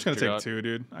 I'm just gonna take 2,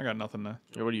 dude. I got nothing to.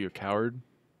 Yeah, what are you, a coward?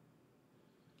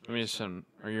 Let me ask you,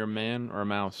 are you a man or a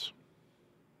mouse?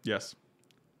 Yes.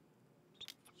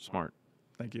 Smart.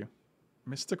 Thank you.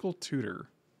 Mystical tutor.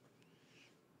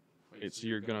 Wait, so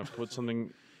you're gonna put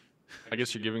something? I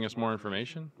guess you're giving us more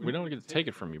information. We don't get to take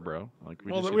it from you, bro. Like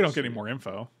Well, just we don't to get any see it. more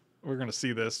info. We're gonna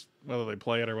see this whether they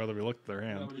play it or whether we look at their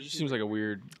hand. It just seems like a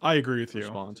weird I agree with you.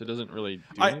 response. It doesn't really. Do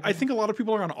I anything. think a lot of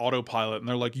people are on autopilot and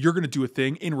they're like, "You're gonna do a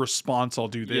thing in response. I'll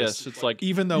do this." Yes, it's like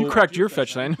even though you cracked your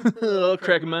fetch line, I'll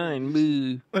crack mine.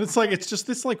 Boo. And it's just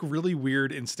this like really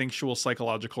weird instinctual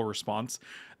psychological response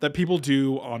that people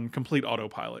do on complete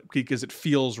autopilot because it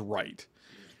feels right.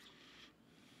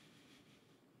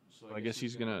 So I guess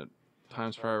he's gonna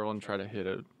time spiral and try to hit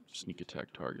a sneak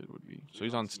attack target. Would be so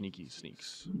he's on sneaky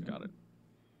sneaks. Got it.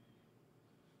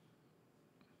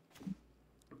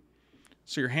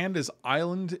 So your hand is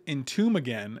Island, Entomb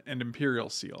again, and Imperial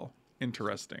Seal.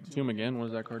 Interesting. Tomb again. What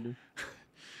does that card do?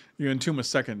 You entomb a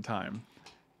second time.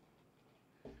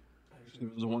 If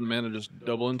it was 1 mana, just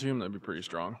double entomb. That'd be pretty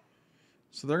strong.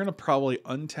 So they're gonna probably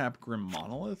untap Grim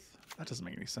Monolith. That doesn't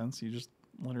make any sense. You just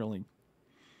literally.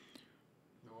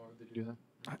 Why would they do that?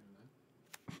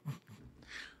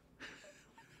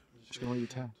 Just gonna leave you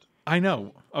tapped. I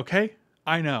know. Okay,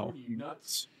 I know. You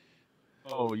nuts?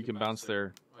 Oh, you can bounce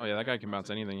there. Oh yeah, that guy can bounce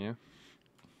anything. Yeah,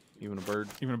 even a bird.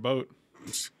 Even a boat.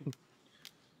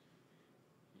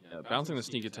 Yeah, bouncing the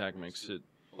sneak attack makes it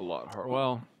a lot hard.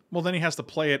 Well, Well, then he has to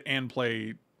play it and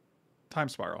play Time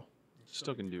Spiral.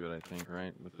 still can do it, I think,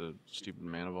 right? With the stupid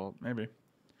mana vault. Maybe.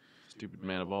 Stupid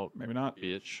mana vault, Maybe not.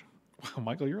 bitch. Wow,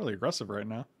 Michael, you're really aggressive right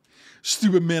now.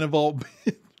 Stupid mana vault.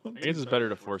 I guess it's better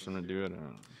to force him to do it. I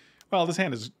don't know. Well, this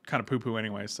hand is kind of poo-poo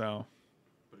anyway, so.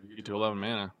 But if you get to 11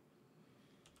 mana,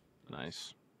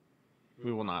 nice.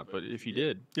 We will not, but if you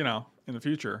did, You know, in the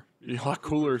future. it'd be a lot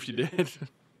cooler if you did.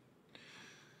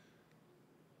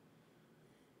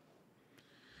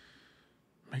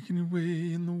 Making your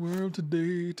way in the world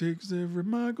today takes every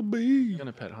Michael B. He's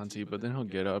gonna pet Hunty, but then he'll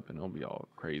get up and he'll be all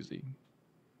crazy.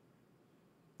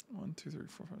 1, 2, 3,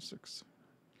 4, 5, 6.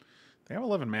 They have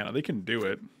 11 mana. They can do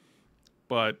it,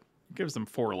 but it gives them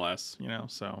 4 less, you know,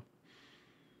 so.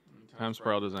 Time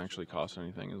Spiral doesn't actually cost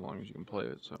anything as long as you can play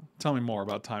it, so. Tell me more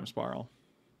about Time Spiral.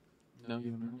 No,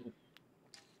 you haven't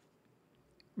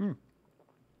heard it.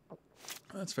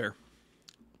 That's fair.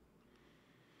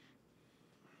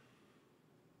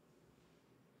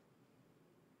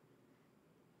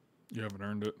 You haven't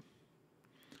earned it.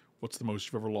 What's the most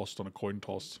you've ever lost on a coin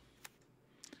toss?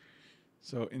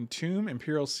 So, Entomb,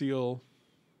 Imperial Seal.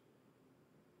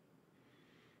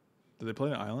 Did they play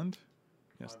the island?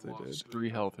 Yes, they did. It's 3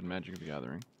 health in Magic the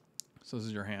Gathering. So this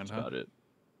is your hand, That's huh? about it.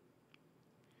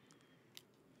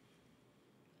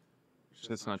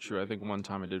 That's not true. I think one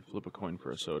time I did flip a coin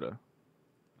for a soda,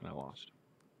 and I lost.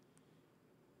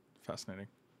 Fascinating.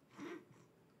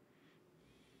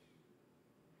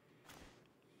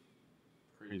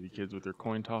 Crazy kids with their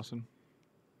coin tossing.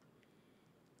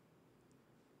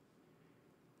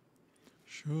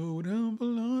 Show down a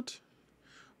lot.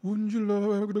 Wouldn't you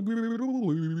like to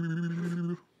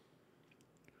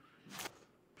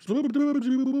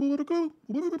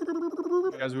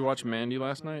Guys, we watched Mandy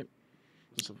last night.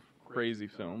 It's a crazy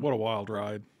film. What a wild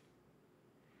ride.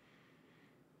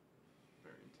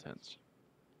 Very intense.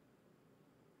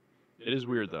 It is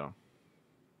weird though,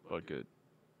 but good.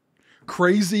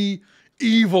 Crazy,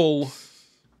 evil.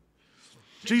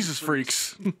 Jesus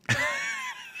freaks.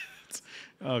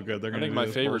 Oh, good. They're I gonna. think do my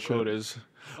this favorite bullshit. quote is,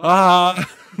 Ah.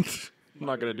 I'm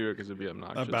not gonna do it because it'd be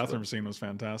obnoxious. That bathroom scene was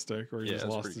fantastic. Where he Yeah, just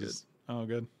it's lost pretty his. Oh,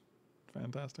 good.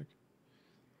 Fantastic.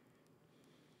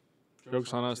 but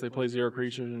jokes on us. They play zero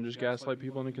creatures and just gaslight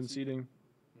people into conceding.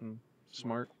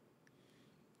 Smart.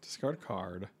 Discard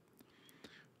card.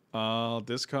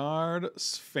 Discard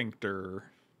Sphincter.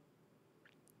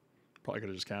 Probably could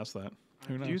have just cast that.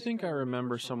 Who knows? Do you think I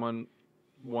remember someone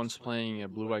once playing a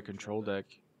blue-white control deck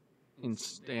in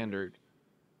standard?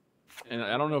 And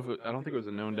I don't know if I don't think it was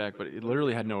a known deck, but it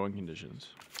literally had no win conditions.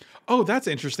 Oh, that's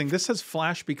interesting. This has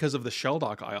flash because of the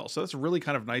Shelldock Isle, so that's really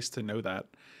kind of nice to know that.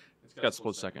 It's got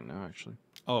split second now, actually.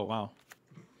 Oh, wow.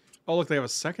 Oh, look, they have a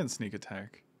second sneak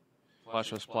attack.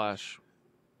 Flash of splash.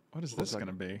 What is this going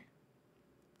to be?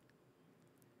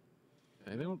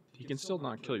 They don't. He can still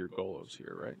not kill your Golos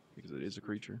here, right? Because it is a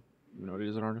creature. You know, it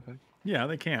is an artifact. Yeah,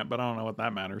 they can't, but I don't know what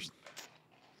that matters.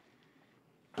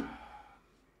 Oh,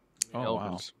 wow.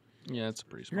 Elephants. Yeah, it's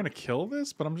pretty You're smart. going to kill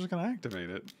this, but I'm just going to activate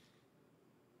it.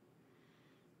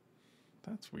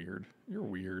 That's weird. You're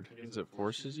weird. It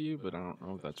forces you, but I don't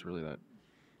know if that's really that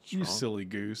You strong. silly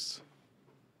goose.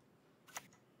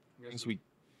 I guess we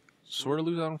sort of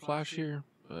lose out on flash here,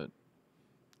 but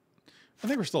I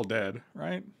think we're still dead,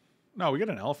 right? No, we get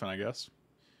an elephant, I guess.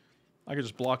 I could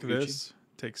just block Gucci. this.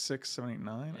 Take 6, 7, 8,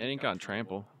 9. it ain't got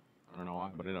trample. I don't know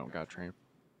why, but it don't got trample.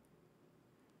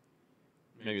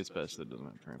 Maybe it's best that it doesn't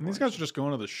have trample. And these guys are just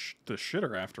going to the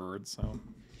shitter afterwards, so.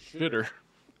 shitter.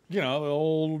 You know,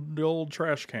 the old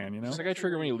trash can, you know? Does that guy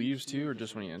trigger when he leaves too, or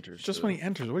just when he enters? Just when he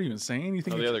enters. What are you insane? You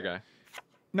think Oh, the it's- other guy.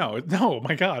 No,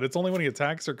 my God. It's only when he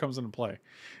attacks or comes into play.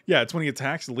 Yeah, it's when he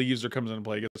attacks, leaves, or comes into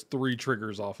play. He gets 3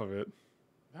 triggers off of it.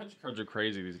 Magic cards are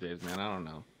crazy these days, man. I don't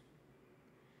know.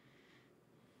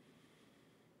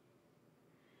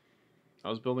 I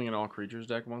was building an all creatures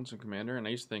deck once in Commander, and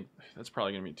I used to think that's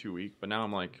probably going to be too weak, but now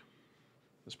I'm like,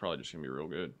 that's probably just going to be real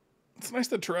good. It's nice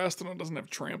that Terrastodon doesn't have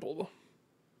trampled.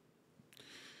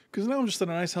 Because now I'm just at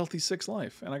a nice, healthy 6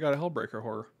 life, and I got a Hellbreaker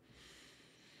horror.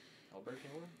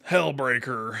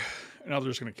 Hellbreaker. Now they're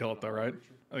just going to kill it, though, right?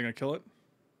 Are they going to kill it?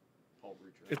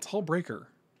 It's Hullbreaker.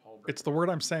 It's the word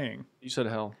I'm saying. You said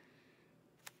hell.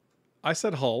 I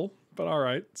said Hull, but all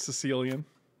right. Sicilian.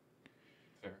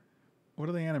 Fair. What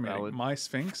are they animating? Valid. My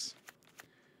Sphinx?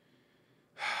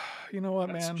 You know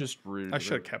what, That's man? just rude. I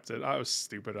should have kept it. I was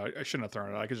stupid. I shouldn't have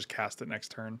thrown it. I could just cast it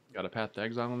next turn. Got a Path to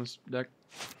Exile on this deck.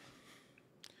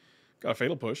 Got a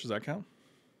Fatal Push. Does that count?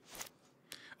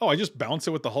 Oh, I just bounce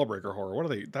it with the Hullbreaker horror. What are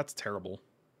they? That's terrible.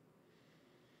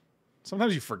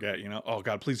 Sometimes you forget, you know? Oh,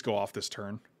 God, please go off this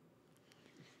turn.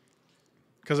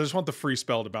 Because I just want the free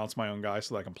spell to bounce my own guy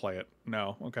so that I can play it.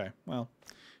 No. Okay. Well,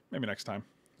 maybe next time.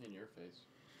 In your face.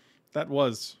 That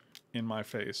was in my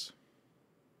face.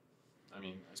 I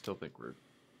mean, I still think we're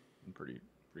in pretty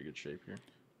good shape here.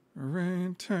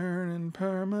 Returning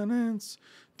permanence.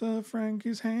 The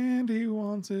Frankie's hand he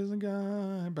wants his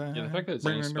guy back. Yeah, the fact that it's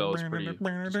any spell is pretty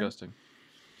disgusting.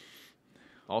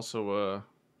 Also,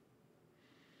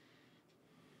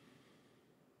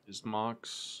 is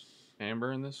Mox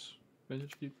Amber in this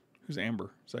vintage cube? Who's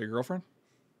Amber? Is that your girlfriend?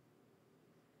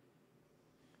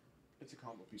 It's a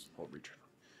combo piece of Paul Breacher.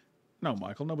 No,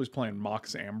 Michael. Nobody's playing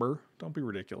Mox Amber. Don't be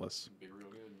ridiculous. Be real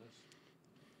good in this.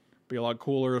 Be a lot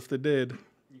cooler if they did.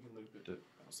 You can loop it to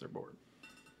bounce their board.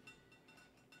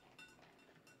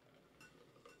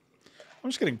 I'm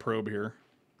just getting probe here.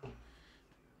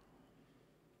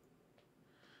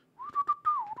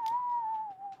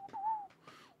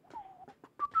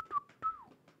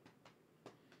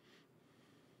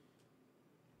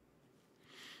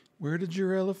 Where did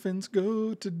your elephants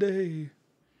go today?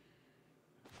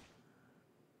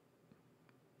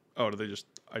 Oh, did they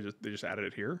just added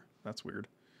it here? That's weird.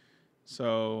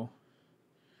 So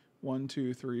 1,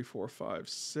 2, 3, 4, 5,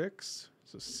 6.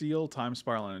 So Seal, Time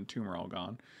Spiral, and Entomb are all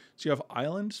gone. So you have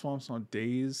Island, Swamp Song,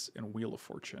 Daze, and Wheel of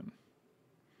Fortune.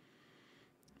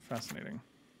 Fascinating.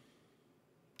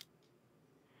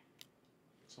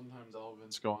 Sometimes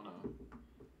elephants go on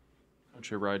a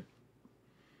country ride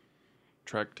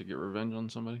trek to get revenge on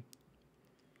somebody.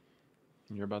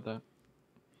 You hear about that?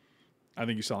 I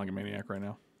think you sound like a maniac right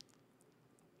now.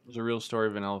 There's a real story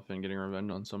of an elephant getting revenge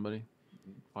on somebody,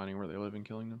 finding where they live and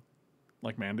killing them.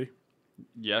 Like Mandy.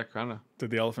 Yeah, kind of.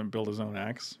 Did the elephant build his own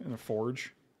axe in a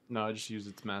forge? No, I just used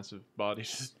its massive body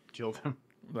to kill them.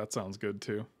 That sounds good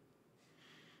too.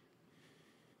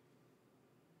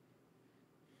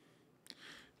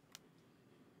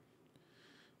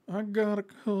 I got a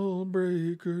cold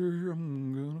breaker.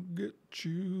 I'm gonna get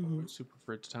you. Super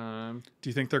Fritz time. Do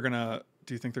you think they're gonna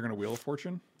Wheel of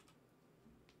Fortune?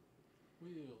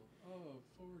 Wheel of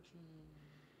Fortune.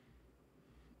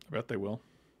 I bet they will.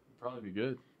 It'd probably be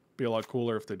good. Be a lot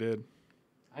cooler if they did.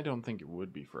 I don't think it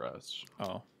would be for us.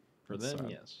 Oh. For that's them, sad.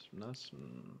 yes. From us,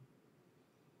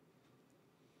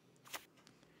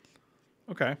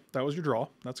 Okay, that was your draw.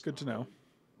 That's good to know.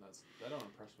 that don't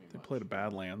impress me They played a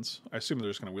Badlands. I assume they're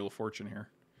just gonna Wheel of Fortune here.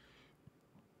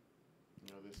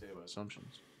 You know what they say about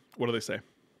assumptions. What do they say?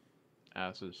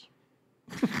 Asses.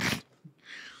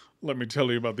 Let me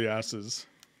tell you about the asses.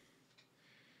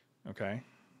 Okay.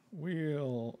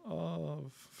 Wheel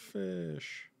of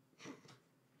Fish.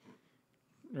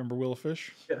 Remember Wheel of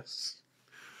Fish? Yes.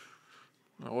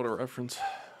 Oh, what a reference.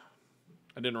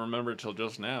 I didn't remember it till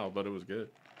just now, but it was good.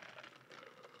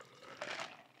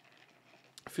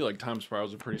 I feel like Time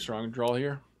Spiral's a pretty strong draw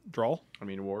here. Draw? I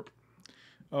mean, warp.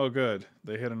 Oh, good.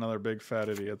 They hit another big fat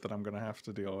idiot that I'm going to have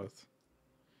to deal with.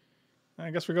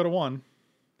 I guess we go to 1.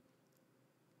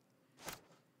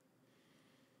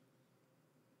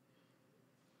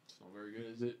 It's not very good,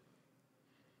 is it?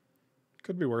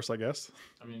 Could be worse, I guess.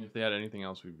 I mean, if they had anything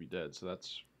else, we'd be dead, so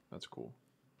that's cool.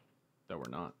 That we're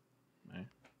not. Eh?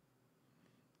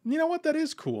 You know what? That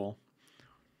is cool.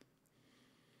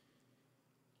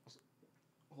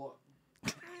 Hold on.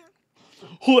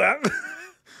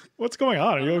 What's going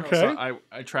on? Are you okay? So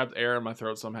I trapped air in my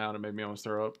throat somehow and it made me almost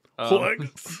throw up.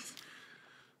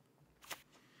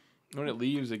 When it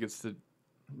leaves, it gets to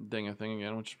ding a thing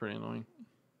again, which is pretty annoying.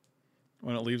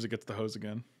 When it leaves, it gets the hose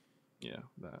again. Yeah,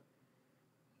 that.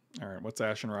 All right, what's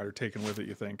Ashen Rider taking with it,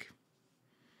 you think?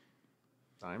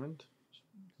 Diamond?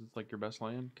 It's like your best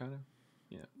land, kind of?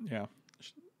 Yeah. Yeah.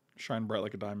 Shine bright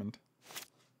like a diamond.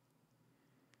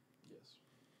 Yes.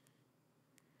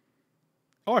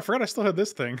 Oh, I forgot I still had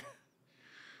this thing.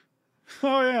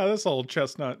 Oh, yeah, this old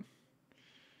chestnut.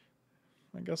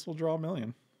 I guess we'll draw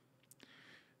 1,000,000.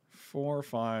 4,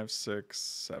 5, 6,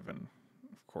 7.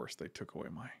 Of course, they took away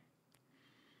my...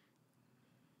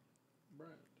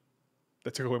 brand.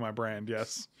 They took away my brand,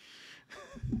 yes.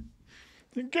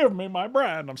 Give me my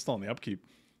brand. I'm still in the upkeep.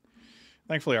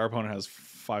 Thankfully, our opponent has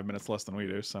 5 minutes less than we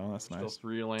do, so that's We're nice. Still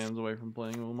 3 lands away from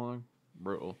playing Ulamog.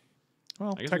 Brutal.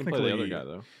 Well, I guess technically, we can play the other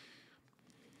guy, though.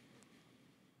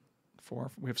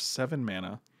 4. We have 7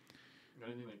 mana. Got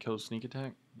anything that kills sneak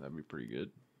attack? That'd be pretty good.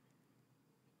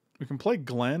 We can play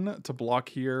Glenn to block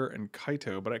here and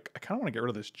Kaito, but I kind of want to get rid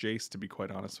of this Jace, to be quite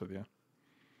honest with you.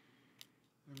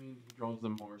 I mean, he draws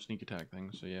them more sneak attack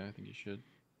things, so yeah, I think he should.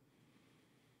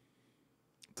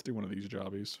 Let's do one of these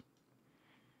jobbies.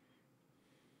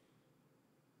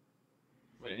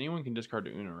 Wait, anyone can discard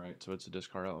to Una, right? So it's a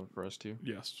discard outlet for us too?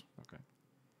 Yes. Okay.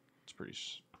 It's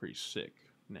pretty sick.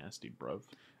 Nasty, bruv.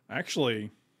 Actually,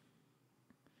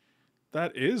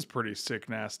 that is pretty sick,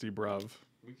 nasty, bruv.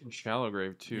 We can Shallow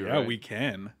Grave too, Yeah, right? we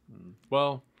can.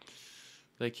 Well,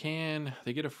 they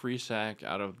get a free sack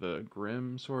out of the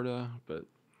Grim, sorta, but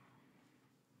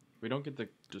we don't get the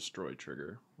Destroy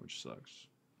trigger, which sucks.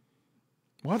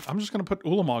 What? I'm just going to put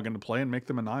Ulamog into play and make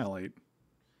them annihilate.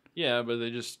 Yeah, but they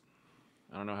just...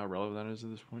 I don't know how relevant that is at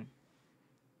this point.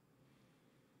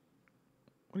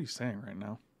 What are you saying right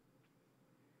now?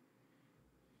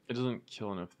 It doesn't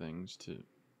kill enough things to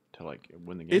like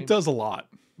win the game. It does a lot.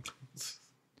 It's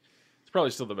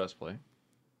probably still the best play.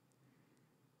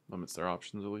 Limits their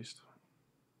options at least.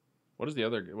 What does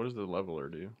the leveler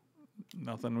do?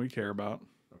 Nothing we care about.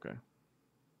 Okay.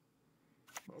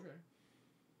 Okay.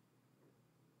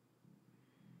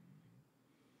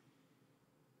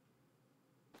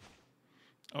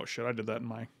 Oh shit, I did that in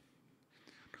my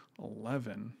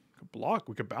 11. Could block.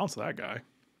 We could bounce that guy.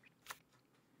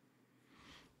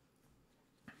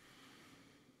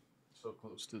 So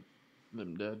close to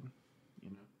them dead,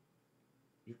 you know.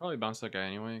 You probably bounce that guy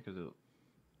anyway because it.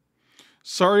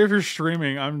 Sorry if you're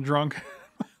streaming. I'm drunk.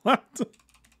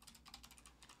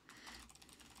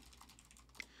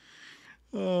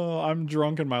 Oh, I'm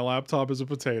drunk and my laptop is a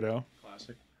potato.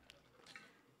 Classic.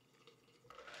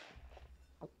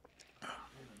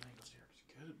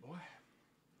 Good boy.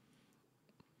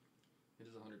 It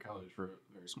is 100 calories for a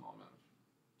very small amount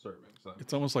of serving. So.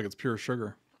 It's almost like it's pure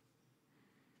sugar.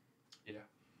 Yeah.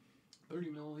 30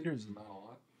 milliliters is not a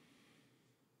lot.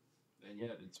 And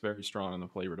yet it's very strong in the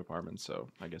flavor department, so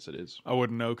I guess it is. I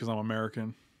wouldn't know because I'm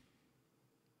American.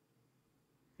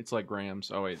 It's like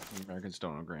grams. Oh, wait. Americans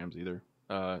don't know grams either.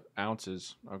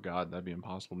 Ounces. Oh, God. That'd be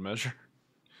impossible to measure.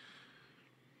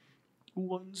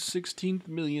 1/16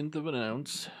 millionth of an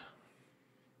ounce.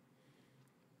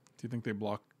 Do you think they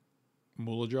block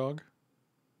Mulajog?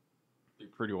 Be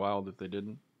pretty wild if they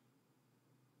didn't.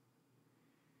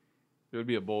 It would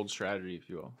be a bold strategy, if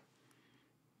you will.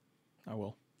 I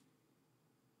will.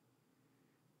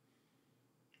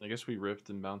 I guess we rift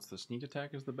and bounce the sneak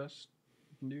attack is the best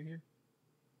we can do here.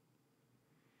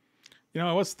 You know,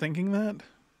 I was thinking that.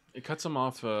 It cuts them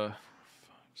off. 5,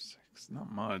 6, not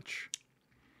much.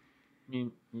 I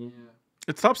mean, yeah.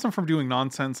 It stops them from doing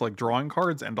nonsense like drawing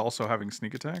cards and also having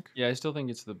sneak attack. Yeah, I still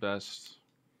think it's the best.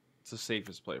 It's the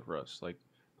safest play for us. Like,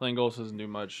 playing Ghost doesn't do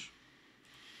much.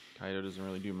 Kaido doesn't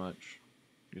really do much.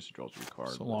 He just draws you a card.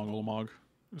 So long, Ulamog.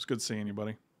 It was good seeing you,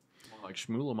 buddy. More like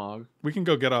Shmulamog. We can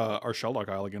go get our Sheldock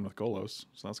Isle again with Golos,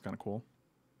 so that's kind of cool.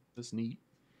 That's neat.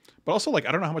 But also, like,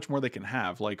 I don't know how much more they can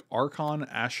have. Like, Archon,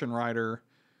 Ashen Rider,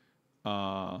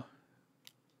 Terastodon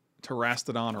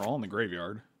are all in the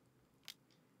graveyard.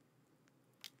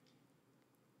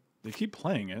 They keep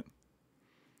playing it.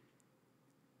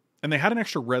 And they had an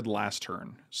extra red last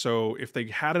turn. So if they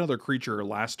had another creature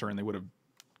last turn, they would have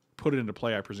put it into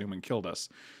play, I presume, and killed us.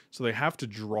 So they have to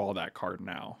draw that card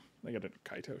now. They got a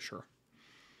Kaito, sure.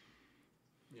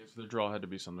 Yeah, so the draw had to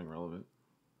be something relevant.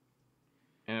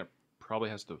 And it probably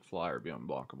has to fly or be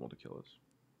unblockable to kill us.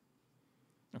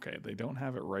 Okay, they don't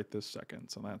have it right this second,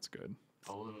 so that's good.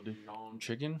 A little Dijon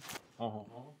chicken.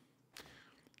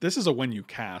 This is a when you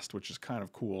cast, which is kind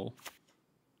of cool.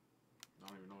 I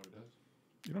don't even know what it does.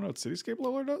 You don't know what Cityscape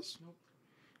Leveler does? Nope.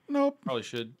 Nope. Probably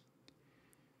should.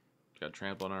 Got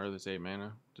trample on Earth. It's 8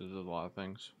 mana. Does a lot of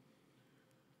things.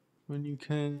 When you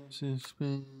cast and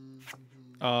spin.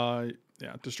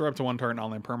 Yeah. Destroy up to 1 target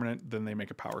non-land permanent. Then they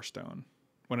make a power stone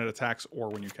when it attacks or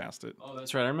when you cast it. Oh,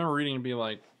 that's right. I remember reading it be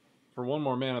like, for 1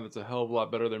 more mana, that's a hell of a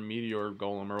lot better than Meteor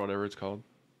Golem or whatever it's called.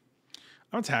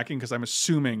 I'm attacking because I'm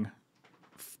assuming,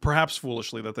 perhaps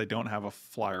foolishly, that they don't have a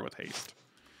flyer with haste.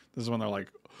 This is when they're like,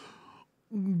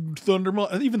 even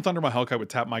Thundermaw Hellkite would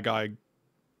tap my guy.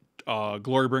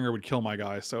 Glorybringer would kill my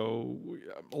guy. So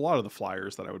a lot of the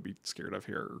flyers that I would be scared of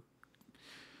here are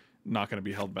not going to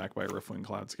be held back by a Riftwing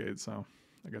Cloudskate. So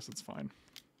I guess it's fine.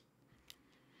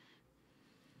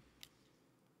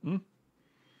 Oh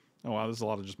wow, this is a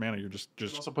lot of just mana. You're just.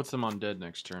 It also puts them on dead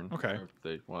next turn. Okay.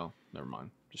 Well, never mind.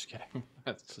 Just kidding.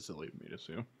 That's silly of me to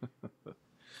assume.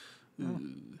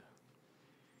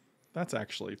 That's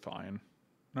actually fine.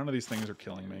 None of these things are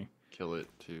killing me. Kill it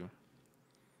too.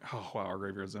 Oh wow, our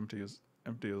graveyard's empty as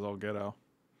all get out.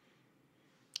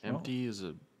 Empty as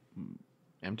a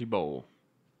empty bowl.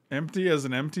 Empty as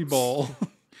an empty bowl.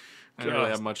 I don't really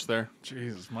have much there.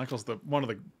 Jesus, Michael's one of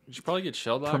the You should probably get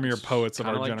Shelldogs. premier poets of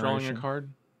our like generation. drawing a card.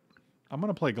 I'm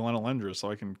gonna play Glenelendra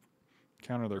so I can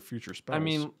counter their future spells. I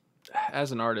mean,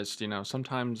 as an artist,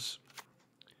 sometimes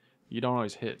you don't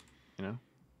always hit. I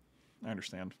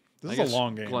understand. This I is guess a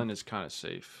long game. Glenn is kind of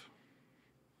safe.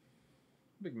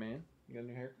 Big man, you got a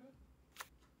new haircut?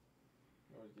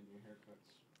 You always get new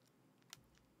haircuts.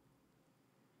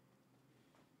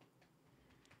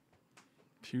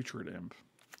 Putrid Imp.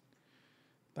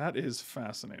 That is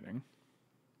fascinating.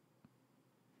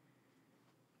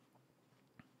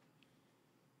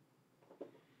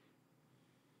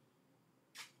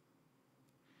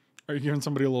 Are you giving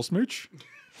somebody a little smooch?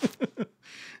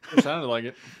 It sounded like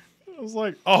it. I was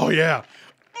like, oh yeah.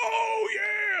 Oh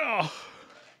yeah.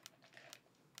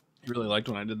 You really liked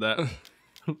when I did that.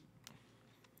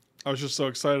 I was just so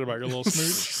excited about your little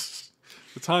smooch.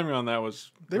 The timing on that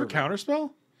was. They have a perfect.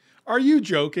 counterspell? Are you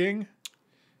joking?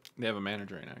 They have a mana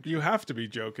drain, actually. You have to be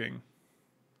joking.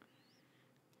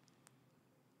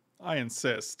 I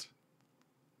insist.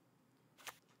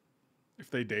 If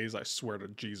they daze, I swear to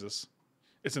Jesus.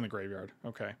 It's in the graveyard.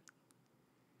 Okay.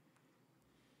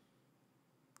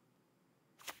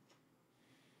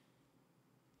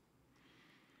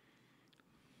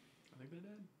 I think they did.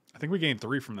 I think we gained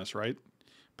 3 from this, right?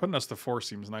 Putting us to 4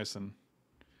 seems nice and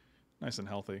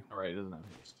healthy. All right, it doesn't have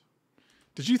haste.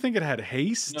 Did you think it had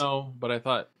haste? No, but I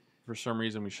thought for some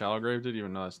reason we shallow graved it,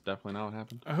 even though that's definitely not what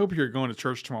happened. I hope you're going to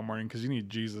church tomorrow morning because you need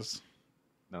Jesus.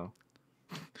 No.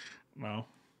 No.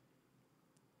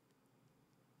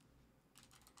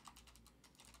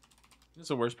 That's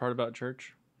the worst part about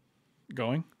church.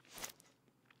 Going?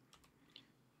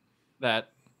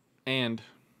 That, and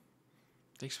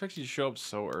they expect you to show up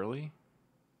so early.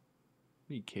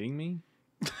 Are you kidding me?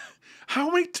 How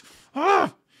many?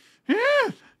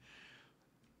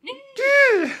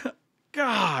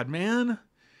 God, man.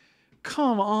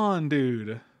 Come on,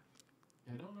 dude.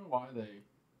 I don't know why they.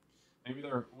 Maybe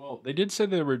they're. Well, they did say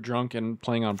they were drunk and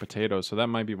playing on potatoes, so that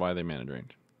might be why they mana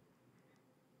drained.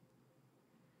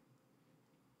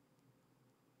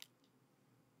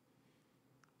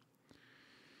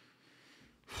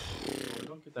 I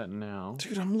don't get that now.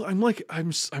 Dude,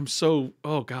 I'm so.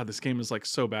 Oh God, this game is like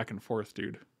so back and forth,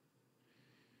 dude.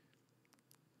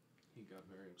 He got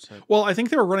very upset. Well, I think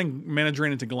they were running mana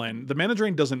drain into Glen. The mana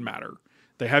drain doesn't matter.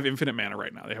 They have infinite mana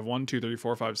right now. They have 1, 2, 3,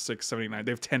 4, 5, 6, 7, 8, 9.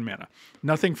 They have 10 mana.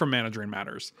 Nothing from mana drain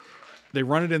matters. They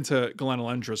run it into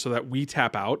Glenelendra so that we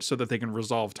tap out so that they can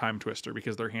resolve Time Twister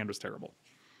because their hand was terrible.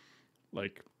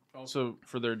 Like, Also,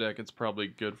 for their deck, it's probably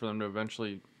good for them to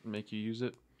eventually make you use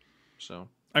it. So,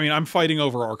 I mean, I'm fighting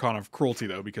over Archon of Cruelty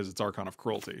though because it's Archon of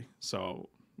Cruelty. So,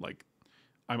 like,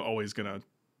 I'm always gonna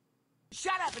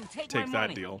Shut up and take take my that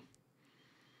money. deal.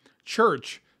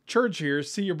 Church here.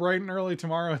 See you bright and early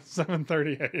tomorrow at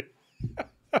 7:38.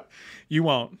 You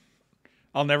won't.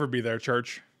 I'll never be there,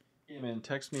 Church. yeah, man,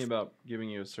 text me about giving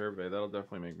you a survey. That'll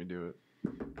definitely make me do it.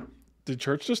 Did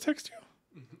Church just text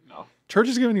you? No, Church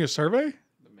is giving you a survey?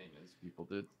 the maintenance people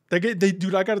did.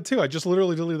 Dude, I got it too. I just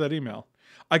literally deleted that email.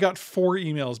 I got 4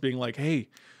 emails being like, "Hey,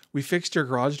 we fixed your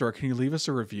garage door. Can you leave us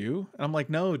a review?" And I'm like,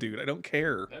 "No, dude, I don't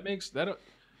care." That makes that.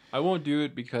 I won't do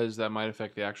it because that might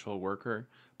affect the actual worker.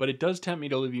 But it does tempt me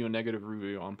to leave you a negative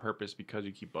review on purpose because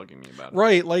you keep bugging me about it.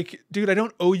 Right, like, dude, I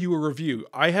don't owe you a review.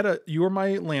 You were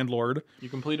my landlord. You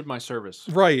completed my service.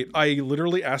 Right, I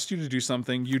literally asked you to do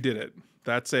something. You did it.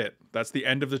 That's it. That's the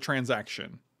end of the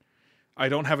transaction. I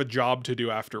don't have a job to do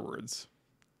afterwards.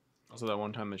 Also, that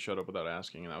one time they showed up without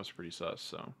asking, and that was pretty sus.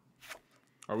 So,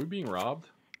 are we being robbed?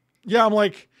 Yeah, I'm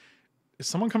like, Is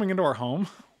someone coming into our home?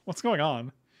 What's going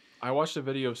on? I watched a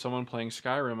video of someone playing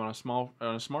Skyrim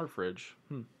on a smart fridge.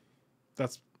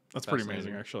 That's pretty amazing,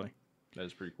 Fascinating. actually. That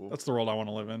is pretty cool. That's the world I want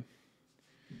to live in.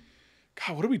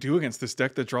 God, what do we do against this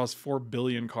deck that draws 4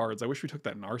 billion cards? I wish we took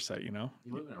that in our set, you know?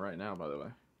 You live in it right now, by the way.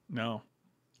 No.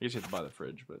 You just have to buy the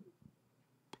fridge, but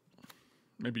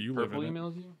Maybe you live Purple in it.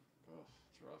 emails you? Oh,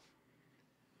 it's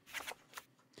rough.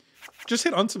 Just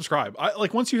hit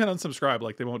unsubscribe. Once you hit unsubscribe,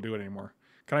 like they won't do it anymore.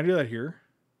 Can I do that here?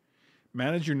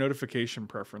 Manage your notification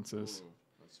preferences. Ooh,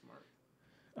 that's smart.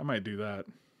 I might do that.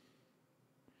 I'm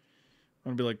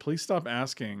gonna be like, please stop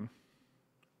asking.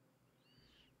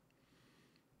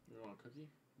 You want a cookie?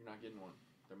 You're not getting one.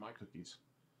 They're my cookies.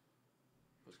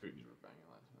 Those cookies were banging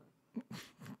last night.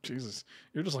 Jesus,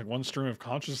 you're just like one stream of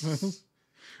consciousness.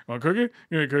 Want a cookie?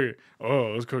 Give me a cookie.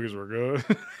 Oh, those cookies were good.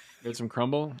 You had some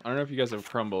crumble? I don't know if you guys have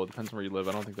crumble. It depends on where you live.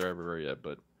 I don't think they're everywhere yet,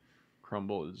 but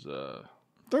crumble is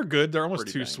They're good. They're almost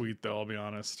Pretty too banging. sweet, though. I'll be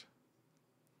honest.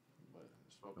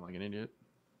 spoken like an idiot.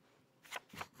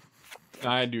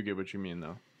 I do get what you mean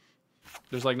though.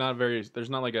 There's like not very. There's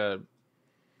not like a.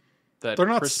 That They're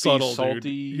not crispy, subtle, salty.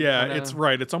 dude. Yeah, kinda- it's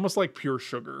right. It's almost like pure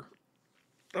sugar.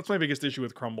 That's my biggest issue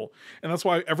with crumble, and that's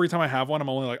why every time I have one, I'm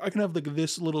only like, I can have like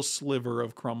this little sliver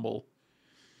of crumble.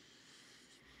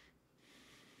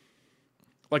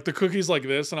 Like the cookies like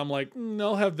this, and I'm like,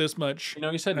 I'll have this much. You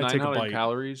know, you said And I take a 900 bite.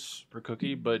 calories per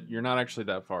cookie, but you're not actually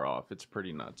that far off. It's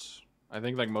pretty nuts. I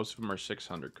think like most of them are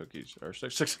 600 cookies or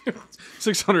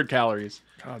 600 calories.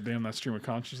 God damn, that stream of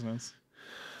consciousness.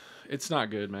 It's not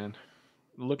good, man.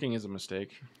 Looking is a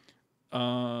mistake.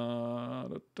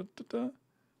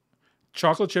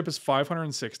 Chocolate chip is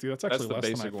 560. That's actually the less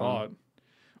than I basic one. thought.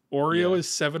 Oreo Yeah. is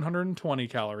 720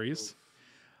 calories.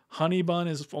 Honey bun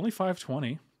is only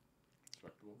 520.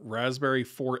 Raspberry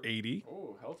 480.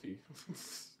 Oh, healthy.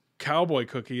 Cowboy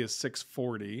cookie is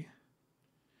 640.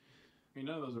 You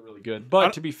know those are really good.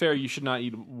 But to be fair, you should not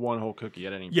eat one whole cookie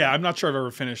at any point. Yeah, I'm not sure I've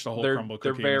ever finished a whole They're- crumble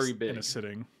they're cookie very in big. a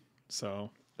sitting. So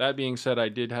That being said, I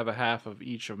did have a half of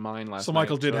each of mine last So night.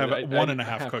 Michael did have I- one I- and a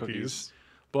half half cookies.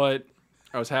 But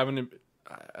I was having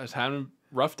a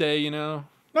rough day, you know.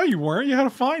 no, you weren't. You had a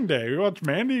fine day. You watched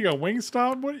Mandy. You got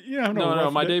Wingstop. What? Yeah,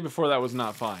 No, my day before that was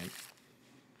not fine.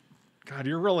 God,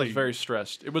 you're really I was very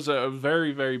stressed. It was a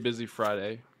very, very busy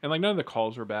Friday. And like none of the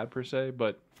calls were bad per se,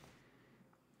 but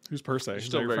Who's per se? Is that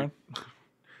still your very friend?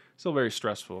 still very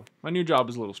stressful. My new job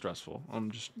is a little stressful.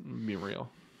 I'm just being real.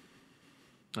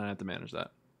 I have to manage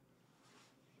that.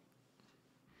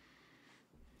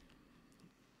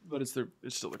 But it's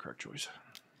still the correct choice.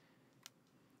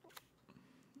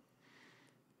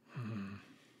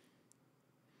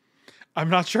 I'm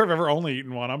not sure I've ever only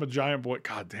eaten one. I'm a giant boy.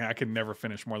 God damn, I can never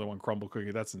finish more than one crumble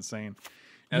cookie. That's insane.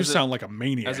 You As a- sound like a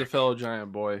maniac. As a fellow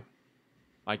giant boy,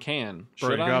 I can. Bro,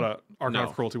 Should you I? gotta archive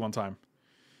No. cruelty one time.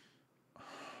 Oh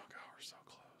God, we're so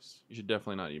close. You should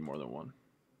definitely not eat more than one.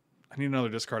 I need another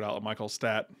discard outlet, Michael.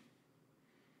 Stat.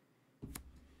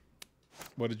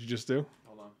 What did you just do?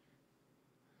 Hold on.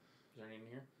 Is there anything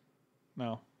here?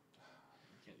 No,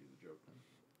 I can't do the joke then.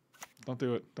 don't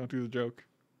do it. Don't do the joke.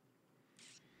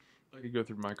 I could go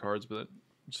through my cards, but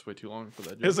that's just way too long for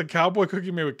that joke. It's a cowboy cookie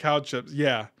made with cow chips.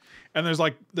 Yeah, and there's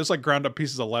like ground up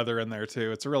pieces of leather in there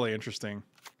too. It's really interesting.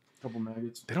 couple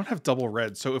maggots. They don't have double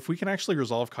red, so if we can actually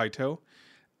resolve Kaito,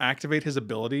 activate his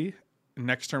ability,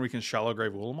 next turn we can Shallow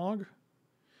Grave Ulamog,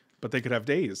 but they could have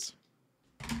days.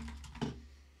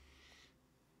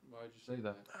 Why'd you say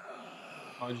that?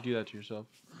 Why'd you do that to yourself?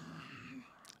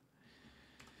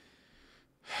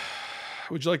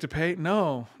 Would you like to pay?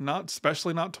 No, not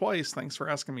especially not twice. Thanks for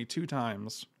asking me 2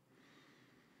 times.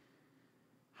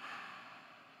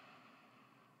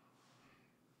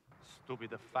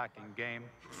 Stupid fucking game.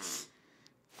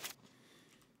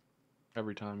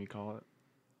 Every time you call it.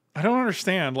 I don't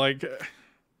understand. Like,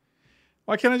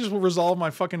 why can't I just resolve my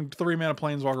fucking 3-mana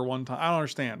Planeswalker one time? I don't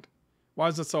understand. Why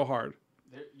is it so hard?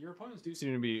 Your opponents do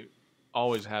seem to be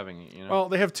always having it, you know? Well,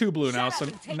 they have 2 blue now, so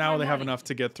up and take now my they have money. enough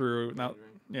to get through. Now,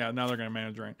 yeah, now they're gonna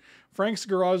manage rain. Frank's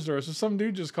garage door. So some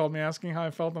dude just called me asking how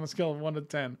I felt on a scale of 1 to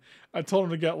 10. I told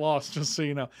him to get lost, just so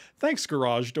you know. Thanks,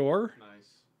 garage door.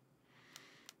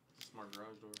 Nice. Smart garage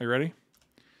door. Are you ready?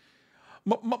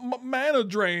 Mana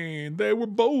drain. They were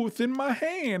both in my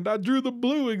hand. I drew the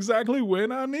blue exactly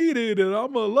when I needed it.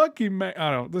 I'm a lucky man.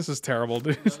 I don't know. This is terrible,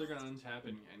 dude. Now they're gonna untap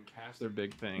and cast their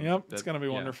big thing. Yep, it's gonna be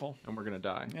wonderful. And we're gonna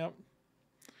die. Yep.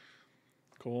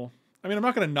 Cool. I mean, I'm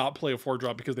not going to not play a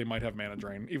 4-drop because they might have mana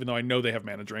drain, even though I know they have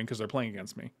mana drain because they're playing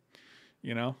against me.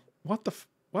 You know? What the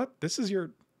what? This is your...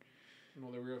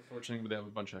 Well, they were fortunate, but they have a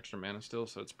bunch of extra mana still,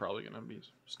 so it's probably gonna be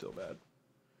still bad.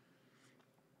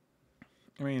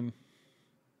 I mean...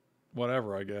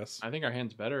 whatever, I guess. I think our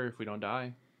hand's better if we don't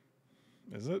die.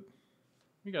 Is it?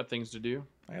 We got things to do.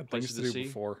 I had Places things to do see.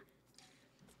 before.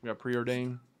 We got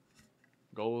preordained,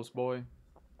 goalless boy,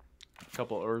 a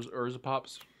couple of Urza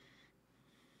pops.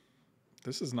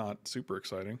 This is not super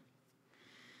exciting.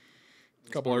 A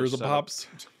couple more of setup. pops.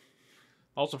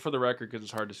 Also, for the record, because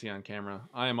it's hard to see on camera,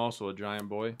 I am also a giant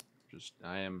boy.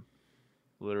 I am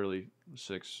literally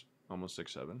almost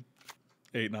 6'7".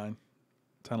 8, 9,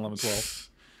 10, 11, 12.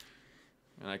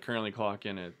 And I currently clock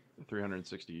in at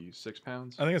 366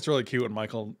 pounds. I think it's really cute when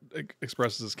Michael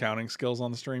expresses his counting skills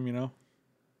on the stream, you know?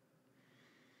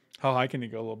 How high can you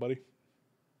go, little buddy?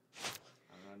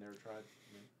 I never tried.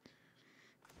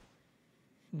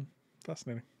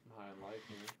 Fascinating. High in life,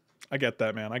 you know? I get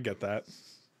that, man. I get that.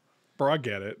 Bro, I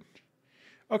get it.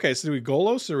 Okay, so do we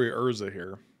Golos or we Urza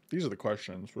here? These are the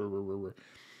questions.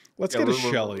 Let's get a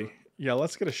Shelly. Yeah,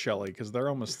 let's get a Shelly because they're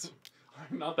almost...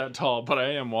 I'm not that tall, but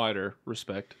I am wider.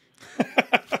 Respect.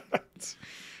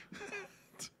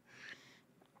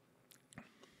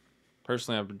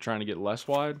 Personally, I've been trying to get less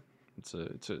wide. It's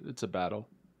a battle.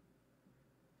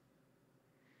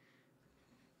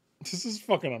 This is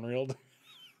fucking unreal.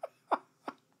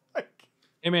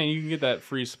 Hey man, you can get that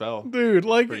free spell. Dude,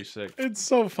 like, Pretty sick. it's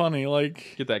so funny.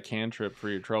 Like, Get that cantrip for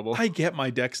your trouble. I get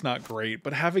my deck's not great,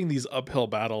 but having these uphill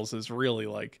battles is really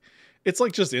like, it's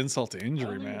like just insult to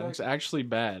injury, Your man. deck's actually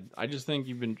bad. I just think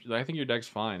I think your deck's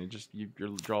fine. It just your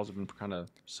draws have been kind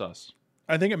of sus.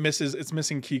 I think it's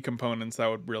missing key components that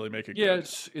would really make it Yeah, good.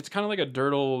 it's kind of like a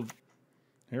dirtle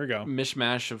Here we go.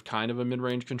 mishmash of kind of a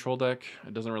mid-range control deck.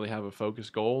 It doesn't really have a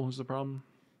focused goal is the problem.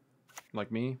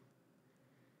 Like me.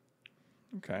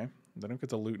 Okay. They don't get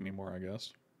to loot anymore, I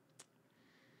guess.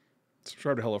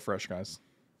 Subscribe to HelloFresh, guys.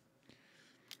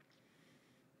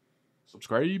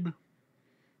 Subscribe.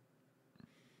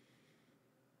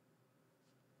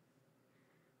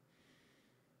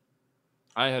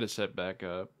 I had a setback.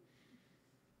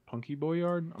 Punky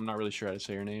Boyard. I'm not really sure how to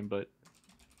say her name, but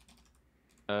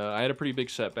I had a pretty big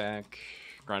setback.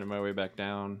 Grinding my way back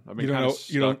down. I've been You don't kind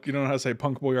know of you don't know how to say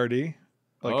Punk Boyardee?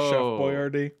 Like Chef Oh.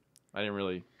 Boyardee? I didn't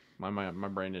really. My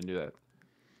brain didn't do that.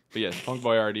 But yes, Punk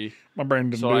Boyardee. My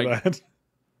brain didn't So do that.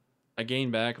 I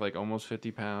gained back like almost 50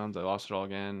 pounds. I lost it all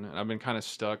again. And I've been kind of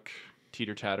stuck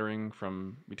teeter-tattering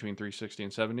from between 360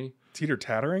 and 70.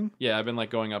 Teeter-tattering? Yeah, I've been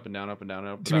like going up and down, up and down,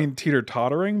 up. Do you mean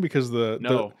teeter-tottering? Because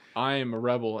No, I am a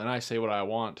rebel and I say what I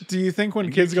want. Do you think when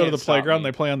And kids you go to can't the stop playground me.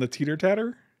 they play on the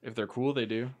teeter-tatter? If they're cool, they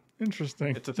do.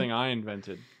 Interesting. It's a thing I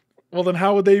invented Well, then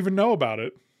how would they even know about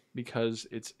it? because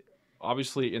it's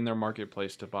obviously in their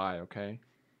marketplace to buy, okay?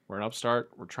 We're an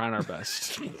upstart. We're trying our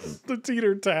best. The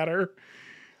teeter-tatter.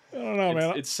 I don't know,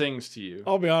 man. It sings to you.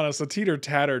 I'll be honest. The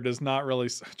teeter-tatter does not really...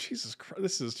 Jesus Christ.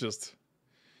 This is just...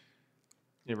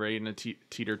 You ever eaten a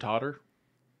teeter-totter?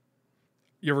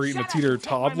 You ever eaten a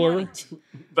teeter-toddler?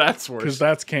 That's worse. Because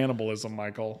that's cannibalism,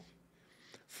 Michael.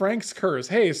 Frank's curse.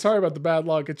 Hey, sorry about the bad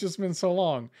luck. It's just been so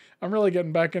long. I'm really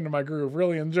getting back into my groove.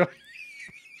 Really enjoying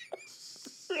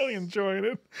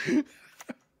it.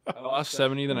 I lost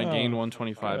 70, then I gained Oh,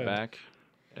 125 good. back.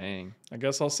 Dang. I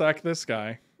guess I'll sack this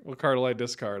guy. What card will I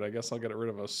discard? I guess I'll get rid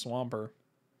of a Swamper.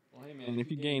 Well, hey, man, if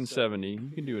you gain 70, you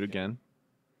can do it again.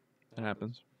 It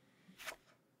happens.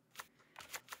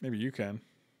 Maybe you can.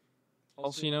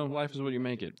 Also, you know, life is what you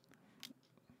make it.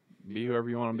 Be whoever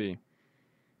you want to be.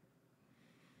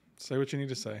 Say what you need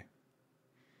to say.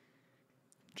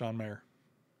 John Mayer.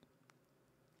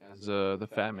 As the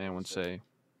fat man would say,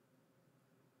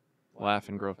 laugh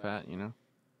and grow fat, you know?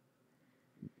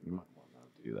 You might want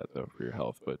not to do that, though, for your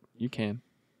health, but you can.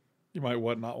 You might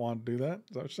not want to do that?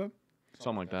 Is that what you said?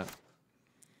 Something like that.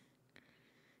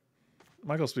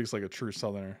 Michael speaks like a true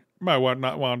Southerner. You might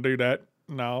not want to do that.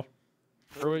 No.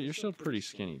 Bro, you're still pretty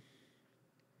skinny.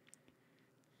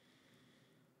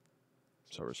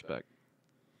 So respect.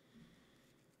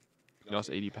 You lost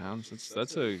 80 pounds.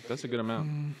 That's a good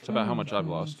amount. It's about how much I've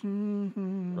lost,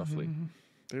 roughly.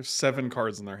 They have 7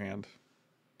 cards in their hand.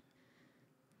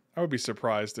 I would be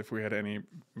surprised if we had any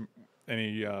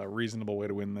reasonable way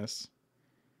to win this.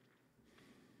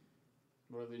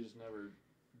 Or they just never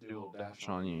do a little dash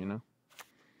on you, you know?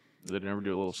 They never do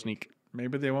a little sneak.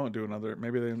 Maybe they won't do another.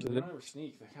 Maybe they. They never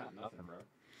sneak. They got nothing,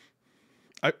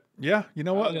 bro. Yeah, you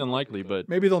know what? Highly unlikely, but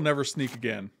Maybe they'll never sneak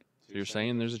again. you're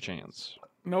saying there's a chance.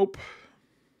 Nope.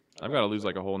 I've got to lose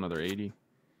like a whole another 80.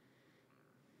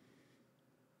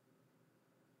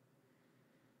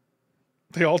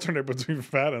 They alternate between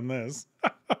fat and this.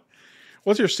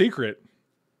 What's your secret?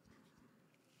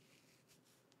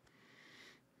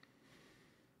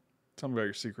 Tell me about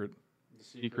your secret. The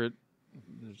secret.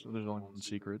 There's only one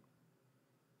secret.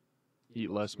 Eat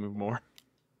less, move more.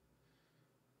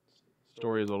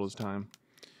 Story as old as time.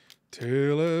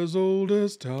 Tale as old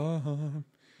as time.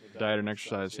 Diet and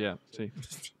exercise, yeah. See.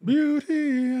 Beauty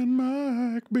and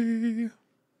Mike B.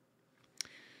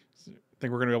 Think we're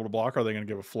going to be able to block, or are they going to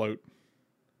give a float?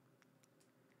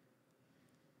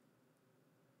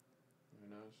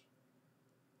 Who knows?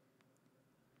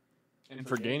 And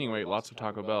for gaining weight, lots of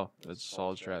Taco Bell. That's a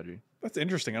solid strategy. That's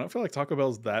interesting. I don't feel like Taco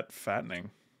Bell's that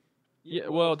fattening. Yeah,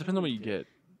 well, it depends on what you get.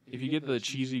 If you get the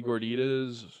cheesy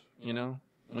gorditas, you know,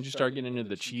 once you start getting into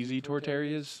the cheesy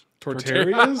tortillas.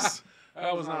 Tortillas?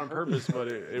 That was not on purpose, but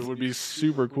it would be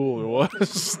super cool if it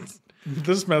was.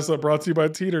 This mess up brought to you by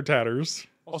Teeter Tatters.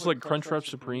 Also, like Crunchwrap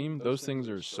Supreme, those things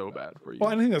are so bad for you.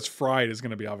 Well, anything that's fried is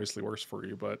going to be obviously worse for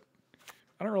you, but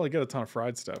I don't really get a ton of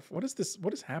fried stuff. What is this?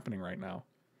 What is happening right now?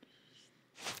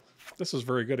 This was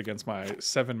very good against my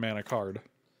 7-mana card.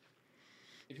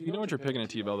 If you know what you're picking at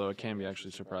T-Bell, though, it can be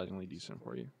actually surprisingly decent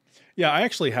for you. Yeah, I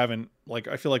actually haven't. Like,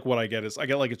 I feel like what I get is I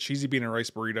get like a cheesy bean and rice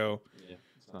burrito, Yeah,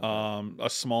 it's not bad. a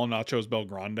small nachos Bel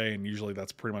Grande, and usually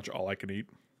that's pretty much all I can eat.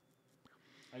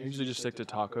 I usually just stick to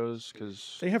tacos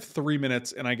because They have 3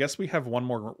 minutes, and I guess we have one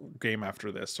more game after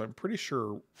this, so I'm pretty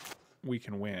sure we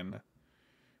can win.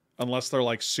 Unless they're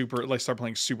like super, like start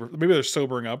playing super. Maybe they're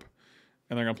sobering up,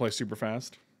 and they're gonna play super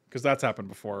fast. Because that's happened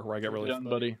before, where I get really done,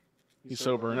 buddy. He's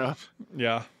sober enough.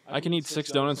 yeah. I can eat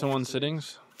 6 donuts in one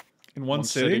sittings. In one One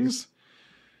sittings?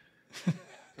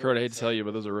 Kurt, I hate to tell you,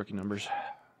 but those are rookie numbers.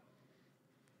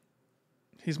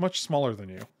 He's much smaller than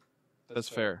you. That's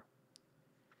fair.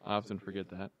 I often forget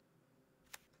that.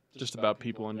 Just about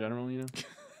people in general, you know.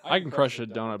 I can crush a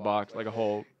donut box like a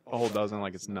whole dozen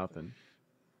like it's nothing.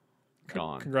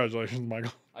 Gone. Congratulations,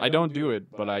 Michael. I don't do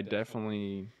it, but I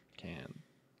definitely can.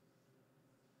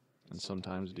 And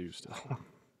sometimes do still.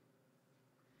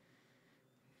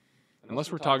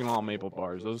 Unless we're talking all maple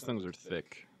bars, those things are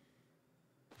thick.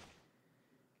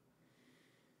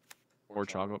 Or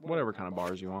chocolate, whatever kind of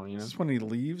bars you want, you know. Is this when he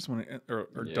leaves, when or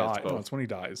Yeah, dies? it's No, both. it's when he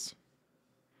dies.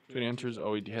 When he enters,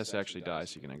 oh, he has to actually die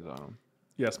so you can exile him.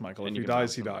 Yes, Michael. And If you he can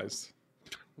dies, he bounce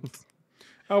dies.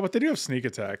 Oh, but they do have sneak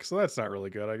attack, so that's not really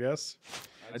good, I guess.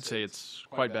 I'd say it's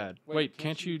quite bad. Wait,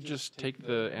 can't you just take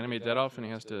the animate dead off and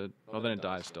he has to... Oh, then it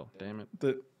dies still. Damn it.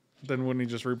 Then wouldn't he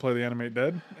just replay the animate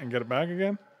dead and get it back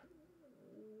again?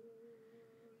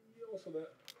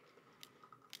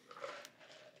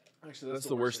 Actually, that's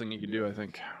the worst thing you could do, I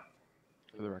think.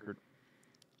 For the record.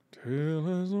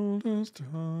 Tale as old as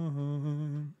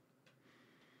time.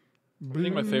 I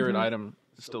think my favorite item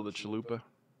is still the chalupa.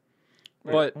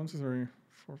 Wait, But 1, 2, 3,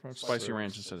 4, 5, spicy 6.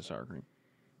 ranch instead of sour cream.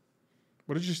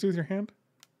 What did you do with your hand?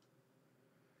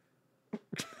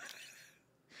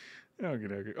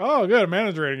 Okay. Oh, good.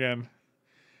 Manager again.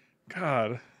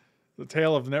 God. The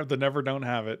tale of the never don't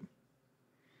have it.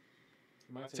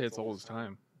 You might say it's old as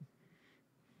time.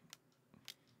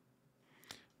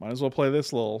 Might as well play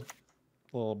this little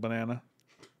banana.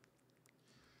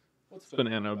 What's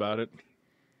banana about it?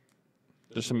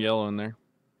 There's some yellow in there.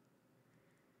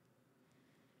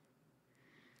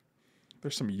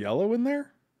 There's some yellow in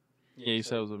there? Yeah, you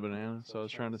said it was a banana, so I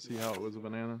was trying to see how it was a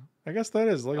banana. I guess that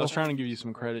is. Like, I was trying to give you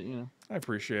some credit, you know. I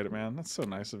appreciate it, man. That's so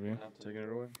nice of you. Not taking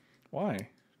it away. Why?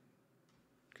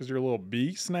 Because you're a little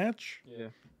bee snatch? Yeah.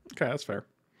 Okay, that's fair.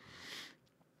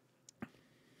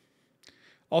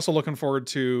 Also looking forward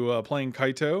to playing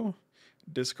Kaito,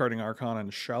 discarding Archon,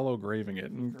 and shallow graving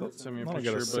it. And Send me a I wanna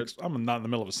get picture, but- I'm not in the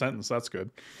middle of a sentence. That's good.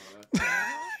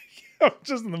 I'm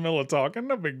just in the middle of talking.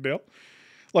 No big deal.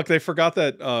 Look, they forgot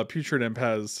that Putrid Imp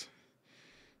does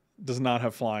not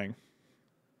have flying.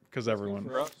 Because everyone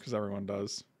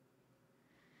does.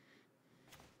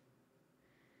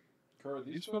 Kurt,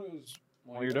 these photos,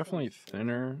 well, you're definitely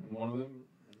thinner in one of them.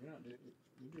 You're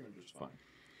doing just fine.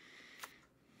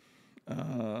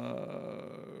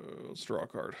 Let's draw a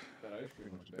card. That ice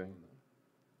cream was banging, though.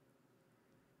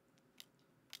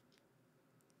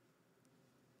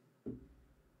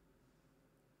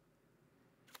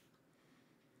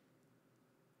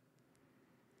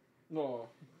 No.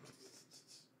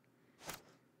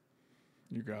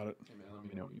 You got it. Hey, man, let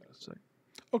me know what you guys say.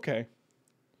 Okay.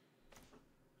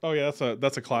 Oh yeah,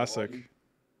 that's a classic.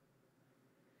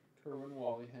 Kerwin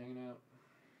Wally hanging out.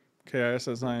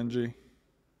 KISSING.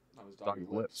 I was doggy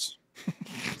lips.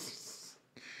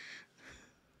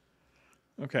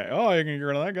 Okay. Oh, you can get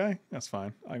rid of that guy? That's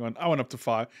fine. I went up to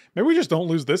 5. Maybe we just don't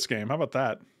lose this game. How about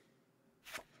that?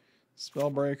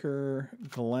 Spellbreaker,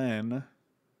 Glenn.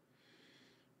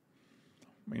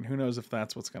 I mean, who knows if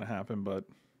that's what's going to happen, but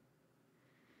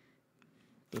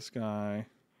this guy,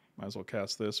 might as well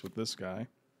cast this with this guy.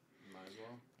 Might as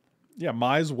well. Yeah,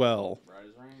 might as well, Right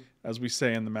as rain. as we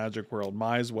say in the magic world,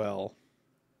 might as well.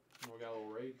 We got a little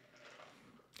raid.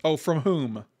 Oh, from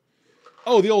whom?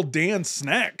 Oh, the old Dan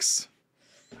Snacks.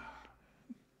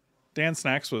 Dan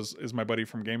Snacks is my buddy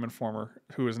from Game Informer,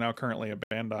 who is now currently at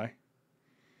Bandai.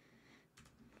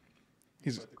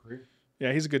 He's a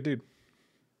good dude.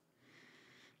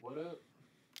 What up?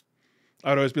 I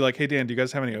would always be like, "Hey Dan, do you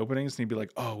guys have any openings?" And he'd be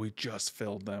like, "Oh, we just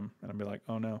filled them." And I'd be like,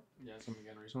 "Oh no." Yeah, something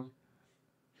again recently.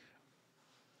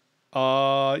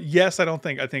 Yes, I don't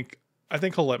think. I think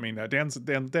he'll let me know. Dan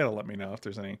will let me know if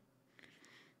there's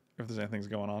anything's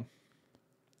going on.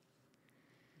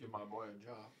 Give my boy a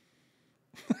job.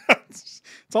 That's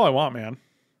all I want, man.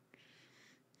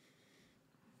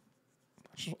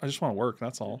 I just want to work.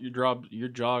 That's all. Your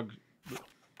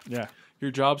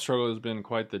job struggle has been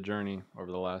quite the journey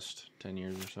over the last 10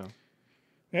 years or so.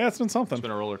 Yeah, it's been something. It's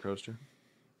been a roller coaster.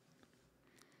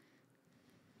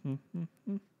 So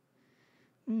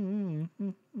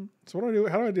what do I do?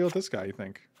 How do I deal with this guy? You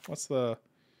think? Do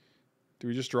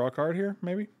we just draw a card here?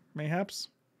 Mayhaps.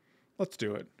 Let's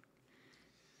do it.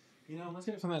 You know, unless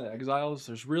you have something that exiles,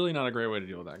 there's really not a great way to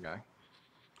deal with that guy.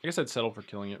 I guess I'd settle for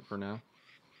killing it for now.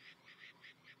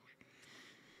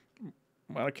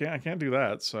 Well, I can't do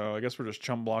that. So I guess we're just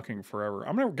chum blocking forever.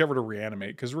 I'm gonna get rid of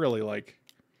Reanimate because really, like,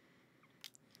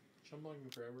 Chum blocking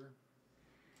forever.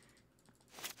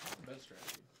 Best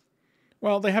strategy.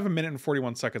 well, they have 1 minute and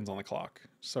 41 seconds on the clock.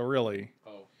 So really,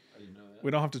 Oh, I didn't know that.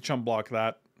 we don't have to chum block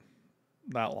that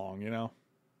long, you know?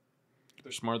 If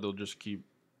they're smart, they'll just keep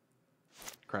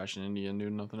crashing India and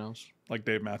doing nothing else. Like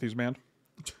Dave Matthews Band.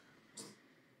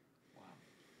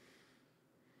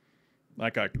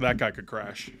 That guy could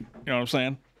crash. You know what I'm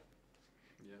saying?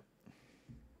 Yeah.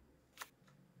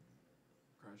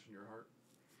 Crash in your heart.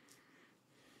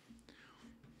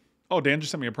 Oh, Dan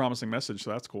just sent me a promising message,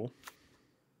 so that's cool.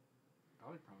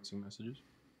 I like promising messages.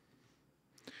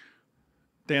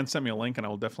 Dan sent me a link, and I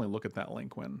will definitely look at that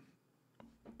link when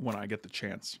I get the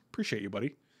chance. Appreciate you,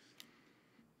 buddy.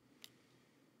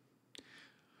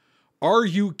 Are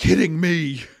you kidding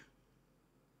me?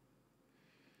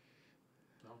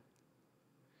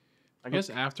 I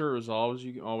guess after it resolves,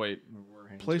 you. Oh wait,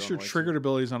 Place your triggered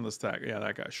abilities on the stack. Yeah,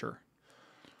 that guy. Sure.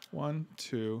 1,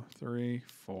 2, 3,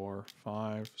 4,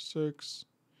 5, 6,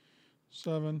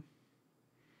 7.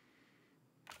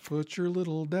 Put your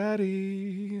little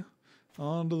daddy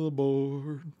onto the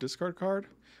board. Discard card.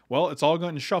 Well, it's all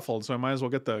gotten shuffled, so I might as well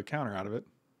get the counter out of it.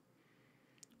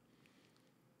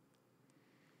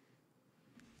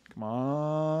 Come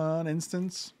on,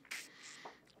 instance.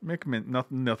 Mick,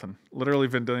 nothing. Literally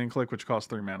Vendilion Click, which costs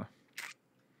 3 mana.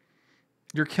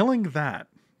 You're killing that.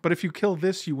 But if you kill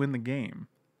this, you win the game.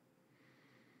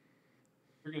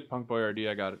 Forget Punk Boy RD,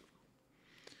 I got it.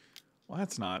 Well,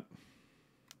 that's not.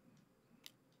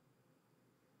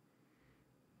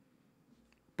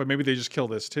 But maybe they just kill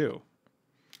this too.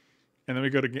 And then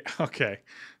we go to... Okay.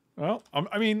 Well,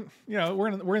 I mean, you know,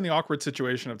 we're in the awkward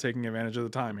situation of taking advantage of the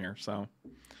time here, so...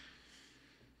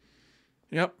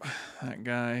 Yep, that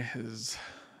guy is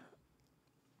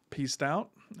pieced out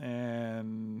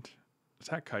and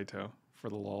attack Kaito for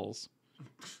the lulz.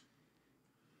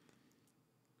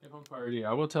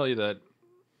 I will tell you that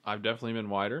I've definitely been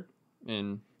wider,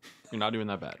 and you're not doing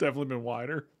that bad. Definitely been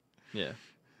wider. Yeah.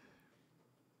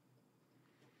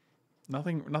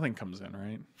 Nothing comes in,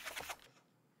 right?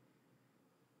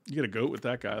 You get a goat with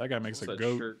that guy. That guy makes a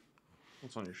goat. Shirt?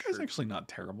 What's on your That's shirt? actually not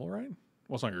terrible, right?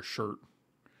 What's on your shirt?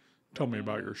 Tell me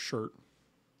about your shirt.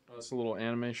 Oh, that's a little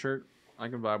anime shirt. I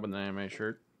can vibe with an anime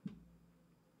shirt.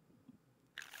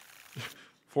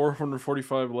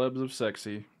 445 lebs of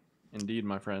sexy. Indeed,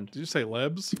 my friend. Did you say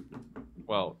lebs?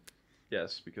 Well,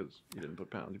 yes, because you didn't put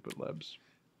pounds, you put lebs.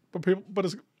 But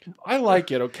it's, I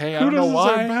like it, okay? I who don't know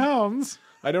doesn't say why. pounds?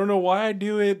 I don't know why I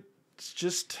do it. It's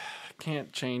just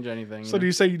can't change anything. So do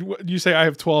you say I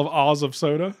have 12 Oz of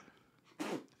soda? That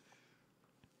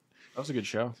was a good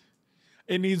show.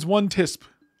 It needs 1 tisp.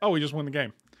 Oh, we just won the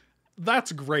game.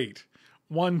 That's great.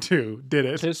 1-2 did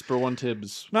it. Tisp or 1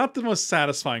 Tibbs. Not the most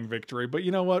satisfying victory, but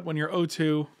you know what? When you're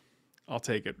 0-2, I'll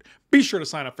take it. Be sure to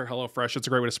sign up for HelloFresh. It's a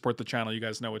great way to support the channel. You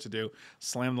guys know what to do.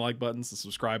 Slam the like buttons, the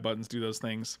subscribe buttons, do those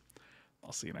things.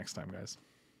 I'll see you next time, guys.